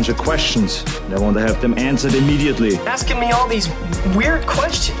ask you a bunch of questions. I want to have them answered immediately. Asking me all these weird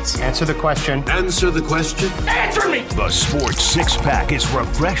questions. Answer the question. Answer the question. Answer me! The Sports Six-Pack is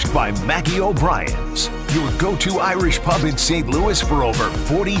refreshed by Maggie O'Brien's, your go-to Irish pub in St. Louis for over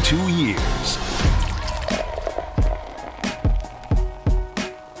 42 years.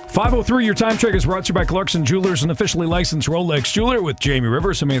 5:03, your time check is brought to you by Clarkson Jewelers, an officially licensed Rolex jeweler. With Jamie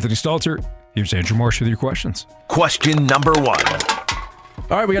Rivers, I'm Anthony Stalter. Here's Andrew Marsh with your questions. Question number 1.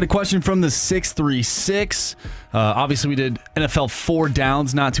 All right, we got a question from the 636. Obviously, we did NFL 4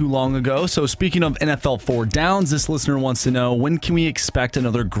 Downs not too long ago. So speaking of NFL 4 Downs, this listener wants to know, when can we expect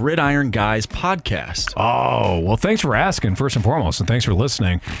another Gridiron Guys podcast? Oh, well, thanks for asking, first and foremost, and thanks for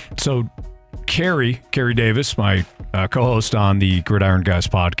listening. So Kerry Davis, my co-host on the Gridiron Guys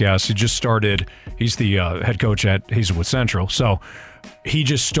podcast, he just started. He's the head coach at Hazelwood Central. So he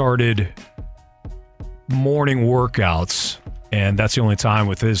just started morning workouts, and that's the only time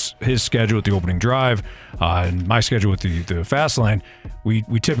with his schedule with the opening drive and my schedule with the fast lane. We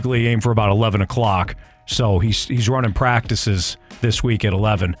typically aim for about 11 o'clock. So he's running practices this week at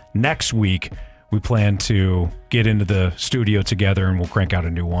 11. Next week, we plan to get into the studio together, and we'll crank out a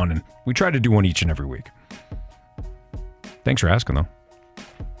new one. And we try to do one each and every week. Thanks for asking, though.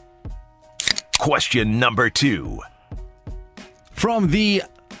 Question number 2. From the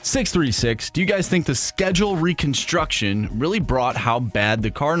 636, do you guys think the schedule reconstruction really brought how bad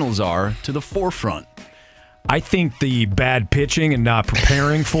the Cardinals are to the forefront? I think the bad pitching and not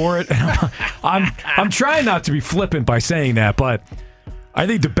preparing for it. I'm trying not to be flippant by saying that, but I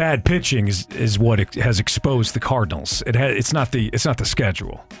think the bad pitching is what it has exposed the Cardinals. It's not the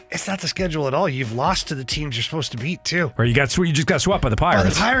schedule. It's not the schedule at all. You've lost to the teams you're supposed to beat too. Or you just got swept by the Pirates. By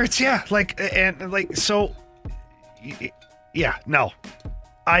the Pirates, yeah. So Yeah, no.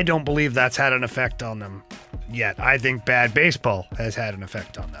 I don't believe that's had an effect on them yet. I think bad baseball has had an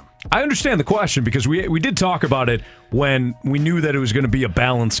effect on them. I understand the question because we did talk about it when we knew that it was going to be a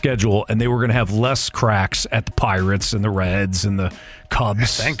balanced schedule and they were going to have less cracks at the Pirates and the Reds and the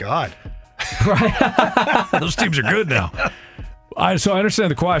Cubs. Thank God. Right? Those teams are good now. So I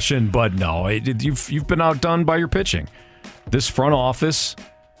understand the question, but no, you've been outdone by your pitching. This front office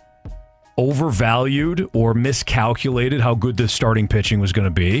overvalued or miscalculated how good the starting pitching was going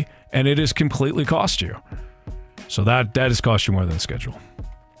to be, and it has completely cost you. So that has cost you more than the schedule.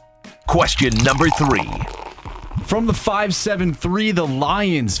 Question number 3. From the 5-7-3, the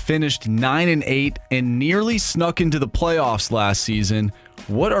Lions finished 9-8 and nearly snuck into the playoffs last season.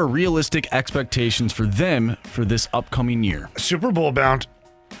 What are realistic expectations for them for this upcoming year? Super Bowl bound.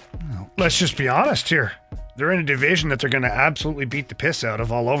 Let's just be honest here. They're in a division that they're going to absolutely beat the piss out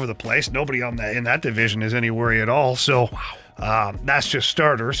of all over the place. Nobody in that division is any worry at all. So that's just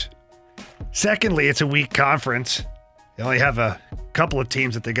starters. Secondly, it's a weak conference. They only have a couple of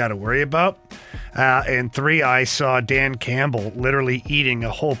teams that they got to worry about. And 3, I saw Dan Campbell literally eating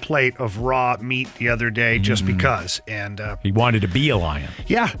a whole plate of raw meat the other day just because. And he wanted to be a Lion.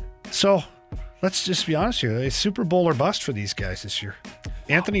 Yeah. So let's just be honest here. It's Super Bowl or bust for these guys this year.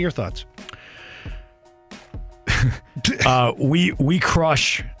 Anthony, your thoughts? We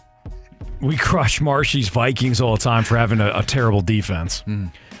crush Marshy's Vikings all the time for having a terrible defense.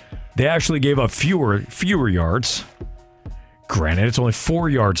 They actually gave up fewer yards. Granted, it's only 4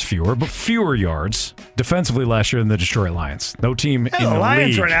 yards fewer, but fewer yards defensively last year than the Detroit Lions. No team in the league. The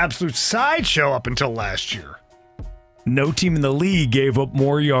Lions were an absolute sideshow up until last year. No team in the league gave up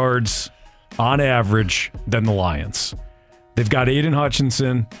more yards on average than the Lions. They've got Aiden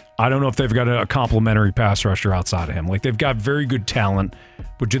Hutchinson. I don't know if they've got a complimentary pass rusher outside of him. Like, they've got very good talent,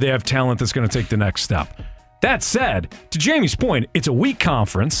 but do they have talent that's going to take the next step? That said, to Jamie's point, it's a weak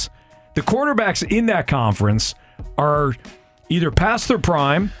conference. The quarterbacks in that conference are either past their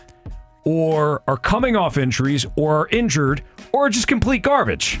prime or are coming off injuries or are injured or just complete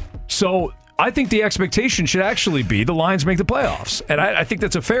garbage. So I think the expectation should actually be the Lions make the playoffs. And I think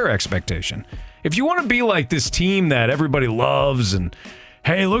that's a fair expectation. If you want to be like this team that everybody loves and,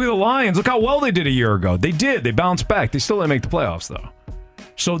 hey, look at the Lions, look how well they did a year ago. They did. They bounced back. They still didn't make the playoffs, though.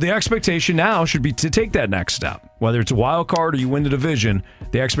 So the expectation now should be to take that next step. Whether it's a wild card or you win the division,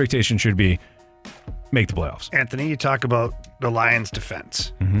 the expectation should be make the playoffs. Anthony, you talk about the Lions'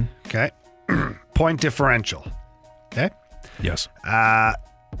 defense. Mm-hmm. Okay. Point differential. Okay. Yes.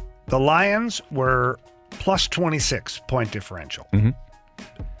 The Lions were plus 26 point differential. Mm-hmm.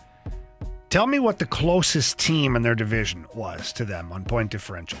 Tell me what the closest team in their division was to them on point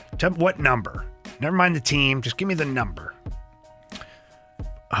differential. Tell me what number. Never mind the team. Just give me the number.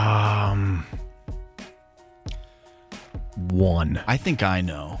 1. I think I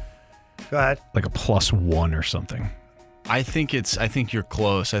know. Go ahead. Like a +1 or something. I think you're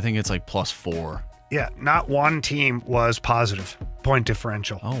close. I think it's like +4. Yeah, not one team was positive point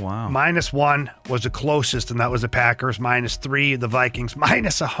differential. Oh, wow. -1 was the closest, and that was the Packers. -3, the Vikings.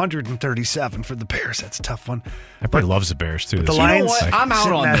 -137 for the Bears. That's a tough one. Everybody loves the Bears, too. The You Lions, know what? I'm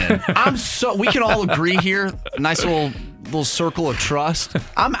out on that. them. We can all agree here. Nice little circle of trust.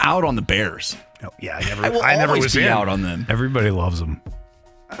 I'm out on the Bears. No, yeah, I never was was be in. out on them. Everybody loves them.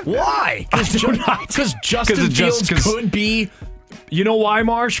 Why? Because Justin Fields could be. You know why,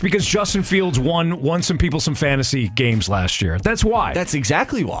 Marsh? Because Justin Fields won some people some fantasy games last year. That's why. That's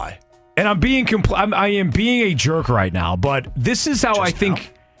exactly why. And I am being a jerk right now, but this is how I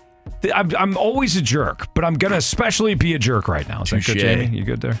think. I'm always a jerk, but I'm going to especially be a jerk right now. Is that good, Jamie? You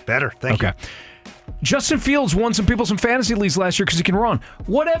good there? Better. Thank you. Justin Fields won some people some fantasy leagues last year because he can run.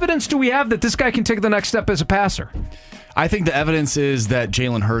 What evidence do we have that this guy can take the next step as a passer? I think the evidence is that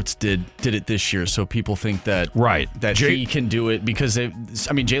Jalen Hurts did it this year, so people think that he can do it because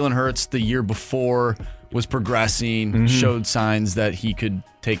Jalen Hurts the year before was progressing, showed signs that he could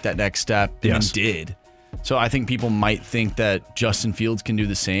take that next step, and did. So I think people might think that Justin Fields can do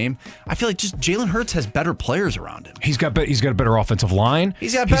the same. I feel like just Jalen Hurts has better players around him. He's got a better offensive line.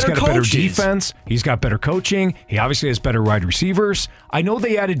 He's got better defense. He's got better coaching. He obviously has better wide receivers. I know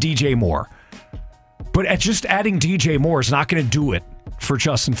they added DJ Moore, but just adding DJ Moore is not going to do it for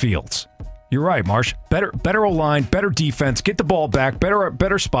Justin Fields. You're right, Marsh. Better O-line, better defense, get the ball back,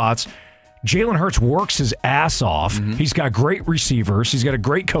 better spots. Jalen Hurts works his ass off. He's got great receivers. He's got a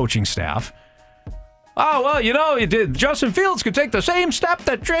great coaching staff. Oh, well, Justin Fields could take the same step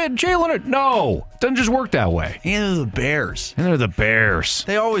that Jalen. No, it doesn't just work that way. And they're the Bears.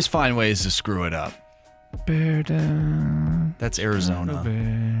 They always find ways to screw it up. Bear down. That's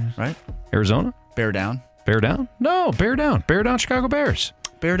Arizona, right? Arizona? Bear down. Bear down? No, bear down. Bear down, Chicago Bears.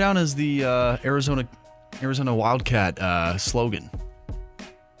 Bear down is the Arizona Wildcat slogan.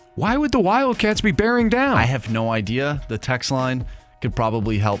 Why would the Wildcats be bearing down? I have no idea. The text line could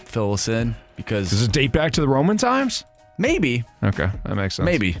probably help fill us in because... Does it date back to the Roman times? Maybe. Okay, that makes sense.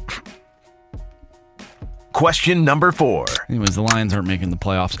 Maybe. Question number 4. Anyways, the Lions aren't making the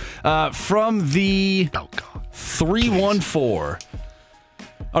playoffs. From the 314.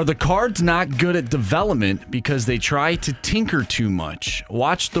 Are the Cards not good at development because they try to tinker too much?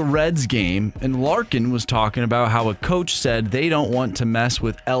 Watch the Reds game, and Larkin was talking about how a coach said they don't want to mess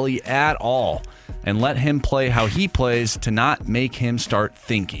with Ellie at all and let him play how he plays to not make him start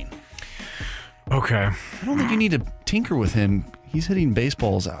thinking. Okay. I don't think you need to tinker with him. He's hitting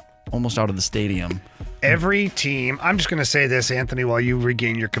baseballs almost out of the stadium. Every team, I'm just going to say this, Anthony, while you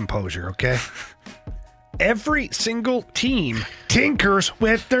regain your composure, okay? Every single team tinkers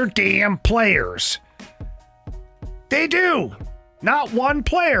with their damn players. They do. Not one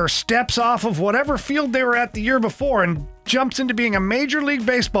player steps off of whatever field they were at the year before and jumps into being a Major League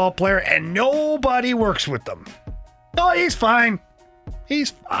Baseball player, and nobody works with them. Oh, he's fine. He's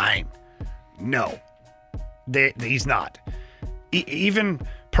fine. No, he's not. Even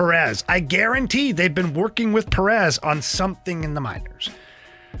Perez, I guarantee they've been working with Perez on something in the minors.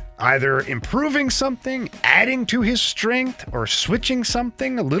 Either improving something, adding to his strength, or switching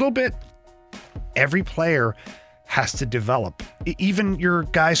something a little bit. Every player has to develop. Even your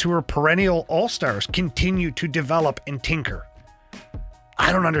guys who are perennial all-stars continue to develop and tinker.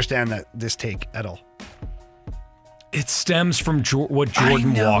 I don't understand this take at all. It stems from what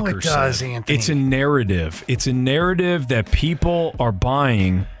Jordan Walker said. Anthony. It's a narrative. It's a narrative that people are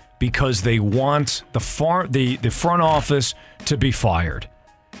buying because they want the front office to be fired.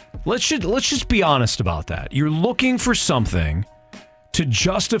 Let's just be honest about that. You're looking for something to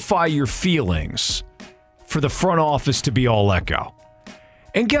justify your feelings for the front office to be all let go.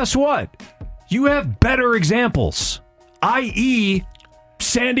 And guess what? You have better examples, i.e.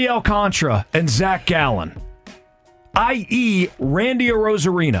 Sandy Alcantara and Zach Gallen, i.e. Randy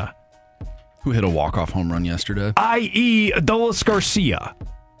Arozarena, who hit a walk-off home run yesterday, i.e. Adolis Garcia.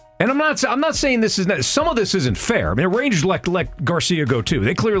 And I'm not saying this is some of this isn't fair. I mean, the Rangers let Garcia go too.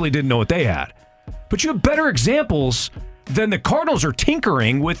 They clearly didn't know what they had. But you have better examples than the Cardinals are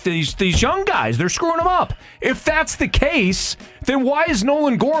tinkering with these young guys. They're screwing them up. If that's the case, then why is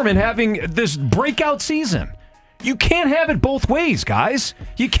Nolan Gorman having this breakout season? You can't have it both ways, guys.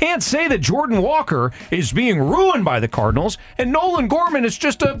 You can't say that Jordan Walker is being ruined by the Cardinals and Nolan Gorman is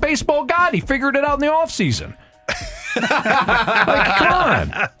just a baseball god. He figured it out in the offseason. Like, come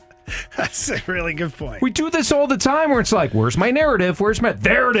on. That's a really good point. We do this all the time where it's like, where's my narrative?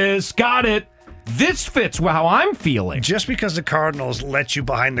 There it is. Got it. This fits how I'm feeling. Just because the Cardinals let you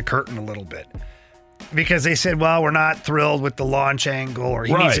behind the curtain a little bit. Because they said, well, we're not thrilled with the launch angle, or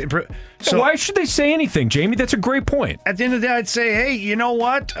he needs to improve. So why should they say anything, Jamie? That's a great point. At the end of the day, I'd say, hey, you know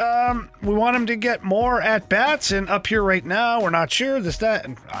what? We want him to get more at-bats, and up here right now, we're not sure, this, that.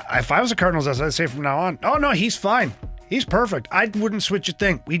 And if I was the Cardinals, I'd say from now on, oh, no, he's fine. He's perfect. I wouldn't switch a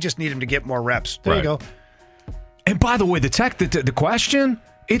thing. We just need him to get more reps. There you go. And by the way, the question,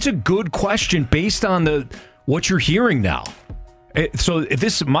 it's a good question based on what you're hearing now. So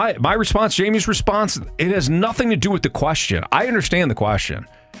this my response, Jamie's response, it has nothing to do with the question. I understand the question.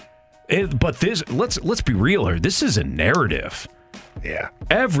 But this, let's be real here. This is a narrative. Yeah.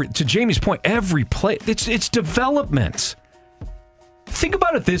 To Jamie's point, every play, it's development. Think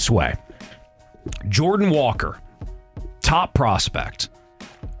about it this way. Jordan Walker, top prospect,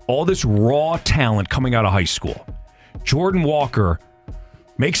 all this raw talent coming out of high school. Jordan Walker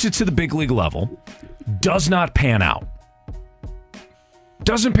makes it to the big league level, does not pan out.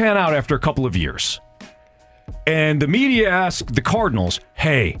 Doesn't pan out after a couple of years. And the media ask the Cardinals,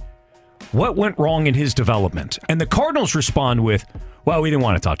 hey, what went wrong in his development? And the Cardinals respond with, well, we didn't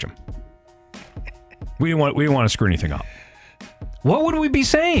want to touch him. We didn't want to screw anything up. What would we be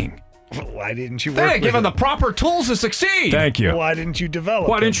saying? Why didn't you work with give him him? the proper tools to succeed. Thank you. Why didn't you develop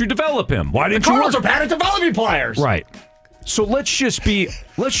Why him? didn't you develop him? Why didn't The you Cardinals work? are bad at developing players. Right. So let's just be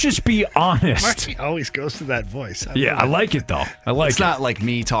honest. Marty always goes to that voice. I like it though. I like It's it. not like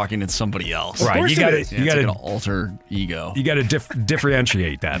me talking to somebody else. Right. You got to It's like an alter ego. You got to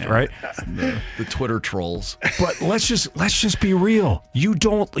differentiate that, right? The Twitter trolls. But let's just be real. You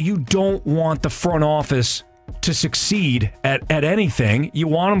don't want the front office to succeed at anything. You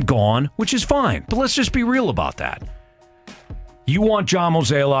want them gone, which is fine. But let's just be real about that. You want John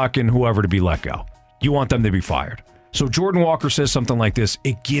Mozeliak and whoever to be let go. You want them to be fired. So Jordan Walker says something like this,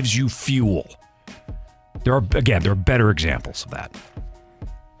 it gives you fuel. There are better examples of that.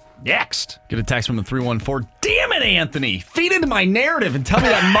 Next. Get a text from the 314. Damn it, Anthony. Feed into my narrative and tell me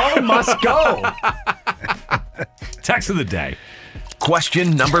that Mo must go. Text of the day.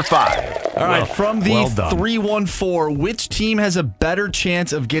 Question number 5. All right, from the well done. 314, which team has a better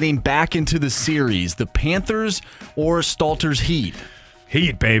chance of getting back into the series, the Panthers or Stalter's Heat?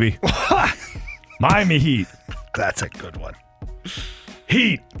 Heat, baby. Miami Heat. That's a good one.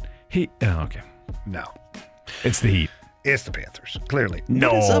 Heat. Heat. Oh, okay. No. It's the Heat. It's the Panthers, clearly.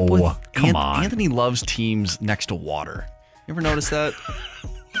 No. What is up with Come on. Anthony loves teams next to water. You ever notice that?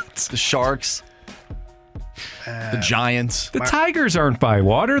 The Sharks, the Giants. The Tigers aren't by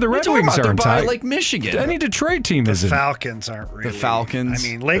water. The Red Wings aren't by by Lake Michigan. Any Detroit team The isn't. Falcons aren't really. The Falcons. I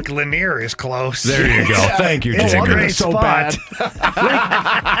mean, Lake Lanier is close. There you go. Thank you, It's a Jamie. great So spot.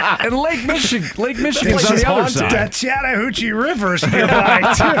 bad. And Lake Michigan's on the other side. The Chattahoochee River's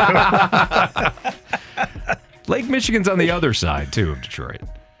nearby, too. Lake Michigan's on the other side, too, of Detroit.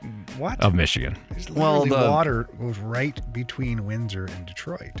 What? Of Michigan. There's Well, literally the- water goes right between Windsor and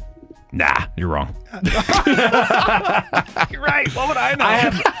Detroit. Nah, you're wrong. You're right. What would I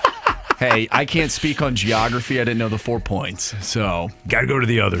know? Hey, I can't speak on geography. I didn't know the 4 points. So, Got to go to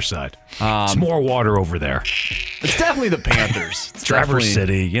the other side. It's more water over there. it's definitely the Panthers. It's Traverse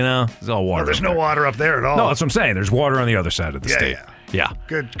definitely- City, you know, there's all water. Well, there's over no there. water up there at all. No, that's what I'm saying. There's water on the other side of the Yeah, state. Yeah.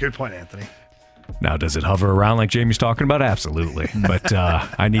 Good point, Anthony. Now, does it hover around like Jamie's talking about? Absolutely. But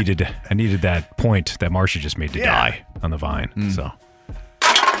I needed that point that Marcia just made to die on the vine. So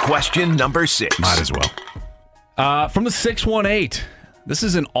Question number 6. might as well. From the 618, this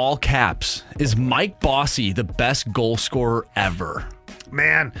is in all caps. Is Mike Bossy the best goal scorer ever?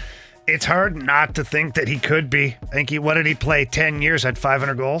 Man, it's hard not to think that he could be. I think what did he play? 10 years, had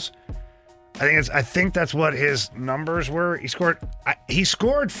 500 goals. I think that's what his numbers were. He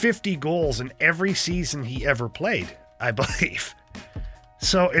scored 50 goals in every season he ever played, I believe.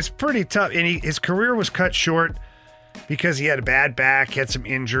 So it's pretty tough. And his career was cut short because he had a bad back, had some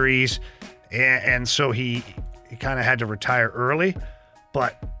injuries, and so he kind of had to retire early.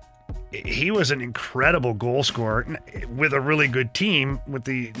 But he was an incredible goal scorer with a really good team with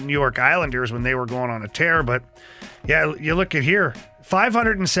the New York Islanders when they were going on a tear. But yeah, you look at here,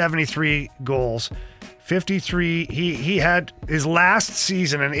 573 goals, 53. He had his last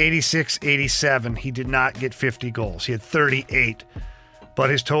season in 86-87. He did not get 50 goals. He had 38. But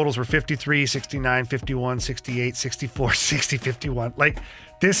his totals were 53, 69, 51, 68, 64, 60, 51. Like,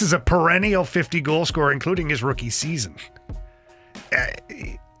 this is a perennial 50 goal scorer, including his rookie season.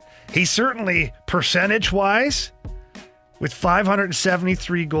 He certainly, percentage-wise, with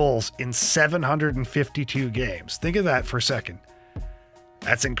 573 goals in 752 games. Think of that for a second.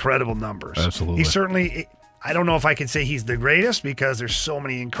 That's incredible numbers. Absolutely. He certainly, I don't know if I can say he's the greatest because there's so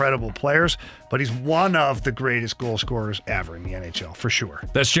many incredible players, but he's one of the greatest goal scorers ever in the NHL, for sure.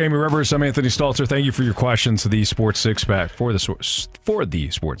 That's Jamie Rivers. I'm Anthony Stalter. Thank you for your questions to the Sports Six Pack for the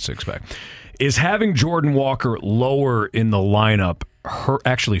Sports Six Pack. Is having Jordan Walker lower in the lineup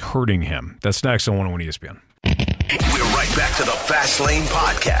actually hurting him? That's next on 101 ESPN. We're right back to the Fast Lane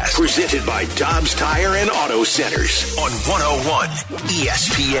Podcast, presented by Dobbs Tire and Auto Centers on 101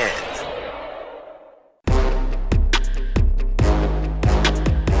 ESPN.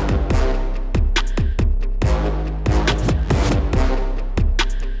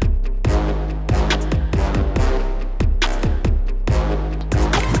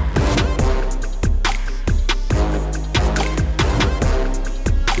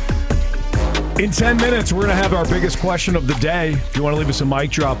 In 10 minutes, we're going to have our biggest question of the day. If you want to leave us a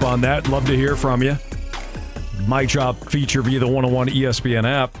mic drop on that, love to hear from you. Mic drop feature via the 101 ESPN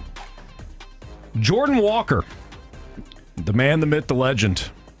app. Jordan Walker, the man, the myth, the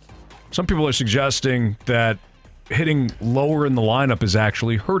legend. Some people are suggesting that hitting lower in the lineup is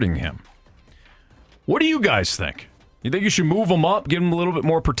actually hurting him. What do you guys think? You think you should move him up, give him a little bit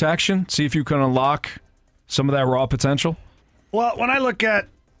more protection, see if you can unlock some of that raw potential? Well, when I look at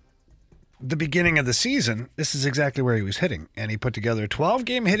the beginning of the season, this is exactly where he was hitting. And he put together a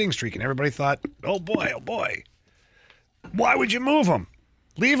 12-game hitting streak, and everybody thought, oh boy, why would you move him?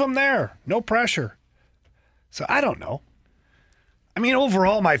 Leave him there. No pressure. So I don't know. I mean,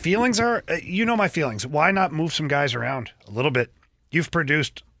 overall, my feelings are, you know my feelings. Why not move some guys around a little bit? You've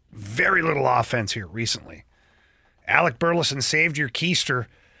produced very little offense here recently. Alec Burleson saved your keister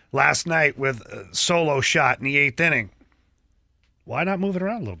last night with a solo shot in the 8th inning. Why not move it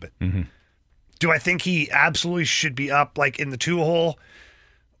around a little bit? Mm-hmm. Do I think he absolutely should be up like in the 2-hole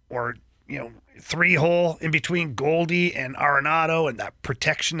or, 3-hole in between Goldie and Arenado and that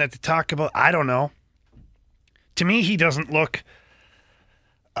protection that they talk about? I don't know. To me, he doesn't look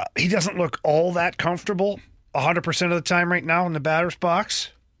all that comfortable 100% of the time right now in the batter's box.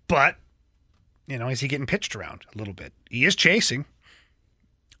 But, is he getting pitched around a little bit? He is chasing.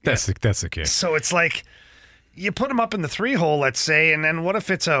 That's the key. So it's like you put him up in the 3-hole, let's say, and then what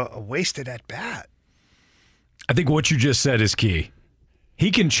if it's a wasted at bat? I think what you just said is key. He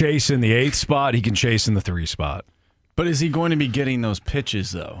can chase in the 8th spot. He can chase in the 3 spot. But is he going to be getting those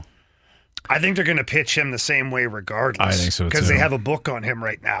pitches, though? I think they're going to pitch him the same way regardless. I think so, because too. they have a book on him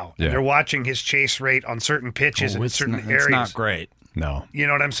right now. Yeah. They're watching his chase rate on certain pitches in certain areas. It's not great. No. You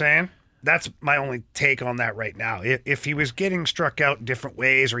know what I'm saying? That's my only take on that right now. If he was getting struck out in different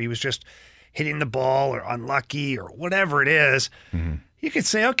ways, or he was just hitting the ball or unlucky or whatever it is, you could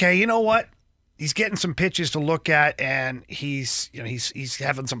say, okay, you know what? He's getting some pitches to look at, and he's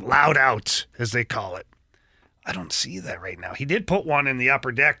having some loud outs, as they call it. I don't see that right now. He did put one in the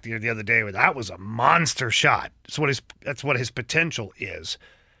upper deck the other day. That was a monster shot. That's what his potential is.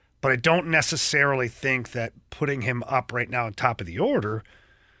 But I don't necessarily think that putting him up right now on top of the order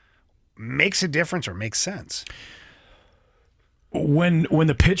makes a difference or makes sense. When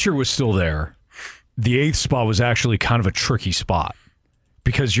the pitcher was still there, the 8th spot was actually kind of a tricky spot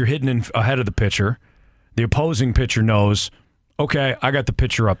because you're hitting in ahead of the pitcher. The opposing pitcher knows, okay, I got the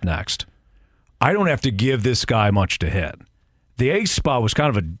pitcher up next. I don't have to give this guy much to hit. The 8th spot was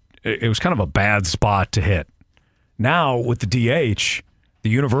kind of a bad spot to hit. Now with the DH, the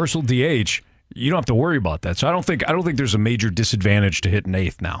universal DH, you don't have to worry about that. So I don't think there's a major disadvantage to hitting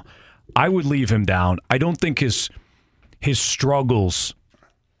 8th now. I would leave him down. I don't think his struggles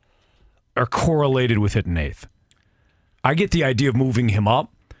are correlated with hitting 8th. I get the idea of moving him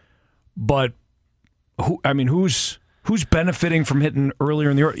up, but who's benefiting from hitting earlier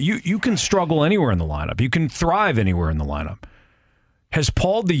in the order? You can struggle anywhere in the lineup. You can thrive anywhere in the lineup. Has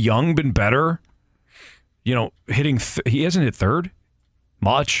Paul DeJong been better? Hitting he hasn't hit 3rd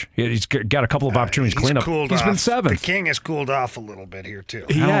much. He's got a couple of opportunities to clean up. Cooled He's off. been 7th. The King has cooled off a little bit here too.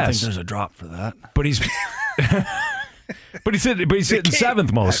 I don't think there's a drop for that. But he's hitting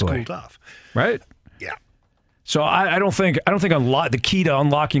 7th mostly. Cooled off. Right? Yeah. So I don't think the key to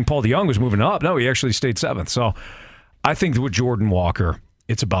unlocking Paul DeJong was moving up. No, he actually stayed 7th. So I think with Jordan Walker,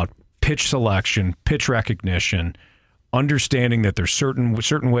 it's about pitch selection, pitch recognition, understanding that there's certain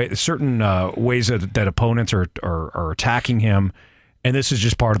ways that opponents are attacking him, and this is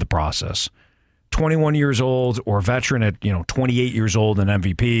just part of the process. 21 years old or a veteran at 28 years old and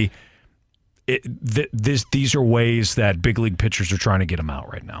MVP. These are ways that big league pitchers are trying to get him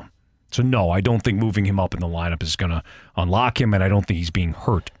out right now. So no, I don't think moving him up in the lineup is going to unlock him, and I don't think he's being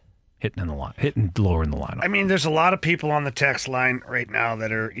hurt hitting lower in the lineup. I mean, there's a lot of people on the text line right now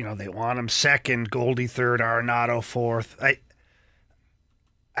that are, they want him 2nd, Goldie 3rd, Arenado 4th.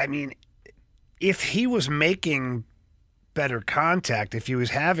 I mean, if he was making better contact, if he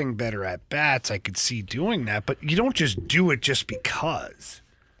was having better at-bats, I could see doing that, but you don't just do it just because.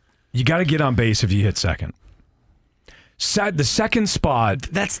 You got to get on base if you hit 2nd. The 2nd spot.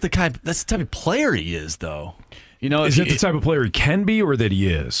 That's the type of player he is, though. Is it the type of player he can be, or that he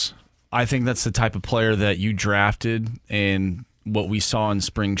is? I think that's the type of player that you drafted, and what we saw in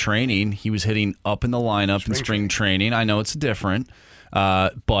spring training. He was hitting up in the lineup in spring training. I know it's different,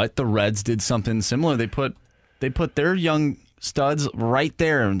 but the Reds did something similar. They put their young studs right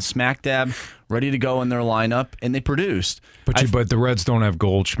there and smack dab ready to go in their lineup, and they produced. But the Reds don't have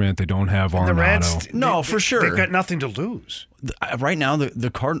Goldschmidt. They don't have Arenado. The Reds, for sure. They've got nothing to lose. Right now,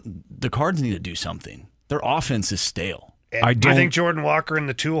 the Cards need to do something. Their offense is stale. I think Jordan Walker in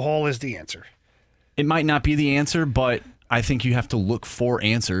the 2-hole is the answer. It might not be the answer, but I think you have to look for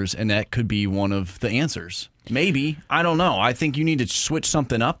answers, and that could be one of the answers. Maybe. I don't know. I think you need to switch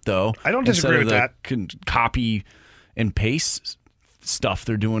something up, though. I don't disagree with that. Copy and paste stuff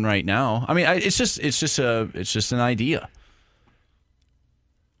they're doing right now. I mean, it's just an idea.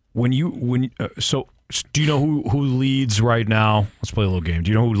 So do you know who leads right now? Let's play a little game.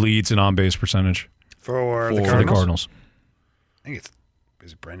 Do you know who leads in on-base percentage for the Cardinals? I think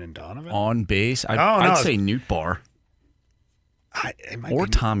is it Brendan Donovan? On base? I'd say Newt Barr. Or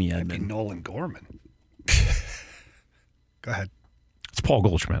Tommy Edman. Might be Nolan Gorman. Go ahead. It's Paul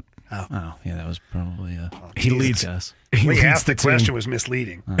Goldschmidt. Oh, yeah, that was probably he leads. Guess. Half the question was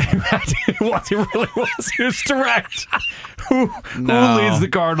misleading. It really was. It was direct. Who leads the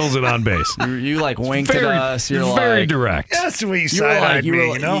Cardinals in on base? You winked at us. You're very direct. That's the way you side-eyed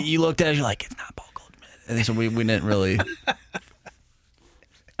me. You looked at us. You're like, it's not Paul Goldschmidt. And so we didn't really.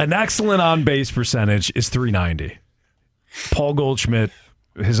 An excellent on base percentage is .390. Paul Goldschmidt,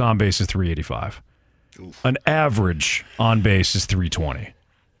 his on base is .385. Oof. An average on base is .320.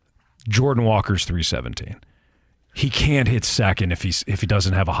 Jordan Walker's .317. He can't hit 2nd if he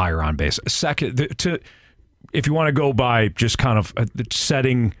doesn't have a higher on base. Second, if you want to go by just kind of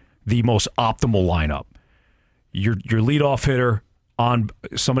setting the most optimal lineup. Your leadoff hitter, on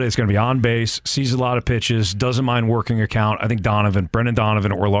somebody that's going to be on base, sees a lot of pitches, doesn't mind working a count. I think Brendan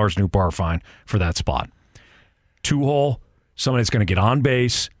Donovan or Lars Noot are fine for that spot. 2-hole, somebody that's going to get on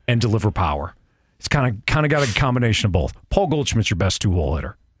base and deliver power. It's kind of got a combination of both. Paul Goldschmidt's your best 2-hole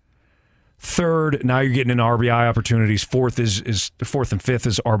hitter. Third, now you're getting into RBI opportunities. Fourth and fifth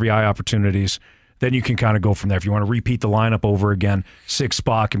is RBI opportunities. Then you can kind of go from there. If you want to repeat the lineup over again, sixth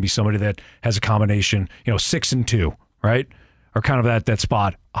spot can be somebody that has a combination, 6 and 2, right? Or kind of that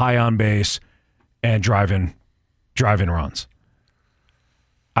spot, high on base and driving runs.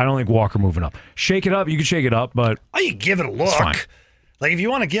 I don't think Walker moving up. Shake it up. You can shake it up, but you give it a look. It's fine. Like, if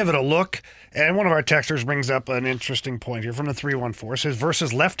you want to give it a look, and one of our texters brings up an interesting point here from the 314. Says,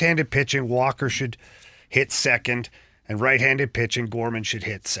 versus left-handed pitching, Walker should hit second, and right-handed pitching, Gorman should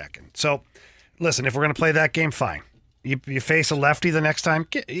hit second. So, listen, if we're going to play that game, fine. You face a lefty the next time,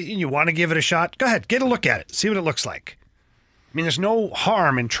 you want to give it a shot, go ahead, get a look at it, see what it looks like. I mean, there's no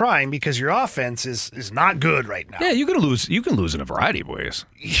harm in trying because your offense is not good right now. Yeah, you can lose in a variety of ways.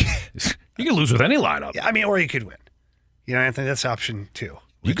 You can lose with any lineup. Yeah, I mean, or you could win. Anthony, that's option 2.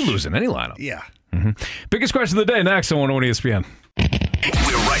 You can lose in any lineup. Yeah. Mm-hmm. Biggest question of the day next on 101 ESPN.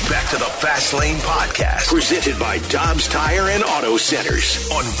 We're right back to the Fast Lane Podcast, presented by Dobbs Tire and Auto Centers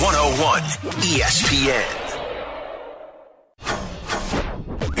on 101 ESPN.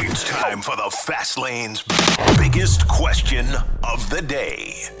 It's time for the Fast Lane's biggest question of the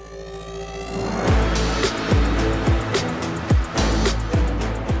day.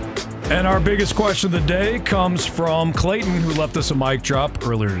 And our biggest question of the day comes from Clayton, who left us a mic drop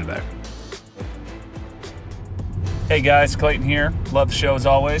earlier today. Hey guys, Clayton here. Love the show as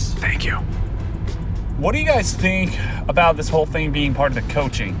always. Thank you. What do you guys think about this whole thing being part of the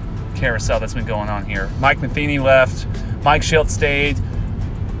coaching carousel that's been going on here? Mike Matheny left, Mike Shildt stayed,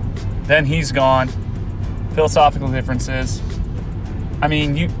 then he's gone. Philosophical differences. I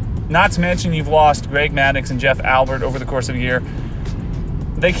mean, not to mention you've lost Greg Maddux and Jeff Albert over the course of a year.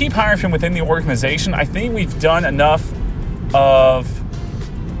 They keep hiring from within the organization. I think we've done enough of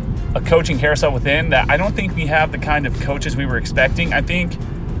a coaching carousel within that I don't think we have the kind of coaches we were expecting. Even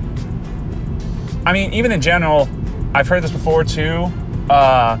in general, I've heard this before too.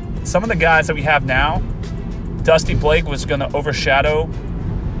 Some of the guys that we have now, Dusty Blake was going to overshadow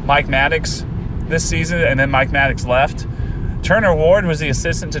Mike Maddux this season, and then Mike Maddux left. Turner Ward was the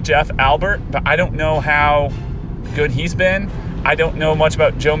assistant to Jeff Albert, but I don't know how good he's been. I don't know much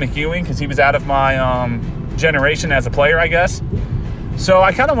about Joe McEwing because he was out of my generation as a player, I guess. So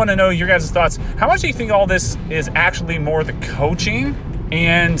I kind of want to know your guys' thoughts. How much do you think all this is actually more the coaching?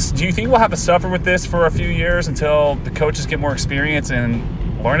 And do you think we'll have to suffer with this for a few years until the coaches get more experience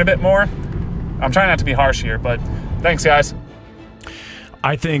and learn a bit more? I'm trying not to be harsh here, but thanks, guys.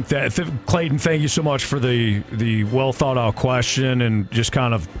 I think that, Clayton, thank you so much for the well-thought-out question and just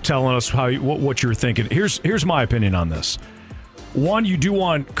kind of telling us what you're thinking. Here's my opinion on this. One, you do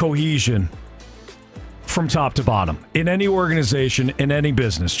want cohesion from top to bottom in any organization, in any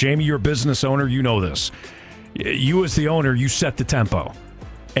business. Jamie, you're a business owner. You know this. You as the owner, you set the tempo,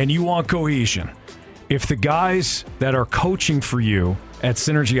 and you want cohesion. If the guys that are coaching for you at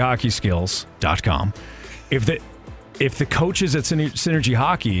SynergyHockeySkills.com, if the coaches at Synergy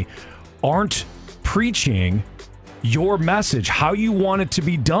Hockey aren't preaching your message, how you want it to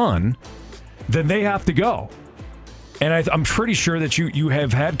be done, then they have to go. And I'm pretty sure that you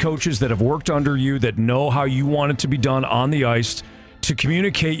have had coaches that have worked under you that know how you want it to be done on the ice to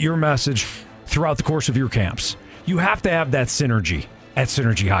communicate your message throughout the course of your camps. You have to have that synergy at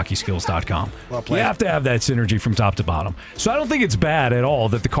SynergyHockeySkills.com. Well played. You have to have that synergy from top to bottom. So I don't think it's bad at all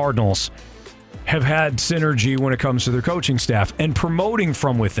that the Cardinals have had synergy when it comes to their coaching staff and promoting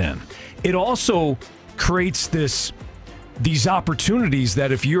from within. It also creates these opportunities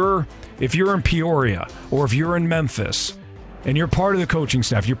that if you're in Peoria or if you're in Memphis and you're part of the coaching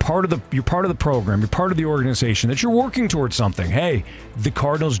staff, you're part of the program, you're part of the organization, that you're working towards something. Hey, the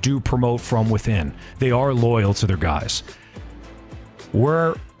Cardinals do promote from within. They are loyal to their guys.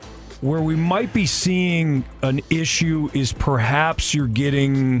 Where we might be seeing an issue is perhaps you're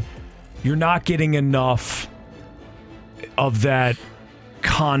not getting enough of that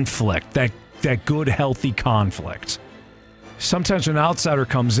conflict, that good, healthy conflict. Sometimes an outsider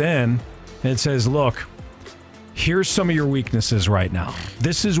comes in and says, look, here's some of your weaknesses right now.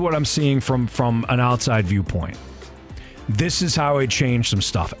 This is what I'm seeing from an outside viewpoint. This is how I change some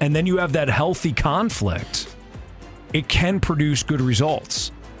stuff. And then you have that healthy conflict. It can produce good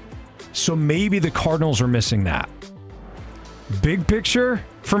results. So maybe the Cardinals are missing that. Big picture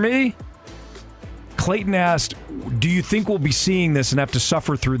for me, Clayton asked, do you think we'll be seeing this and have to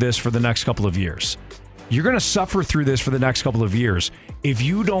suffer through this for the next couple of years? You're going to suffer through this for the next couple of years if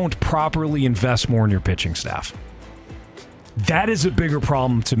you don't properly invest more in your pitching staff. That is a bigger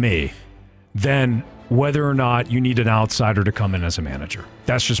problem to me than whether or not you need an outsider to come in as a manager.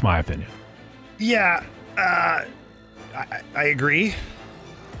 That's just my opinion. Yeah, I agree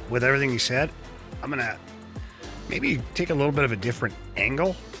with everything you said. I'm going to maybe take a little bit of a different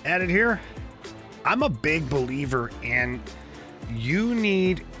angle at it here. I'm a big believer in you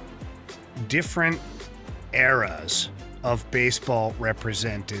need different eras of baseball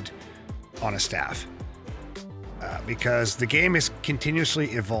represented on a staff because the game is continuously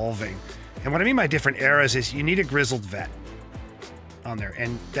evolving. And what I mean by different eras is you need a grizzled vet on there.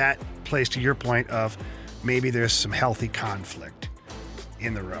 And that plays to your point of maybe there's some healthy conflict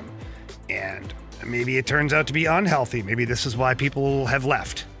in the room. And maybe it turns out to be unhealthy. Maybe this is why people have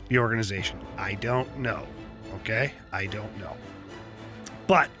left the organization. I don't know. Okay? I don't know.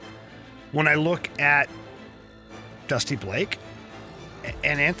 But when I look at Dusty Blake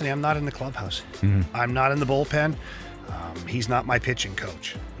and Anthony, I'm not in the clubhouse. I'm not in the bullpen. He's not my pitching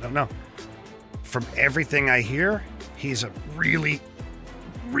coach. I don't know. From everything I hear, he's a really,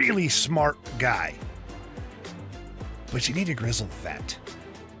 really smart guy. But you need a grizzled vet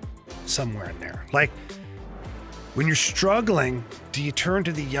somewhere in there. Like, when you're struggling, do you turn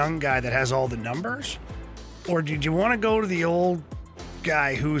to the young guy that has all the numbers? Or do you want to go to the old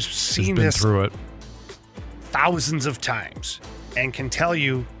guy who's seen been this through it thousands of times and can tell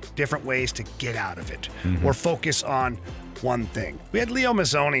you different ways to get out of it or focus on one thing? We had Leo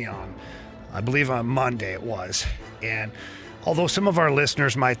Mazzoni on, I believe on Monday it was. And although some of our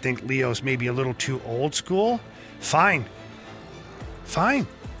listeners might think Leo's maybe a little too old school, fine.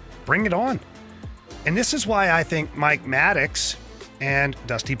 Bring it on. And this is why I think Mike Maddox and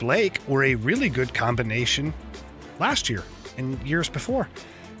Dusty Blake were a really good combination last year and years before,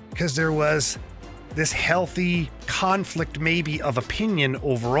 because there was this healthy conflict maybe of opinion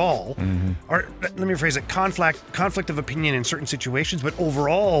overall, or let me rephrase it, conflict of opinion in certain situations, but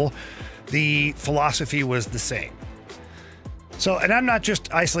overall the philosophy was the same. So, and I'm not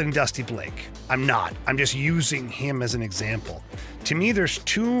just isolating Dusty Blake. I'm not. I'm just using him as an example. To me, there's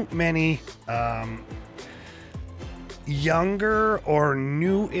too many younger or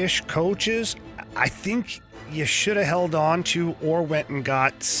new-ish coaches. I think you should have held on to or went and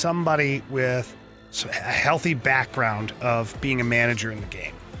got somebody with a healthy background of being a manager in the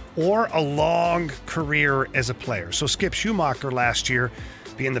game or a long career as a player. So Skip Schumacher last year,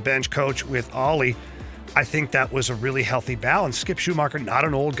 being the bench coach with Ollie, I think that was a really healthy balance. Skip Schumacher, not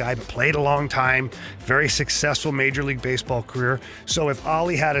an old guy, but played a long time, very successful Major League Baseball career. So if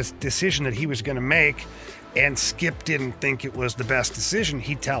Ollie had a decision that he was going to make and Skip didn't think it was the best decision,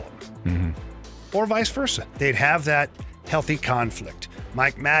 he'd tell him. Or vice versa. They'd have that healthy conflict.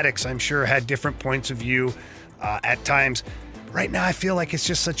 Mike Maddox, I'm sure, had different points of view at times. Right now, I feel like it's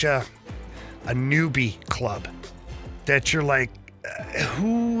just such a newbie club that you're like,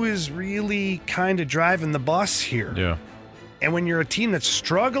 who is really kind of driving the bus here? Yeah. And when you're a team that's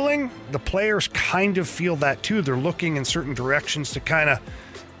struggling, the players kind of feel that too. They're looking in certain directions to kind of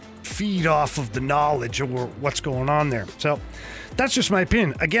feed off of the knowledge or what's going on there. So that's just my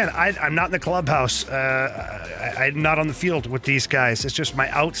opinion. Again, I'm not in the clubhouse. I'm not on the field with these guys. It's just my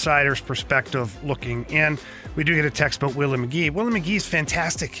outsider's perspective looking in. We do get a text about Willie McGee. Willie McGee's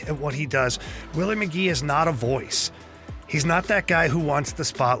fantastic at what he does. Willie McGee is not a voice. He's not that guy who wants the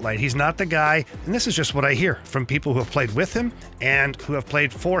spotlight. He's not the guy, and this is just what I hear from people who have played with him and who have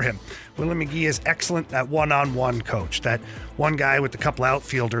played for him. Willie McGee is excellent at one-on-one coach, that one guy with a couple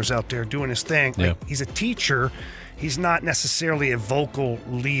outfielders out there doing his thing. Yeah. Like, he's a teacher. He's not necessarily a vocal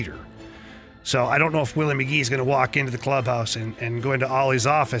leader. So I don't know if Willie McGee is going to walk into the clubhouse and go into Ollie's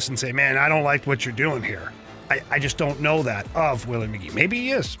office and say, man, I don't like what you're doing here. I just don't know that of Willie McGee. Maybe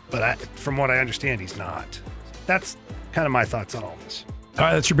he is, but from what I understand, he's not. That's kind of my thoughts on all this. All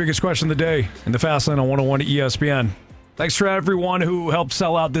right, that's your biggest question of the day in the Fast Lane on 101 ESPN. Thanks for everyone who helped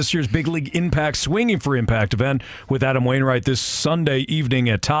sell out this year's Big League Impact Swinging for Impact event with Adam Wainwright this Sunday evening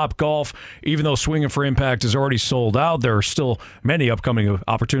at Top Golf. Even though Swinging for Impact is already sold out, there are still many upcoming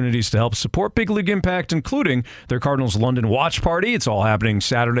opportunities to help support Big League Impact, including their Cardinals London Watch Party. It's all happening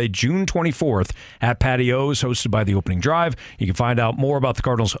Saturday, June 24th at Patios, hosted by The Opening Drive. You can find out more about the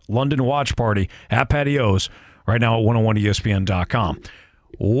Cardinals London Watch Party at Patios right now at 101ESPN.com.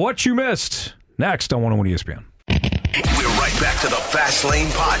 What you missed next on 101 ESPN. We're right back to the Fast Lane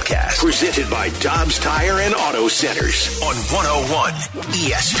Podcast, presented by Dobbs Tire and Auto Centers on 101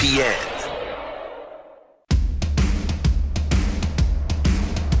 ESPN.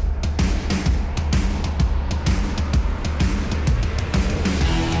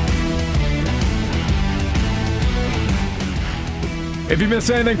 If you missed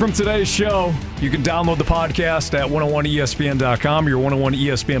anything from today's show, you can download the podcast at 101ESPN.com, your 101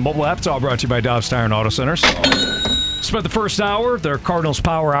 ESPN mobile app. It's all brought to you by Dobbs Tire and Auto Centers. Spent the first hour, their Cardinals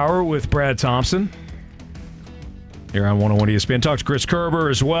Power Hour with Brad Thompson. Here on 101 ESPN. Talked to Chris Kerber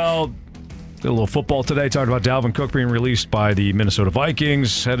as well. Did a little football today. Talked about Dalvin Cook being released by the Minnesota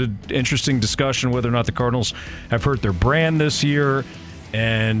Vikings. Had an interesting discussion whether or not the Cardinals have hurt their brand this year.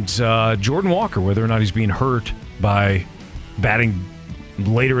 And Jordan Walker, whether or not he's being hurt by batting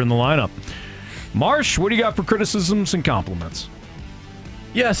later in the lineup. Marsh, what do you got for criticisms and compliments?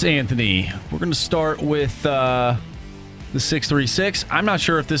 Yes, Anthony. We're going to start with the 636. I'm not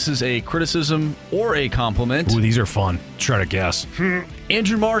sure if this is a criticism or a compliment. Ooh, these are fun. Try to guess.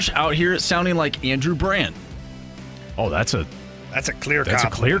 Andrew Marsh out here sounding like Andrew Brandt. Oh, that's a clear That's compliment. a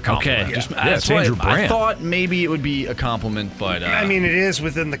clear compliment. Okay, It's Andrew I Brandt. thought maybe it would be a compliment, but I mean, it is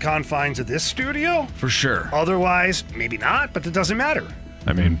within the confines of this studio. for sure. Otherwise, maybe not, but it doesn't matter.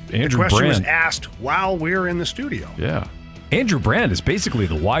 I mean, The Andrew question was Brandt. asked while we're in the studio. Yeah. Andrew Brandt is basically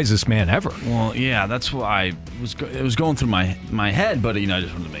the wisest man ever. Well, yeah, that's why it was going through my head, but I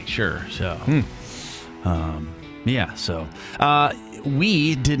just wanted to make sure. So, yeah. So,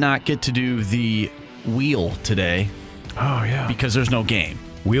 we did not get to do the wheel today. Oh yeah, because there's no game.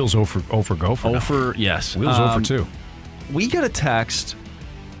 Wheels over go for now. Yes. Wheels over 2. We got a text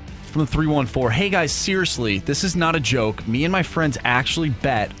from the 314. Hey guys, seriously, this is not a joke. Me and my friends actually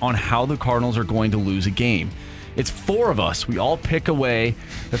bet on how the Cardinals are going to lose a game. It's 4 of us. We all pick a way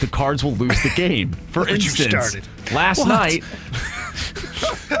that the Cards will lose the game. For instance, last night.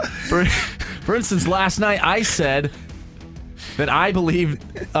 For instance, last night I said that I believed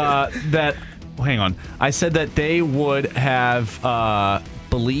that. Well, hang on. I said that they would have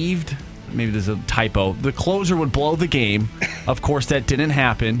believed. Maybe there's a typo. The closer would blow the game. Of course, that didn't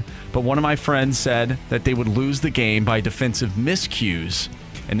happen. But one of my friends said that they would lose the game by defensive miscues.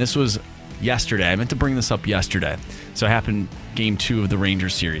 And this was yesterday. I meant to bring this up yesterday. So it happened game 2 of the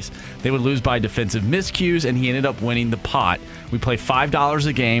Rangers series. They would lose by defensive miscues, and he ended up winning the pot. We play $5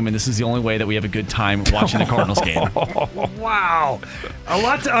 a game, and this is the only way that we have a good time watching the Cardinals game. Wow. A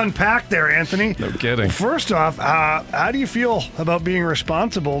lot to unpack there, Anthony. No kidding. First off, how do you feel about being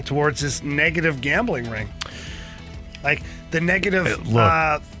responsible towards this negative gambling ring? Like the negative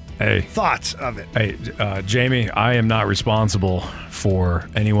thoughts of it. Hey, Jamie, I am not responsible for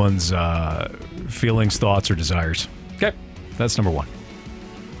anyone's feelings, thoughts, or desires. Okay, that's number 1.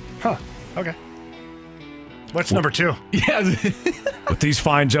 Huh. Okay. What's number 2? Yeah. What these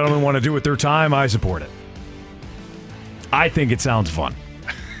fine gentlemen want to do with their time, I support it. I think it sounds fun.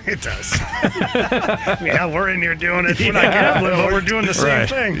 It does. Yeah, we're in here doing it. We're not gambling, but we're doing the same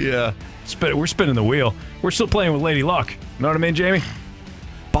thing. Yeah. We're spinning the wheel. We're still playing with Lady Luck. You know what I mean, Jamie?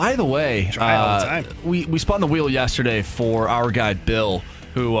 By the way, Try all the time. we spun the wheel yesterday for our guy Bill,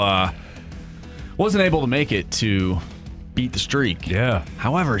 who wasn't able to make it to beat the streak. Yeah.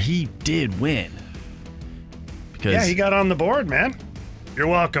 However, he did win. Yeah, he got on the board, man. You're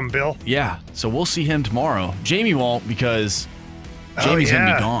welcome, Bill. Yeah, so we'll see him tomorrow. Jamie won't because Jamie's going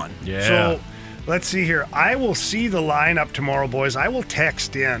to be gone. Yeah. So let's see here. I will see the lineup tomorrow, boys. I will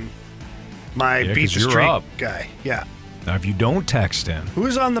text in my beat 'cause the you're streak up. guy. Yeah. Now, if you don't text in,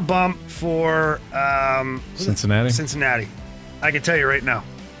 Who's on the bump for Cincinnati? Cincinnati. I can tell you right now.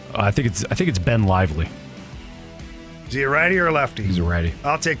 I think it's Ben Lively. Is he a righty or a lefty? He's a righty.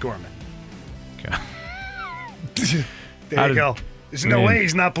 I'll take Gorman. Okay. There How you did- go. There's I no mean- way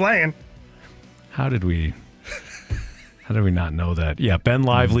he's not playing. How did we not know that? Yeah, Ben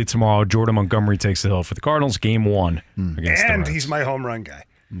Lively tomorrow. Jordan Montgomery takes the hill for the Cardinals. Game 1 against the And Reds. he's my home run guy.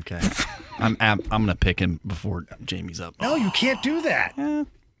 Okay. I'm going to pick him before Jamie's up. No, you can't do that.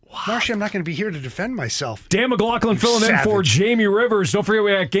 Marshy, I'm not going to be here to defend myself. Dan McLaughlin filling in for Savage. Jamie Rivers. Don't forget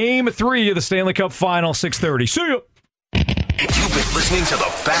we got Game 3 of the Stanley Cup Final, 6:30. See ya. You've been listening to the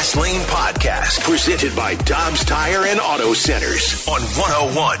Fast Lane Podcast, presented by Dobbs Tire and Auto Centers on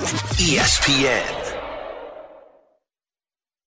 101 ESPN.